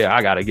 I don't care.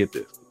 I gotta get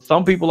this.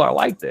 Some people are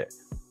like that.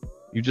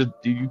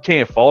 You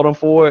can't fault them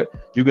for it.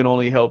 You can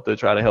only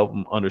try to help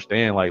them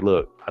understand. Like,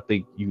 look, I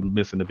think you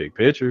missing the big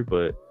picture,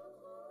 but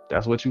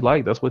that's what you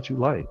like. That's what you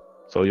like.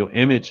 So your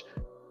image,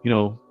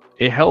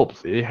 it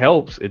helps. It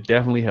helps. It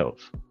definitely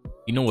helps.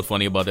 You know what's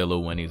funny about that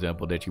Lil Wayne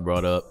example that you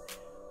brought up?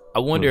 I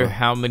wonder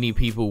how many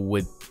people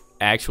would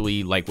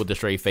actually, like, with a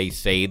straight face,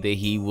 say that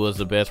he was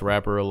the best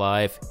rapper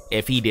alive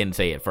if he didn't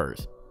say it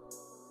first.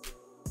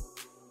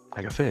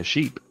 Like I said,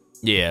 sheep.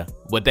 Yeah,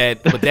 but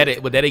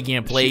that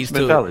again plays to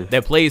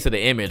the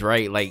image,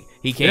 right? Like,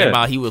 he came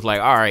out, he was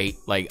like, all right,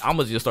 like, I'm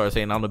gonna just start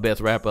saying I'm the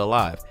best rapper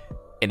alive,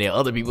 and then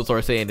other people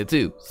start saying it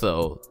too.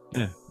 So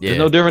yeah. It's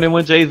no different than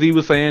when Jay-Z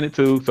was saying it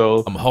too.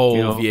 So I'm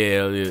Hov,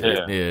 yeah.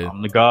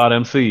 I'm the God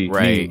MC,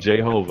 right?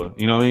 Jehovah.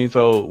 You know what I mean?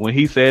 So when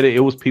he said it,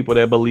 it was people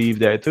that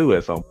believed that too.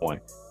 At some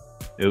point,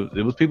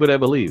 it was people that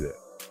believed it.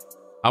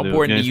 How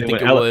important do you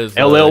think it was?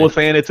 LL was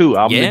saying it too.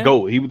 I'm the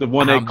GOAT. He was the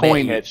one that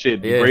coined that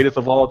shit, the greatest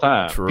of all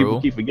time. True.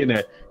 People keep forgetting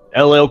that.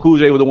 LL Cool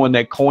J was the one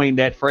that coined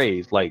that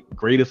phrase, like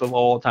greatest of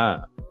all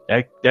time.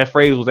 That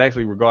phrase was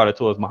actually regarded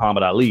towards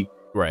Muhammad Ali.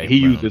 Right. He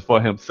used it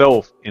for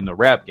himself in the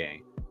rap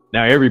game.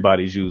 Now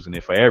everybody's using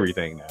it for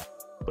everything now.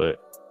 But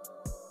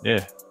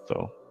yeah,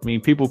 so I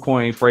mean, people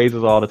coin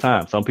phrases all the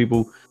time. Some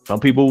people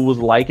was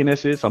liking that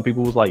shit. Some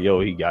people was like, yo,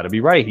 he got to be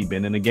right. He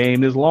been in the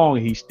game this long.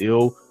 He's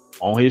still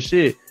on his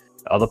shit.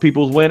 Other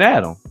people went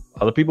at him.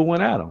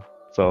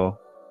 So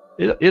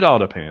it all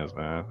depends,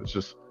 man.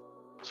 It's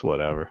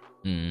whatever.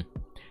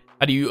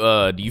 How do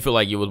you feel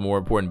like it was more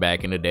important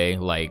back in the day,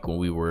 like when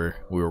we were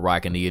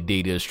rocking the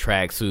Adidas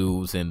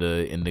tracksuits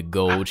and the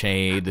gold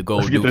chain, the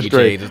gold Dookie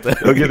chains and stuff?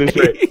 Don't get this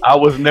straight. I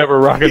was never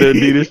rocking the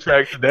Adidas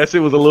tracksuit. That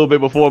shit was a little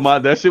bit before my.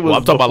 That shit was. Well,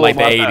 I'm talking about like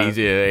the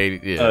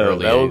 80s,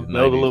 early. That was a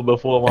little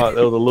before my.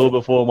 That was a little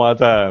before my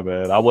time,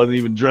 man. I wasn't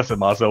even dressing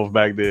myself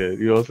back then.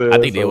 You know what I'm saying? I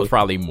think that was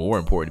probably more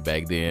important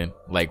back then,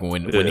 like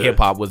when hip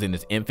hop was in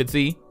its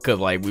infancy, because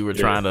like we were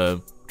trying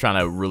to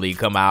really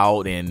come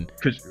out, and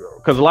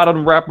because a lot of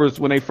the rappers,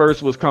 when they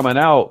first was coming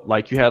out,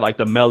 like you had like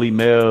the Melly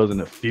Mells and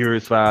the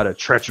Furious 5, the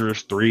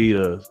Treacherous 3,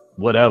 the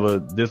whatever,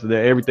 this and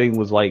that, everything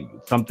was like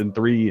something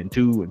 3 and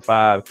 2 and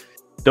 5.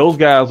 Those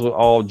guys were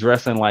all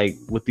dressing like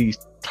with these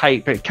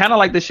tight, kind of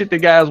like the shit that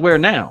guys wear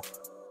now.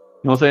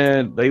 You know what I'm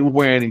saying? They were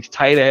wearing these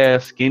tight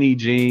ass skinny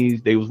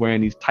jeans. They was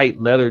wearing these tight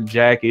leather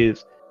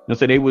jackets. You know what I'm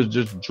saying? They was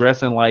just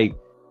dressing like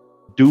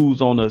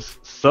dudes on the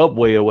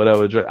subway or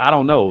whatever. I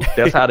don't know.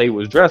 That's how they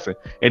was dressing.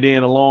 And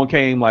then along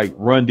came like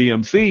Run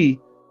DMC,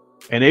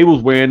 and they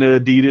was wearing the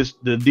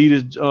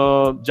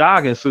Adidas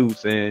jogging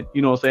suits, and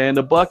you know what I'm saying,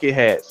 the bucket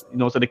hats, you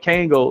know what I'm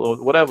saying, the Kango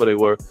or whatever they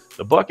were,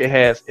 the bucket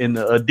hats and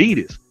the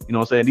Adidas. You know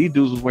what I'm saying? These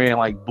dudes was wearing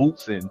like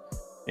boots and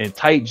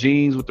tight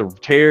jeans with the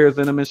tears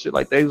in them and shit.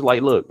 Like, they was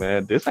like, look,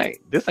 man, this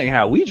ain't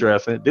how we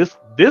dressing. This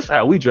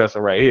how we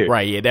dressing right here.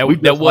 Right, yeah, that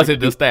wasn't like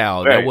the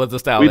style. Right. That was the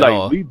style at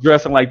all. We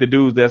dressing like the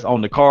dudes that's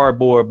on the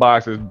cardboard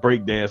boxes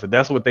breakdancing.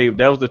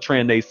 That was the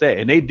trend they set,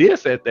 and they did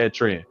set that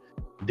trend.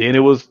 Then it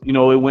was,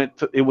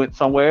 it went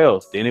somewhere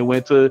else. Then it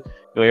went to,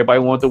 everybody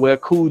wanted to wear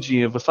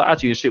Coogee and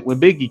Versace and shit when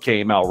Biggie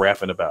came out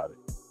rapping about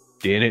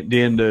it.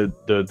 Then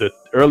the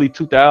early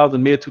 2000s,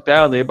 mid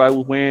 2000s, everybody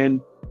was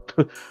wearing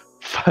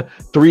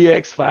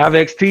 3X,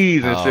 5X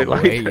tees and shit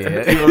like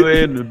that. You know what I'm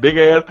saying? The big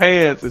ass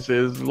pants and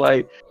shit. It's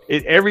like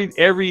every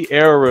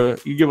era,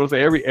 you get what I'm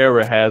saying? Every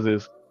era has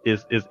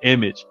its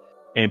image,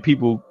 and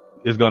people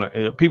are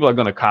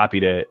gonna copy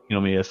that, you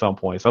know what I mean, at some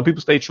point. Some people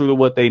stay true to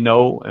what they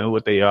know and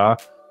what they are,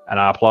 and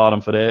I applaud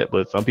them for that.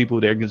 But some people,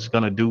 they're just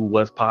gonna do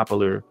what's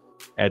popular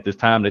at this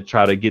time to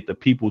try to get the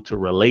people to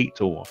relate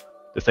to them.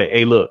 To say,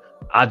 hey, look,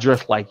 I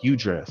dress like you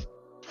dress.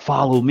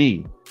 Follow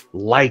me.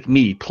 Like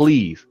me,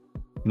 please.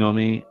 You know what I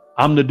mean?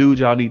 I'm the dude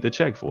y'all need to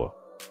check for.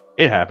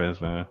 It happens,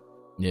 man.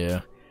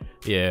 Yeah.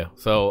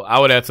 So I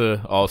would have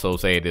to also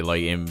say that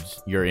like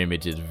your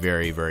image is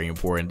very, very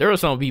important. There are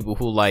some people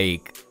who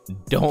like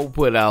don't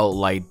put out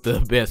like the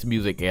best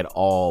music at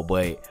all,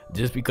 but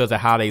just because of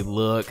how they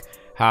look,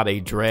 how they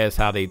dress,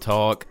 how they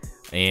talk,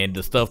 and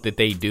the stuff that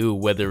they do,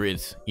 whether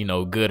it's,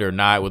 good or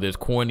not, whether it's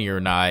corny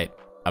or not,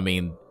 I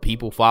mean,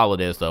 people follow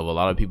that stuff. A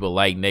lot of people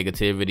like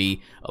negativity.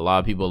 A lot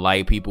of people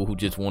like people who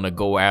just want to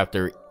go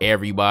after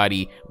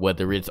everybody,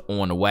 whether it's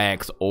on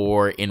wax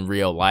or in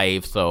real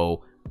life.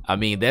 So, I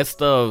mean, that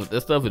stuff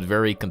is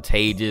very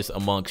contagious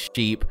amongst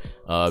sheep.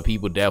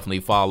 People definitely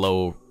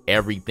follow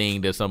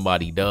everything that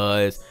somebody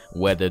does,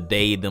 whether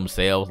they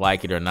themselves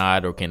like it or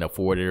not, or can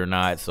afford it or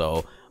not.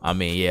 So, I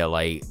mean, yeah,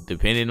 like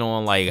depending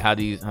on like how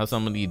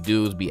some of these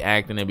dudes be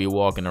acting and be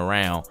walking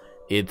around,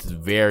 it's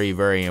very,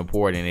 very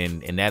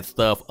important. And that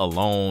stuff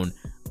alone,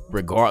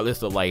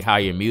 regardless of like how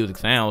your music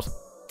sounds,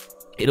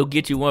 it'll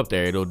get you up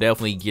there. It'll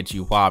definitely get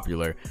you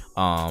popular.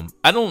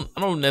 I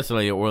don't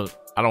necessarily, or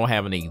I don't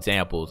have any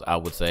examples, I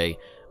would say,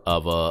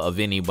 of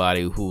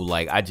anybody who,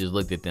 like, I just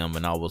looked at them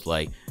and I was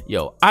like,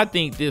 yo, I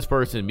think this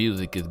person's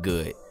music is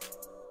good.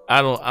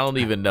 I don't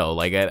even know.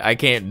 Like, I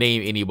can't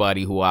name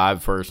anybody who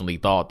I've personally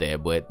thought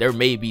that, but there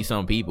may be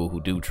some people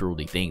who do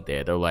truly think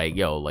that. They're like,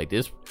 yo, like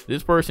this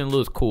person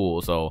looks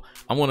cool, so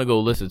I'm gonna go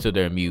listen to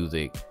their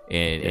music,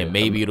 and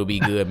maybe it'll be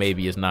good,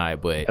 maybe it's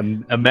not. But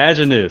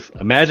imagine this.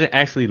 Imagine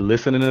actually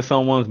listening to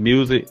someone's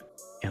music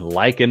and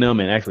liking them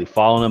and actually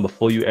following them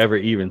before you ever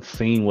even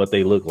seen what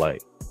they look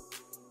like.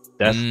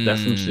 That's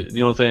some shit.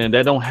 You know what I'm saying?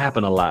 That don't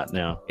happen a lot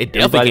now. It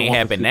definitely can't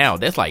happen now.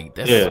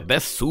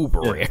 That's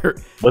super rare.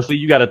 But see,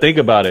 you got to think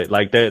about it.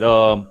 Like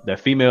that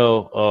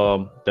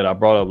female that I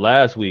brought up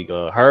last week,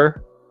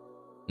 her.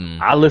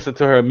 I listened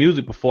to her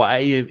music before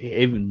I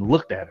even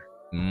looked at her,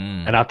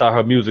 and I thought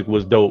her music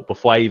was dope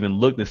before I even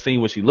looked and seen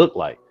what she looked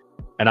like.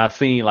 And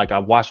I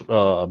watched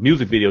a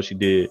music video she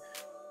did,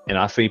 and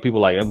I seen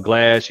people like, I'm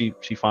glad she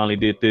finally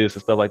did this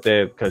and stuff like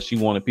that, because she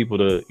wanted people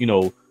to, you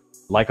know,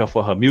 like her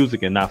for her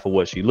music and not for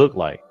what she looked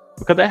like,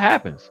 because that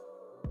happens.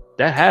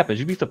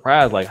 You'd be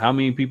surprised like how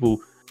many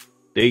people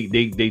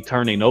they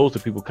turn their nose to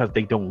people because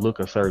they don't look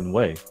a certain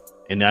way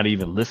and not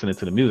even listening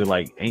to the music.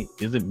 Like,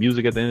 isn't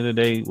music at the end of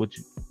the day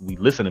we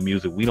listen to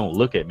music, we don't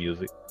look at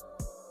music.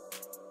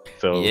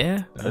 So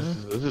yeah,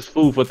 it's just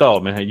food for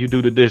thought, man. You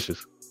do the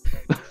dishes.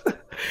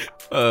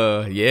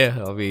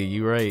 Yeah, I mean,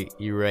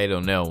 you're right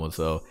on that one.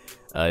 So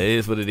it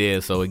is what it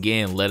is. So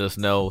again, let us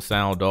know,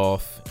 sound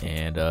off,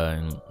 and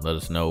let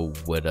us know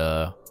what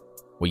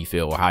you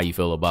feel or how you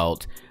feel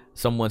about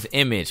someone's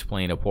image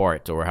playing a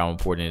part, or how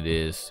important it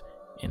is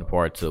in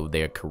parts of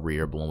their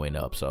career blowing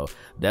up. So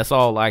that's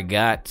all I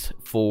got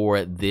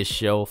for this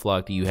show.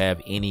 Flock, do you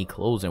have any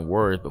closing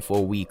words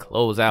before we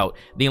close out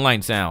the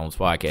Enlightened Sounds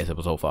podcast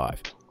episode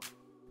 5?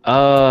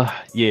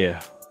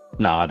 Yeah.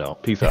 No, I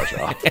don't. Peace out,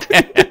 y'all.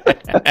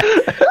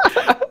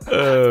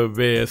 Oh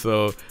man,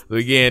 so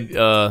again,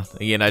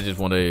 I just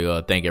want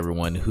to thank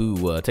everyone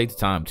who take the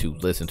time to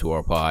listen to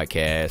our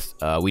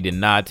podcast. We did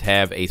not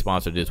have a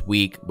sponsor this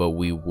week, but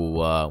we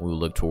will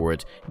look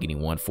towards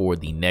getting one for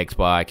the next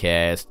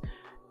podcast.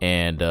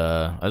 And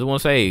I just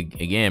want to say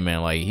again,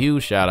 man, like,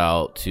 huge shout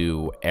out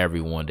to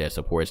everyone that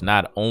supports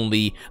not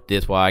only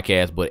this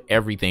podcast but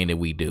everything that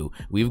we do.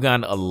 We've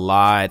gotten a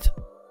lot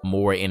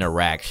more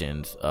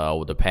interactions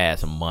over the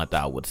past month,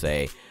 I would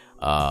say.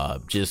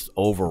 Just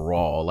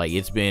overall, like,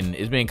 it's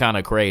been kind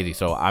of crazy.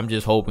 So I'm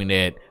just hoping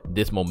that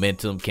this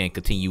momentum can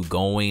continue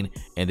going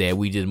and that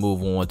we just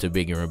move on to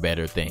bigger and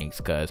better things,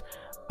 because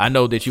I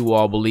know that you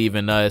all believe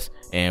in us,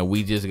 and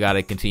we just got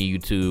to continue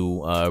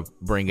to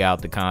bring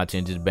out the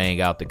content, just bang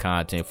out the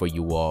content for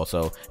you all.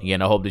 So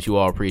again, I hope that you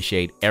all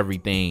appreciate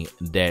everything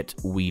that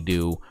we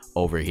do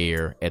over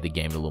here at the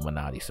Gaming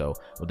Illuminati. So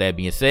with that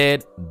being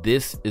said,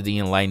 this is the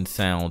Enlightened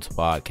Sounds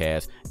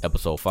podcast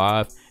episode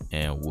 5,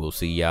 and we'll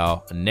see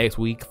y'all next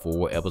week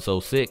for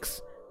episode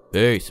 6.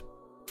 Peace.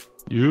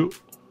 You.